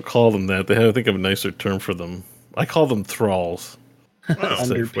 They don't call them that. They have, I think, of a nicer term for them. I call them thralls.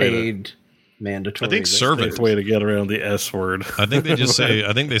 Underpaid, mandatory. I think servant. Way to get around the S word. I think they just say.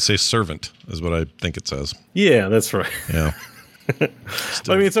 I think they say servant is what I think it says. Yeah, that's right. Yeah. I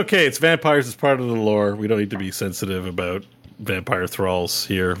mean, it's okay. It's vampires. It's part of the lore. We don't need to be sensitive about vampire thralls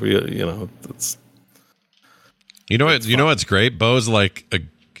here. It's. You know what's great? Bo's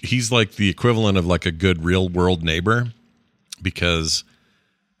he's like the equivalent of like a good real world neighbor, because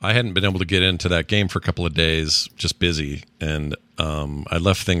I hadn't been able to get into that game for a couple of days, just busy, and I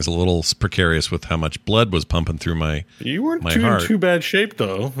left things a little precarious with how much blood was pumping through my You weren't heart. in too bad shape,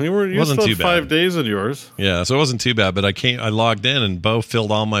 though. You wasn't still too 5 days of yours. Yeah, so it wasn't too bad, but I logged in, and Bo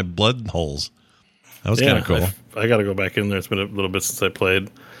filled all my blood holes. That was kind of cool. I got to go back in there. It's been a little bit since I played.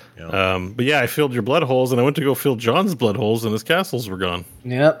 Yeah. But yeah, I filled your blood holes, and I went to go fill John's blood holes, and his castles were gone.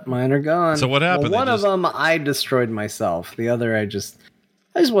 Yep, mine are gone. So what happened? Well, one of them I destroyed myself. The other I just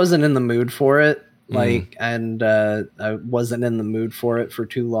wasn't in the mood for it. And I wasn't in the mood for it for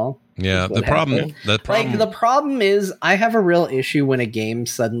too long. Yeah, the problem is I have a real issue when a game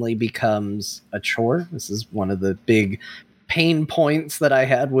suddenly becomes a chore. This is one of the big pain points that I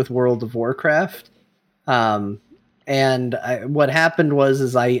had with World of Warcraft. What happened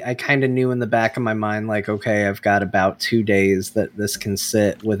was I kind of knew in the back of my mind, like, okay, I've got about 2 days that this can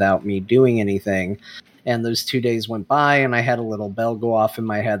sit without me doing anything. And those 2 days went by, and I had a little bell go off in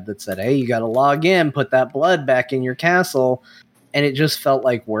my head that said, hey, you got to log in, put that blood back in your castle. And it just felt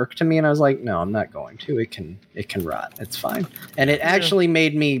like work to me. And I was like, no, I'm not going to. It can rot. It's fine. And it actually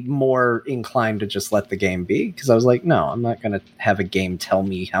made me more inclined to just let the game be, because I was like, no, I'm not going to have a game tell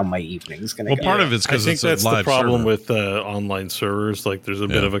me how my evening's going to go. Well, part of it's because it's a live server. I think that's the problem with online servers. Like, there's a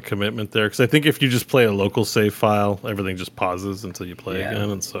bit of a commitment there. Because I think if you just play a local save file, everything just pauses until you play again.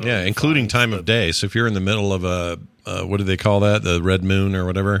 And so including time of day. So if you're in the middle of a, what do they call that? The red moon or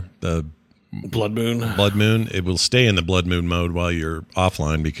whatever? The Blood Moon. It will stay in the Blood Moon mode while you're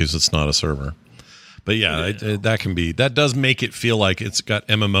offline because it's not a server. But that does make it feel like it's got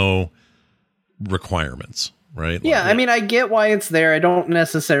MMO requirements, right? Yeah, I mean, I get why it's there. I don't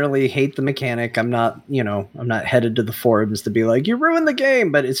necessarily hate the mechanic. I'm not headed to the forums to be like, you ruined the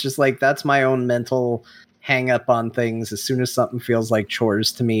game, but it's just like, that's my own mental hang up on things. As soon as something feels like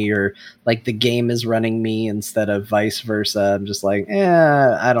chores to me, or like the game is running me instead of vice versa, I'm just like,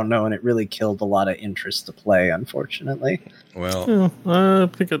 I don't know. And it really killed a lot of interest to play, unfortunately. Well, I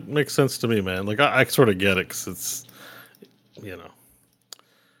think it makes sense to me, man. Like, I sort of get it, because it's,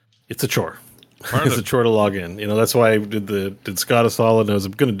 it's a chore. It's a chore to log in. That's why I did Scott a solid, and I was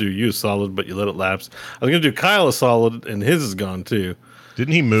going to do you a solid, but you let it lapse. I was going to do Kyle a solid, and his is gone too.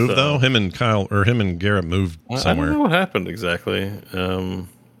 Didn't he move though? Him and Garrett moved somewhere. I don't know what happened exactly. I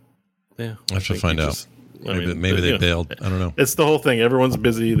have to find out. Maybe they bailed. I don't know. It's the whole thing. Everyone's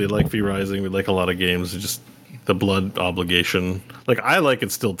busy. They like V Rising. We like a lot of games. the blood obligation. Like, I like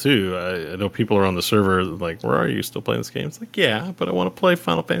it still too. I know people are on the server like, "Where are you? Still playing this game?" It's like, yeah, but I want to play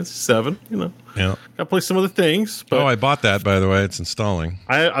Final Fantasy VII. You know, yeah, gotta play some other things. But I bought that, by the way. It's installing.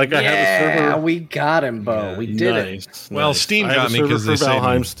 I have a server. Yeah, we got him, Bo. We did it. Well, Steam got me because they say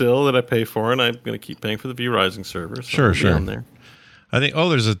Valheim still that I pay for, and I'm going to keep paying for the V Rising server. So sure. On there. I think.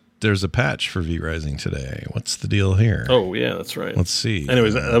 There's a patch for V Rising today. What's the deal here? Oh yeah, that's right. Let's see.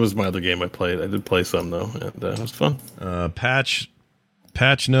 Anyways, that was my other game I played. I did play some though, and it was fun. Patch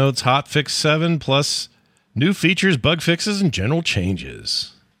notes, hotfix 7 plus new features, bug fixes, and general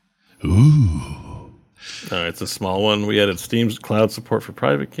changes. Ooh. It's a small one. We added Steam's cloud support for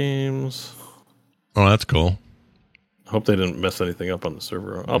private games. Oh, that's cool. I hope they didn't mess anything up on the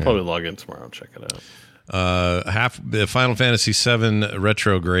server. I'll probably log in tomorrow and check it out. The Final Fantasy VII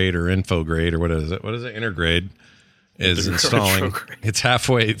Retrograde or Infograde or what is it? Intergrade is installing. Retrograde. It's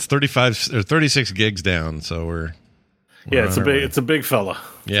halfway. It's 35 or 36 gigs down. So we're it's a big fella.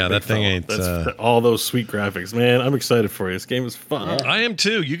 Yeah, that thing ain't. That's all those sweet graphics, man. I'm excited for you. This game is fun. Yeah. I am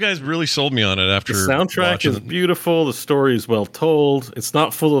too. You guys really sold me on it after. The soundtrack is beautiful. The story is well told. It's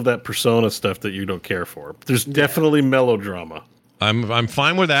not full of that Persona stuff that you don't care for. There's definitely melodrama. I'm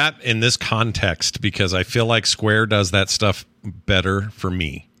fine with that in this context because I feel like Square does that stuff better for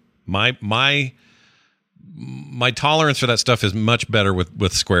me. My tolerance for that stuff is much better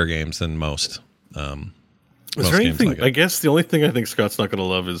with Square games than most. Is there anything? I guess the only thing I think Scott's not going to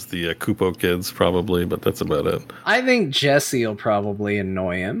love is the Kupo kids, probably, but that's about it. I think Jesse will probably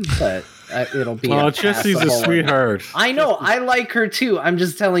annoy him, but it'll be. Jesse's a sweetheart. I know. I like her too. I'm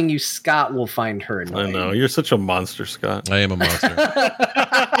just telling you, Scott will find her annoying. I know. You're such a monster, Scott. I am a monster.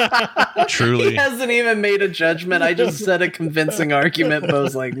 Truly. He hasn't even made a judgment. I just said a convincing argument.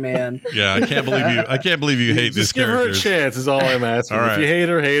 Bo's like, man. Yeah, I can't believe you hate this character. Give her a chance. Is all I'm asking. All right. If you hate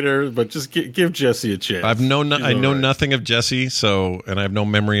her, but just give Jesse a chance. I know nothing of Jessie, and I have no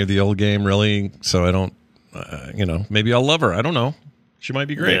memory of the old game really. So I don't, maybe I'll love her. I don't know. She might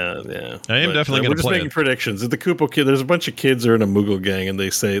be great. Yeah. I am definitely going to play it. We're just making predictions. The Kupo kid, there's a bunch of kids that are in a Moogle gang, and they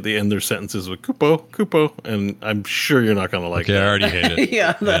end their sentences with Kupo, and I'm sure you're not going to like that. I already hate it.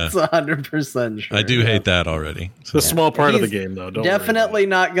 Yeah, that's 100% sure. I do hate that already. It's a small part of the game, though. Definitely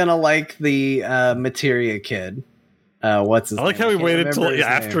not going to like the Materia kid. What's his name? I like how he waited until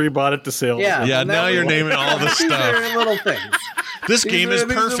after he bought it to sale. Yeah, now you're naming all the stuff. These are little things. This game is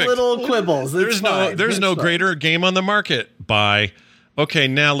perfect. Little quibbles. There's no greater game on the market by... Okay,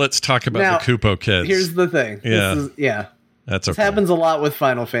 now let's talk about the Kupo kids. Here's the thing. Yeah. That's okay. This happens a lot with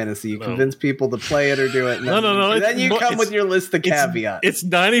Final Fantasy. You convince people to play it or do it. No. Then you come with your list of caveats. It's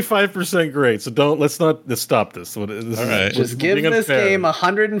 95% great, so let's stop this. All right. Just give this game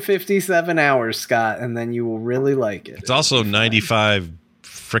 157 hours, Scott, and then you will really like it. It's also 95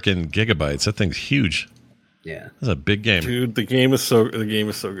 freaking gigabytes. That thing's huge. Yeah. That's a big game. Dude, the game is so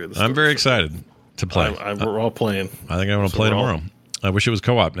good. I'm very excited to play. We're all playing. I think I'm going to play tomorrow. I wish it was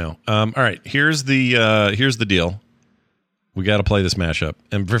co-op now. All right, here's the deal. We got to play this mashup.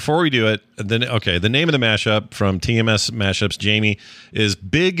 And before we do it, the name of the mashup from TMS Mashups, Jamie, is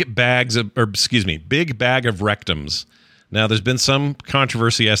Big Bag of Rectums. Now, there's been some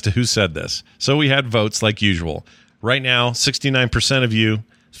controversy as to who said this. So we had votes like usual. Right now, 69% of you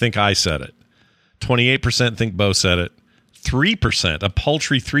think I said it. 28% think Bo said it. 3%, a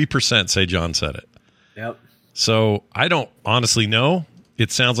paltry 3% say John said it. Yep. So I don't honestly know.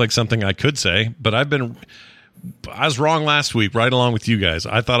 It sounds like something I could say, but I was wrong last week, right along with you guys.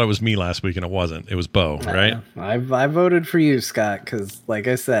 I thought it was me last week, and it wasn't. It was Bo, right? I voted for you, Scott, because, like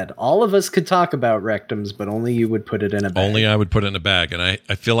I said, all of us could talk about rectums, but only you would put it in a bag. Only I would put it in a bag, and I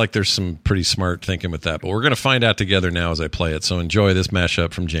feel like there's some pretty smart thinking with that. But we're going to find out together now as I play it, so enjoy this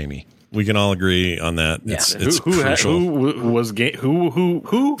mashup from Jamie. We can all agree on that. Yeah. It's crucial. Who was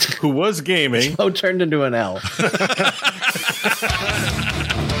gaming? Bo turned into an L.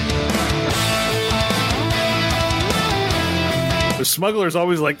 The smuggler's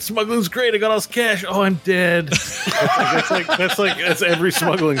always like, smuggling's great. I got all this cash. Oh, I'm dead. That's every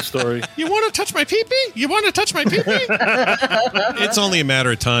smuggling story. You want to touch my pee-pee? You want to touch my pee-pee? It's only a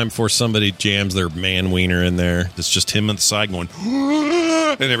matter of time before somebody jams their man wiener in there. It's just him on the side going,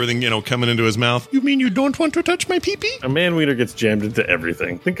 and everything, coming into his mouth. You mean you don't want to touch my pee-pee? A man wiener gets jammed into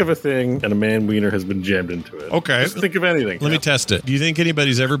everything. Think of a thing, and a man wiener has been jammed into it. Okay. Just think of anything. Let me test it. Do you think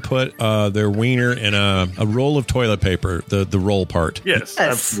anybody's ever put their wiener in a roll of toilet paper, the roll part? Yes,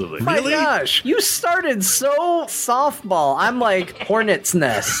 absolutely. My gosh, you started so softball. I'm like Hornet's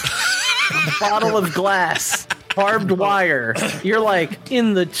Nest. A bottle of glass. barbed wire. You're like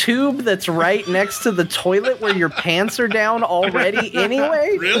in the tube that's right next to the toilet where your pants are down already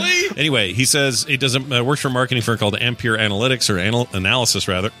anyway? Really? Anyway, he says he doesn't works for a marketing firm called Ampere Analytics or Analysis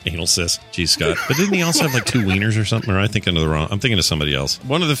rather. Anal cis. Geez, Scott. But didn't he also have like 2 wieners or something? Or I'm thinking of somebody else.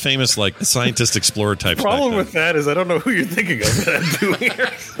 One of the famous like scientist explorer types. The problem with that is I don't know who you're thinking of.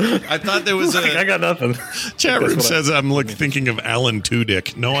 I thought there was I got nothing. Chat room says I'm thinking of Alan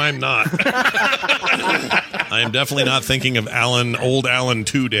Tudyk. No, I'm not. I am definitely not thinking of old Alan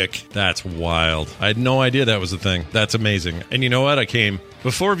Tudyk. That's wild. I had no idea that was a thing. That's amazing. And you know what? I came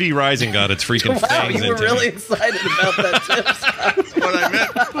before V Rising got its freaking fangs you were really excited about that tip, Scott.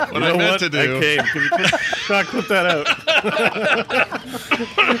 What I meant to do. I came. Can you clip that out?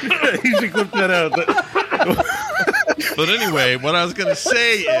 You should clip that out. But anyway, what I was going to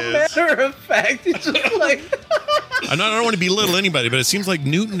say is... matter of fact, it's just like... I don't want to belittle anybody, but it seems like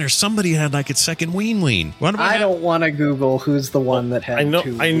Newton or somebody had like its second ween. I don't want to Google who's the one that had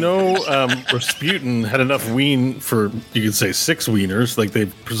two. I know Rasputin had enough ween for, you could say, 6 wieners. Like they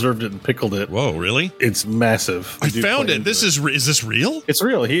preserved it and pickled it. Whoa, really? It's massive. I found it. Is this real? It's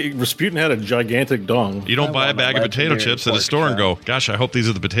real. Rasputin had a gigantic dong. You don't buy a bag of potato chips at a store and go, gosh, I hope these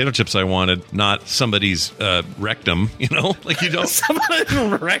are the potato chips I wanted, not somebody's rectum, you know? Like you don't... Somebody's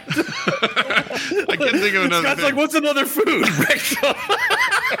rectum? I can't think of another thing. Like, what's another food? Rectum.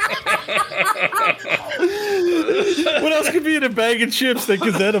 What else could be in a bag of chips that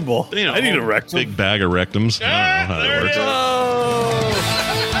is edible? You know, I need a rectum. Big bag of rectums. I don't know how that works.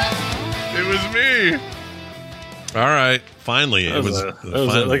 It was me. All right. Finally, it was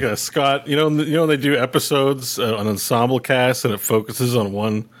like a Scott. You know, when they do episodes on ensemble cast and it focuses on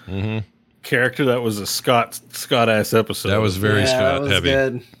one character. That was a Scott ass episode. That was very Scott was heavy.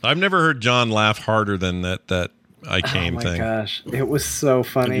 Good. I've never heard John laugh harder than that. I came thing. Oh my gosh, it was so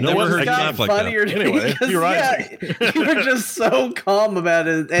funny. I've never heard you laugh like that. Anyway, you're right. Yeah, you were just so calm about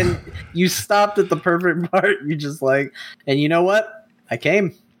it, and you stopped at the perfect part. You just like, and you know what? I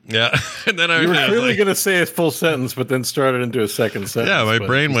came. Yeah, and then you were really going to say a full sentence, but then started into a second sentence. Yeah, my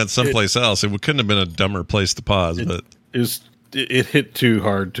brain went someplace else. It couldn't have been a dumber place to pause, but it hit too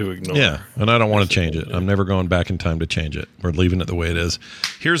hard to ignore. Yeah, and I don't want to change it. I'm never going back in time to change it. We're leaving it the way it is.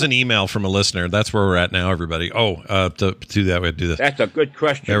 Here's an email from a listener. That's where we're at now, everybody. To do that, we have to do this. That's a good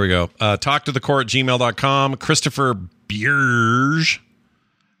question. There we go. talktothecore@gmail.com. Christopher Bierge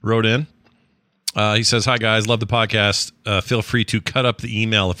wrote in. He says, hi, guys. Love the podcast. Feel free to cut up the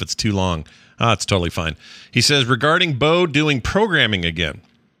email if it's too long. It's totally fine. He says, regarding Bo doing programming again,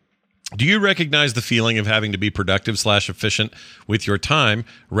 do you recognize the feeling of having to be productive/efficient with your time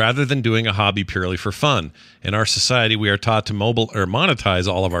rather than doing a hobby purely for fun? In our society, we are taught to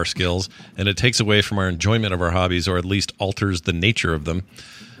monetize all of our skills, and it takes away from our enjoyment of our hobbies, or at least alters the nature of them.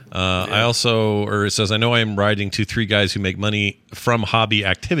 It says, I know I am writing to 3 guys who make money from hobby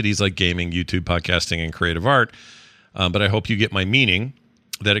activities like gaming, YouTube, podcasting, and creative art. But I hope you get my meaning,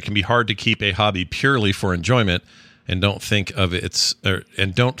 that it can be hard to keep a hobby purely for enjoyment and don't think it's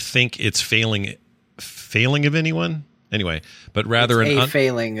failing of anyone. Anyway, but rather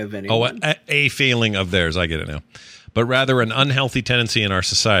failing of anyone. A failing of theirs. I get it now. But rather an unhealthy tendency in our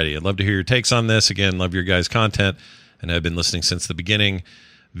society. I'd love to hear your takes on this. Again, love your guys' content, and I've been listening since the beginning.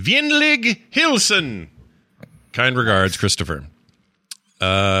 Vienlig Hilsen. Kind regards, Christopher.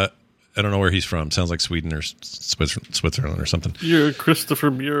 I don't know where he's from. Sounds like Sweden or Switzerland or something. You're Christopher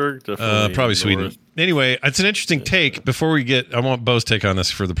Björk. Probably Sweden. Anyway, it's an interesting take. Before we I want Bo's take on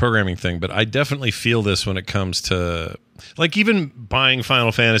this for the programming thing, but I definitely feel this when it comes to, like, even buying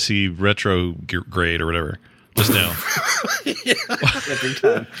Final Fantasy Retrograde or whatever. Just now.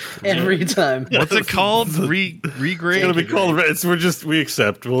 Every time. What's it called? Regrade? It's going to be called. We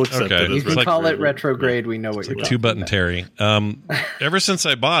accept. We'll accept it. You can call it Retrograde. We know what you're talking about. 2-button Terry. Ever since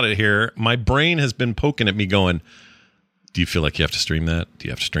I bought it here, my brain has been poking at me going, do you feel like you have to stream that? Do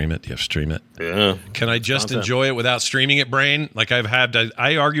you have to stream it? Do you have to stream it? Yeah. Can I just enjoy it without streaming it, brain? Like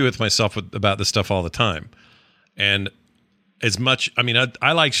I argue with myself about this stuff all the time. And as much,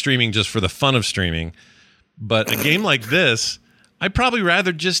 I like streaming just for the fun of streaming. But a game like this, I'd probably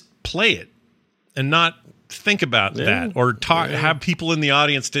rather just play it and not think about that or have people in the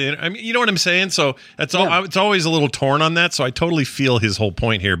audience you know what I'm saying? So it's always a little torn on that. So I totally feel his whole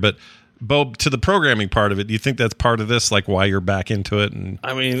point here. But Bo, to the programming part of it, do you think that's part of this, like why you're back into it? And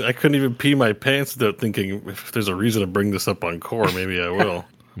I couldn't even pee my pants without thinking, if there's a reason to bring this up on Core, maybe I will.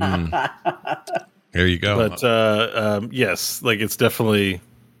 There you go. But yes, like it's definitely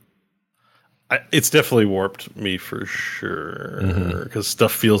warped me for sure, because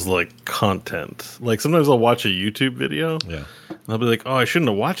stuff feels like content. Like sometimes I'll watch a YouTube video, and I'll be like, "Oh, I shouldn't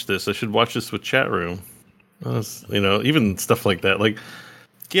have watched this. I should watch this with chat room." Even stuff like that. Like,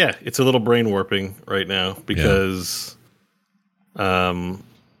 yeah, it's a little brain warping right now because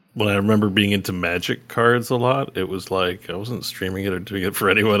when I remember being into Magic cards a lot, it was like I wasn't streaming it or doing it for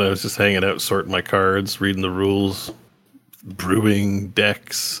anyone. I was just hanging out, sorting my cards, reading the rules, brewing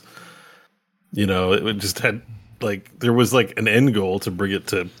decks. It just had there was an end goal to bring it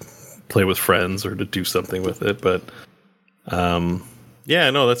to play with friends or to do something with it. But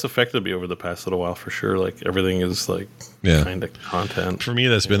that's affected me over the past little while for sure. Like everything is kind of content. For me,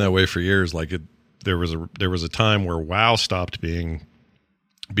 that's been that way for years. There was a time where WoW stopped being,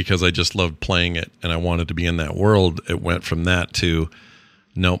 because I just loved playing it and I wanted to be in that world. It went from that to,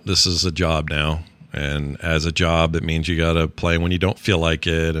 nope, this is a job now. And as a job, it means you got to play when you don't feel like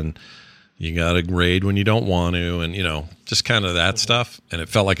it. And you got to raid when you don't want to. And, just kind of that stuff. And it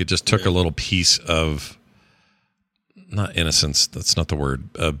felt like it just took a little piece of, not innocence, that's not the word.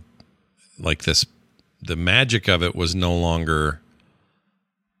 The magic of it was no longer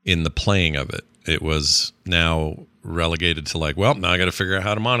in the playing of it. It was now relegated to now I got to figure out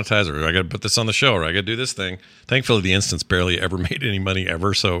how to monetize it, or I got to put this on the show, or I got to do this thing. Thankfully, the instance barely ever made any money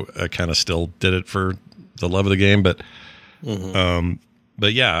ever, so I kind of still did it for the love of the game. But,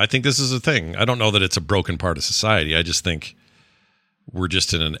 but yeah, I think this is a thing. I don't know that it's a broken part of society. I just think we're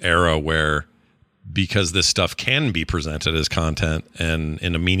just in an era where, because this stuff can be presented as content and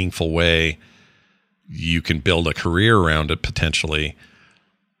in a meaningful way, you can build a career around it potentially.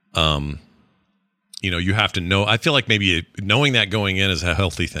 You have to know. I feel like maybe knowing that going in is a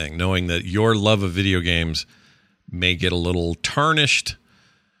healthy thing. Knowing that your love of video games may get a little tarnished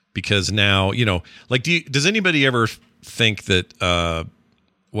because now, does anybody ever think that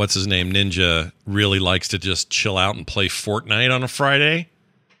what's his name, Ninja, really likes to just chill out and play Fortnite on a Friday?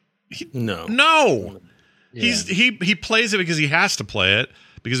 No. Yeah. He plays it because he has to play it,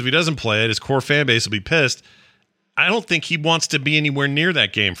 because if he doesn't play it, his core fan base will be pissed. I don't think he wants to be anywhere near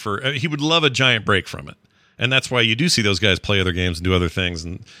that game he would love a giant break from it. And that's why you do see those guys play other games and do other things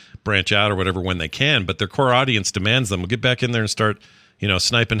and branch out or whatever when they can, but their core audience demands them. We'll get back in there and start,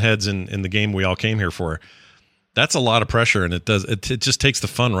 sniping heads in the game we all came here for. That's a lot of pressure, and it just takes the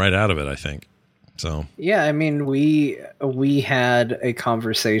fun right out of it, I think. So yeah, I mean, we had a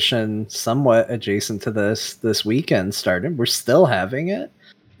conversation somewhat adjacent to this weekend started. We're still having it.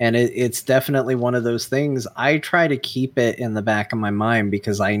 And it's definitely one of those things. I try to keep it in the back of my mind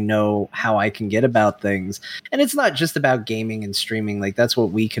because I know how I can get about things. And it's not just about gaming and streaming. That's what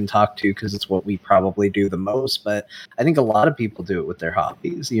we can talk to because it's what we probably do the most. But I think a lot of people do it with their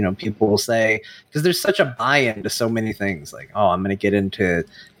hobbies. People will say, because there's such a buy-in to so many things. I'm going to get into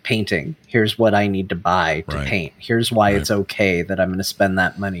painting. Here's what I need to buy to paint. Here's why it's okay that I'm going to spend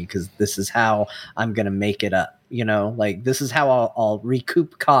that money because this is how I'm going to make it up. This is how I'll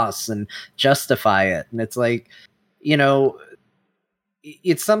recoup costs and justify it. And it's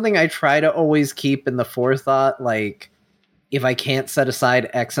it's something I try to always keep in the forethought. If I can't set aside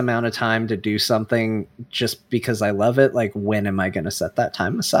X amount of time to do something just because I love it, when am I going to set that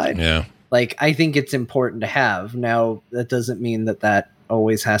time aside? Yeah. I think it's important to have. Now, that doesn't mean that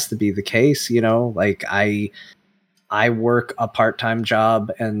always has to be the case. I work a part-time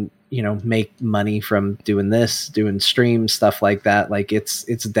job and, make money from doing streams, stuff like that.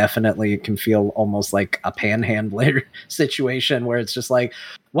 It's definitely, it can feel almost like a panhandler situation where it's just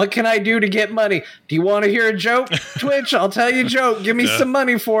what can I do to get money? Do you want to hear a joke? Twitch, I'll tell you a joke. Give me some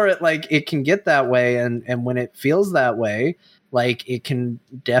money for it. It can get that way. And when it feels that way, it can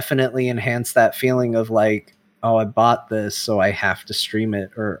definitely enhance that feeling of oh, I bought this, so I have to stream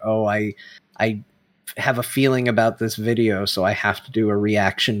it. Or, oh, I have a feeling about this video, so I have to do a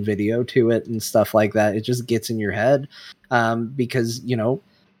reaction video to it and stuff like that. It just gets in your head because,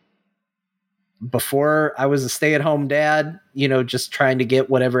 before I was a stay-at-home dad, just trying to get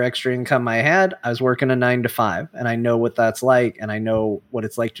whatever extra income I had, I was working a 9 to 5, and I know what that's like, and I know what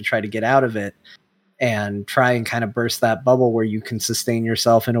it's like to try to get out of it and try and kind of burst that bubble where you can sustain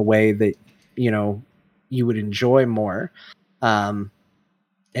yourself in a way that, you would enjoy more.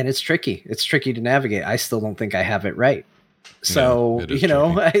 And it's tricky. It's tricky to navigate. I still don't think I have it right. So,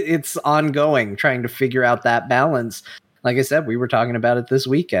 it's ongoing trying to figure out that balance. Like I said, we were talking about it this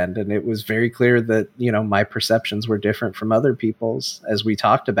weekend, and it was very clear that, my perceptions were different from other people's as we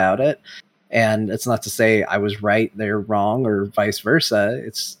talked about it. And it's not to say I was right, they're wrong, or vice versa.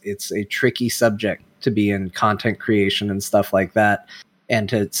 It's a tricky subject to be in content creation and stuff like that. And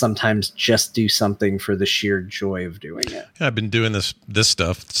to sometimes just do something for the sheer joy of doing it. Yeah, I've been doing this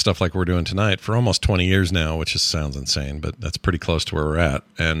stuff like we're doing tonight for almost 20 years now, which sounds insane, but that's pretty close to where we're at.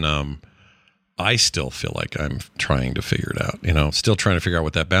 And I still feel like I'm trying to figure it out, still trying to figure out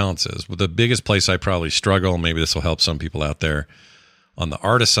what that balance is. Well, the biggest place I probably struggle, maybe this will help some people out there, on the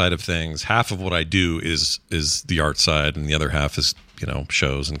artist side of things, half of what I do is the art side, and the other half is,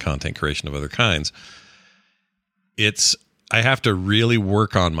 shows and content creation of other kinds. I have to really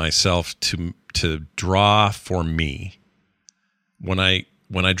work on myself to draw for me. When I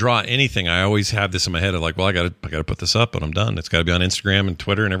draw anything, I always have this in my head of like, well, I got to put this up and I'm done. It's got to be on Instagram and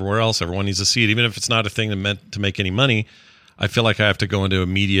Twitter and everywhere else. Everyone needs to see it. Even if it's not a thing that meant to make any money, I feel like I have to go into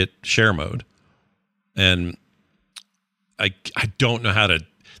immediate share mode. And I don't know how to,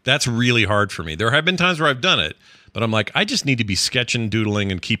 that's really hard for me. There have been times where I've done it, but I'm like, I just need to be sketching,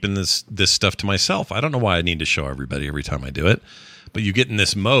 doodling, and keeping this stuff to myself. I don't know why I need to show everybody every time I do it. But you get in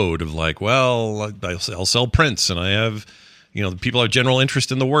this mode of like, well, I'll sell prints, and I have, people have general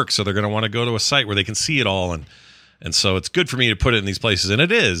interest in the work, so they're going to want to go to a site where they can see it all. And so it's good for me to put it in these places. And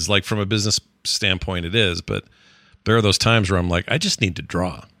it is, like, from a business standpoint, it is. But there are those times where I'm like, I just need to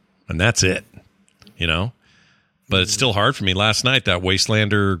draw, and that's it, But it's still hard for me. Last night, that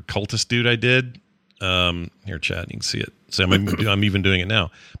Wastelander cultist dude I did, here, Chad, you can see it. So I'm even doing it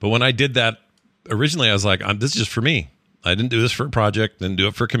now. But when I did that originally, I was like, this is just for me. I didn't do this for a project, didn't do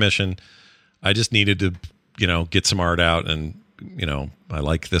it for commission. I just needed to, get some art out, and I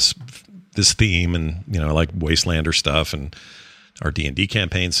like this theme, and I like Wastelander stuff, and our D&D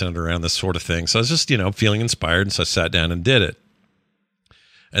campaign centered around this sort of thing. So I was just feeling inspired, and so I sat down and did it.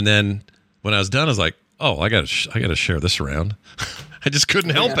 And then when I was done, I was like, oh, I gotta share this around. I just couldn't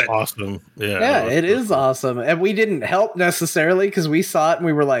help it. Awesome. Yeah, it is awesome. And we didn't help necessarily because we saw it and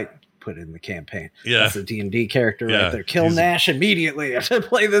we were like, put it in the campaign. Yeah. That's a D&D character right there. Kill Nash immediately. I should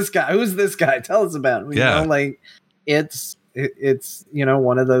play this guy. Who's this guy? Tell us about him. It's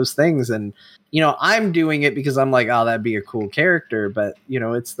one of those things. And, I'm doing it because I'm like, oh, that'd be a cool character. But,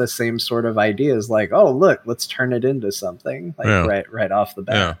 it's the same sort of ideas like, oh, look, let's turn it into something right off the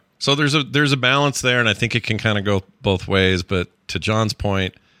bat. Yeah. So there's a balance there, and I think it can kind of go both ways. But to John's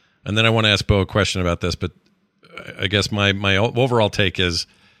point, and then I want to ask Bo a question about this, but I guess my overall take is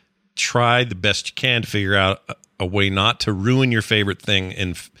try the best you can to figure out a way not to ruin your favorite thing,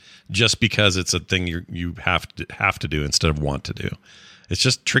 and just because it's a thing you have to do instead of want to do. It's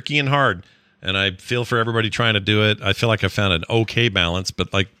just tricky and hard, and I feel for everybody trying to do it. I feel like I found an okay balance,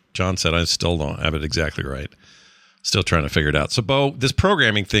 but like John said, I still don't have it exactly right. Still trying to figure it out. So, Bo, this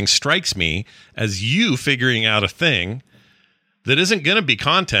programming thing strikes me as you figuring out a thing that isn't going to be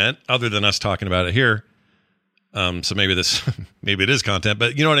content other than us talking about it here. So maybe it is content,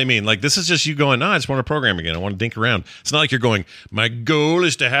 but you know what I mean? Like, this is just you going, I just want to program again. I want to dink around. It's not like you're going, my goal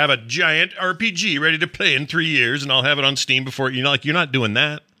is to have a giant RPG ready to play in 3 years, and I'll have it on Steam before, you're not doing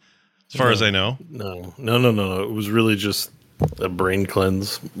that, as far as I know. No. It was really just a brain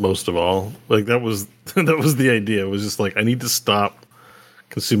cleanse, most of all. Like, that was the idea. It was just like, I need to stop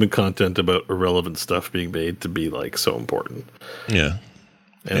consuming content about irrelevant stuff being made to be like so important. Yeah.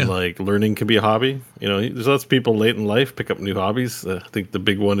 And like, learning can be a hobby. There's lots of people late in life pick up new hobbies. I think the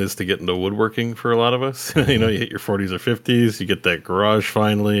big one is to get into woodworking for a lot of us. You hit your 40s or 50s, you get that garage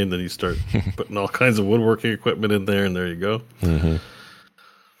finally, and then you start putting all kinds of woodworking equipment in there, and there you go. Mm-hmm.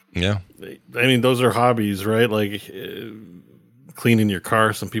 Yeah. I mean, those are hobbies, right? Like cleaning your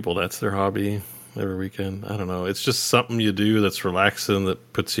car. Some people, that's their hobby every weekend. I don't know. It's just something you do that's relaxing,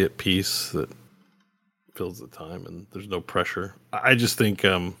 that puts you at peace, that fills the time, and there's no pressure. I just think,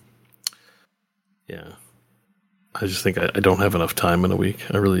 I don't have enough time in a week.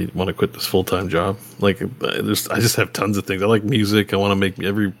 I really want to quit this full-time job. Like, I just have tons of things. I like music. I want to make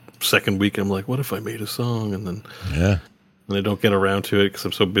every second week. I'm like, what if I made a song? And then, and I don't get around to it because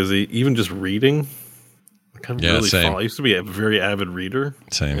I'm so busy. Even just reading, I kind of same. I used to be a very avid reader.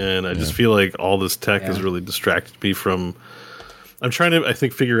 Same. And I just feel like all this tech has really distracted me from. I'm trying to, I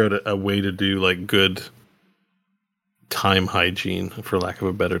think, figure out a way to do like good time hygiene, for lack of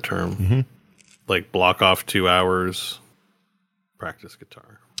a better term. Mm-hmm. Like, block off 2 hours, practice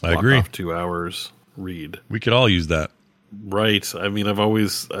guitar. I agree. Block off 2 hours, read. We could all use that. Right. I mean, I've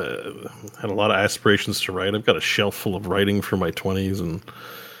always had a lot of aspirations to write. I've got a shelf full of writing from my 20s and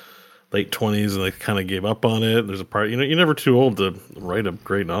late 20s, and I kind of gave up on it. There's a part, you're never too old to write a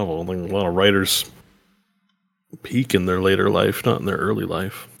great novel. Like, a lot of writers peak in their later life, not in their early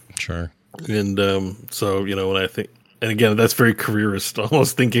life. Sure. And so, when I think, and again, that's very careerist,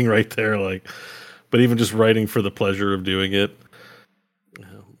 almost thinking right there. Like, but even just writing for the pleasure of doing it.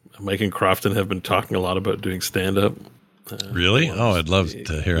 Mike and Crofton have been talking a lot about doing stand-up. Really? Oh, I'd love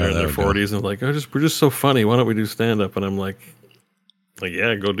to hear how that would go. They're in their 40s, and like, we're just so funny. Why don't we do stand-up? And I'm like,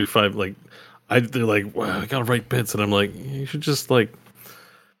 yeah, go do 5. Like, they're like, wow, I gotta write bits, and I'm like, you should just like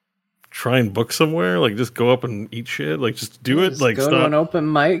try and book somewhere. Like, just go up and eat shit. Like, just do it. Like, go to an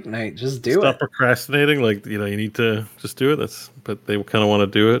open mic night. Just do it. Stop procrastinating. Like, you need to just do it. But they kind of want to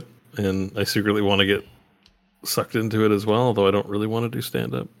do it, and I secretly want to get sucked into it as well. Although I don't really want to do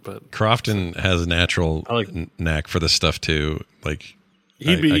stand up. But Crofton has a natural knack for this stuff too. Like,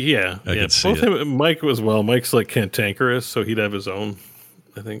 I could see it. Him and Mike as well. Mike's like cantankerous, so he'd have his own.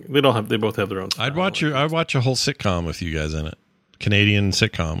 I think they both have their own style. I'd watch a whole sitcom with you guys in it. Canadian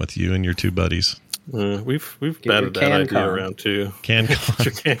sitcom with you and your two buddies. We've batted that idea around too.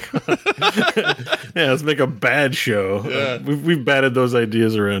 CanCon. Yeah, let's make a bad show. Yeah. We've batted those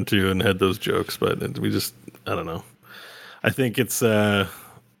ideas around too and had those jokes, but we just, I don't know. I think it's I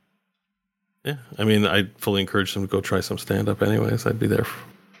mean, I fully encourage them to go try some stand up anyways. I'd be there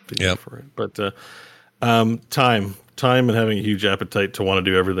for it. But time and having a huge appetite to want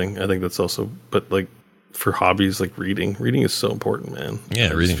to do everything. I think that's also, but like for hobbies like reading is so important, man. Yeah,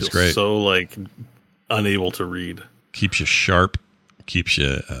 reading is great. So like unable to read. Keeps you sharp. Keeps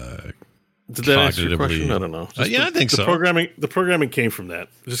you Did that answer your question? I don't know. I think so. The programming came from that.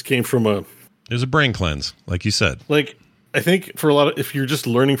 It just came from it was a brain cleanse, like you said. Like, I think for a lot of, if you're just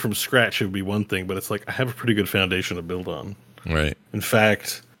learning from scratch, it would be one thing, but it's like I have a pretty good foundation to build on. Right. In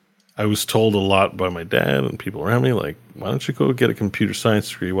fact, I was told a lot by my dad and people around me, like, why don't you go get a computer science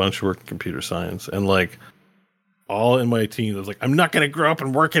degree? Why don't you work in computer science? And like, all in my teens, I was like, I'm not going to grow up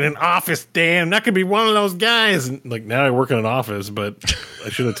and work in an office, Dan. I'm not going to be one of those guys. And like, now I work in an office, but I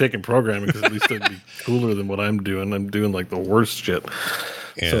should have taken programming because at least it'd be cooler than what I'm doing. I'm doing like the worst shit.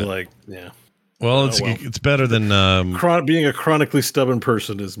 Yeah. So like, yeah. Well, it's better than being a chronically stubborn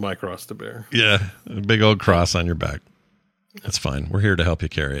person is my cross to bear. Yeah, a big old cross on your back. That's fine. We're here to help you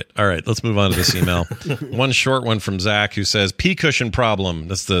carry it. All right, let's move on to this email. One short one from Zach who says, pea cushion problem.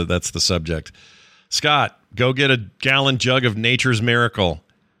 That's the subject. Scott, go get a gallon jug of Nature's Miracle.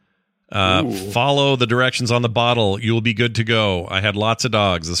 Follow the directions on the bottle. You will be good to go. I had lots of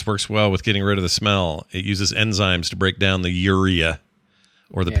dogs. This works well with getting rid of the smell. It uses enzymes to break down the urea.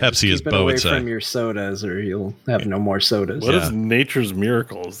 Or the Pepsi, as Bo would say. Keep it away from your sodas, or you'll have no more sodas. What is Nature's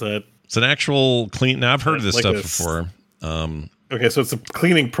Miracle? Is that? It's an actual clean. Now I've heard of this stuff before. Okay, so it's a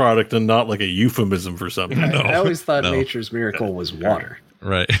cleaning product and not like a euphemism for something. I always thought Nature's Miracle was water.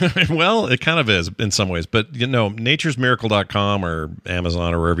 Right. Well, it kind of is in some ways, but naturesmiracle.com or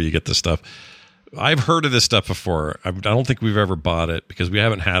Amazon or wherever you get this stuff. I've heard of this stuff before. I don't think we've ever bought it because we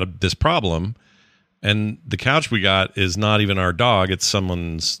haven't had this problem. And the couch we got is not even our dog. It's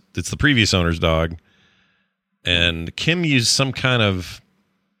the previous owner's dog. And Kim used some kind of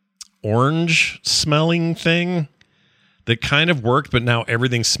orange smelling thing that kind of worked, but now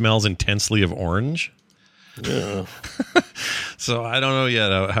everything smells intensely of orange. Yeah. So I don't know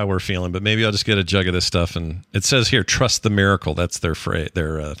yet how we're feeling, but maybe I'll just get a jug of this stuff. And it says here, trust the miracle. That's their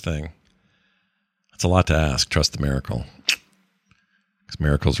thing. That's a lot to ask. Trust the miracle.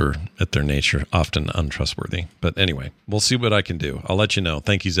 Miracles are, at their nature, often untrustworthy. But anyway, we'll see what I can do. I'll let you know.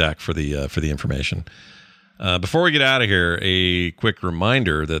 Thank you, Zach, for the information. Before we get out of here, a quick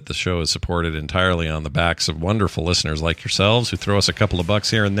reminder that the show is supported entirely on the backs of wonderful listeners like yourselves who throw us a couple of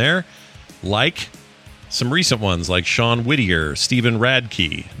bucks here and there. Like some recent ones like Sean Whittier, Stephen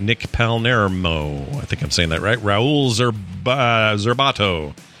Radke, Nick Palnermo, I think I'm saying that right, Raul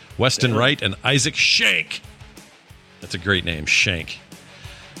Zerbato, Weston Wright, and Isaac Shank. That's a great name, Shank.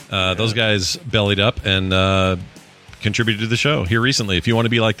 Those guys bellied up and contributed to the show here recently. If you want to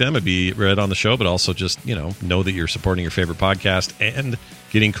be like them, it'd be read on the show, but also just, know that you're supporting your favorite podcast and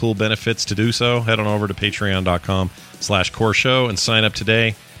getting cool benefits to do so. Head on over to patreon.com/core show and sign up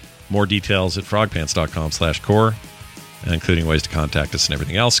today. More details at frogpants.com/core, including ways to contact us and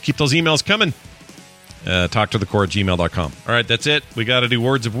everything else. Keep those emails coming. talktothecore@gmail.com. All right, that's it. We got to do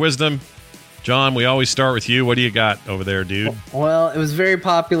words of wisdom. John, we always start with you. What do you got over there, dude? Well, it was very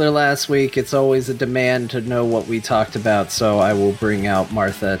popular last week. It's always a demand to know what we talked about, so I will bring out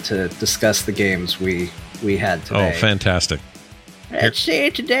Martha to discuss the games we had today. Oh, fantastic. Let's see,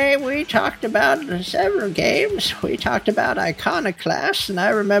 today we talked about several games. We talked about Iconoclast, and I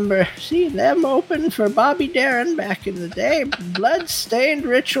remember seeing them open for Bobby Darin back in the day. Blood-stained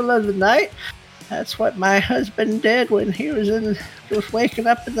Ritual of the Night. That's what my husband did when he was waking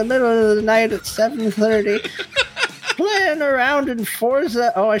up in the middle of the night at 7:30, playing around in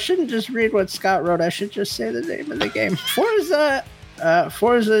Forza. Oh, I shouldn't just read what Scott wrote. I should just say the name of the game. Forza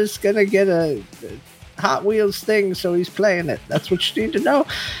is going to get a Hot Wheels thing, so he's playing it. That's what you need to know.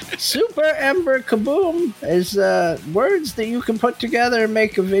 Super Ember Kaboom is words that you can put together and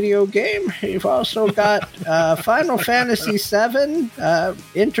make a video game. You've also got Final Fantasy VII,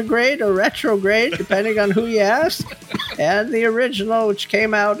 Intergrade or Retrograde, depending on who you ask. and the original, which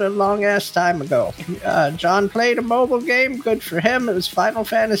came out a long-ass time ago. John played a mobile game. Good for him. It was Final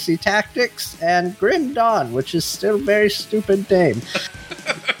Fantasy Tactics and Grim Dawn, which is still a very stupid name.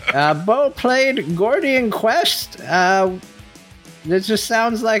 Bo played Gordian Quest. It just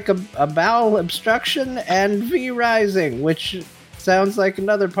sounds like a bowel obstruction, and V Rising, which sounds like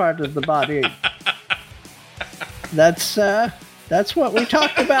another part of the body. That's what we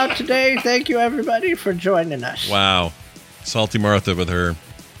talked about today. Thank you, everybody, for joining us. Wow. Salty Martha with her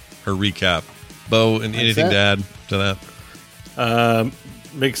recap. Bo, anything to add to that?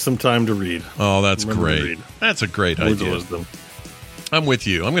 Make some time to read. Oh, that's great. That's a great idea. Wisdom. I'm with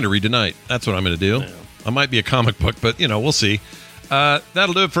you. I'm going to read tonight. That's what I'm going to do. Yeah. I might be a comic book, but, we'll see.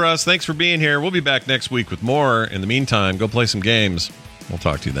 That'll do it for us. Thanks for being here. We'll be back next week with more. In the meantime, go play some games. We'll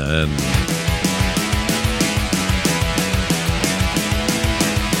talk to you then.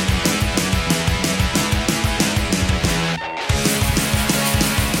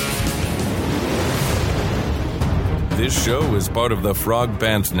 This show is part of the Frog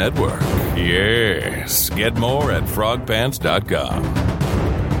Pants Network. Yes. Get more at frogpants.com.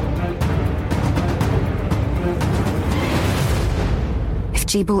 If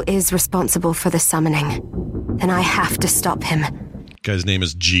Jeeble is responsible for the summoning, then I have to stop him. Guy's name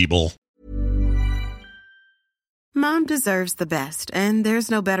is Jeeble. Mom deserves the best, and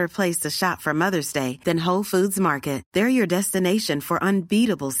there's no better place to shop for Mother's Day than Whole Foods Market. They're your destination for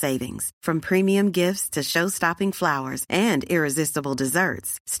unbeatable savings, from premium gifts to show-stopping flowers and irresistible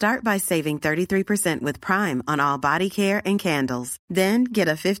desserts. Start by saving 33% with Prime on all body care and candles. Then get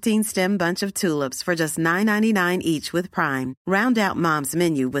a 15-stem bunch of tulips for just $9.99 each with Prime. Round out Mom's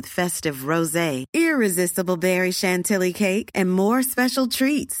menu with festive rosé, irresistible berry chantilly cake, and more special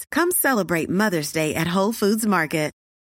treats. Come celebrate Mother's Day at Whole Foods Market.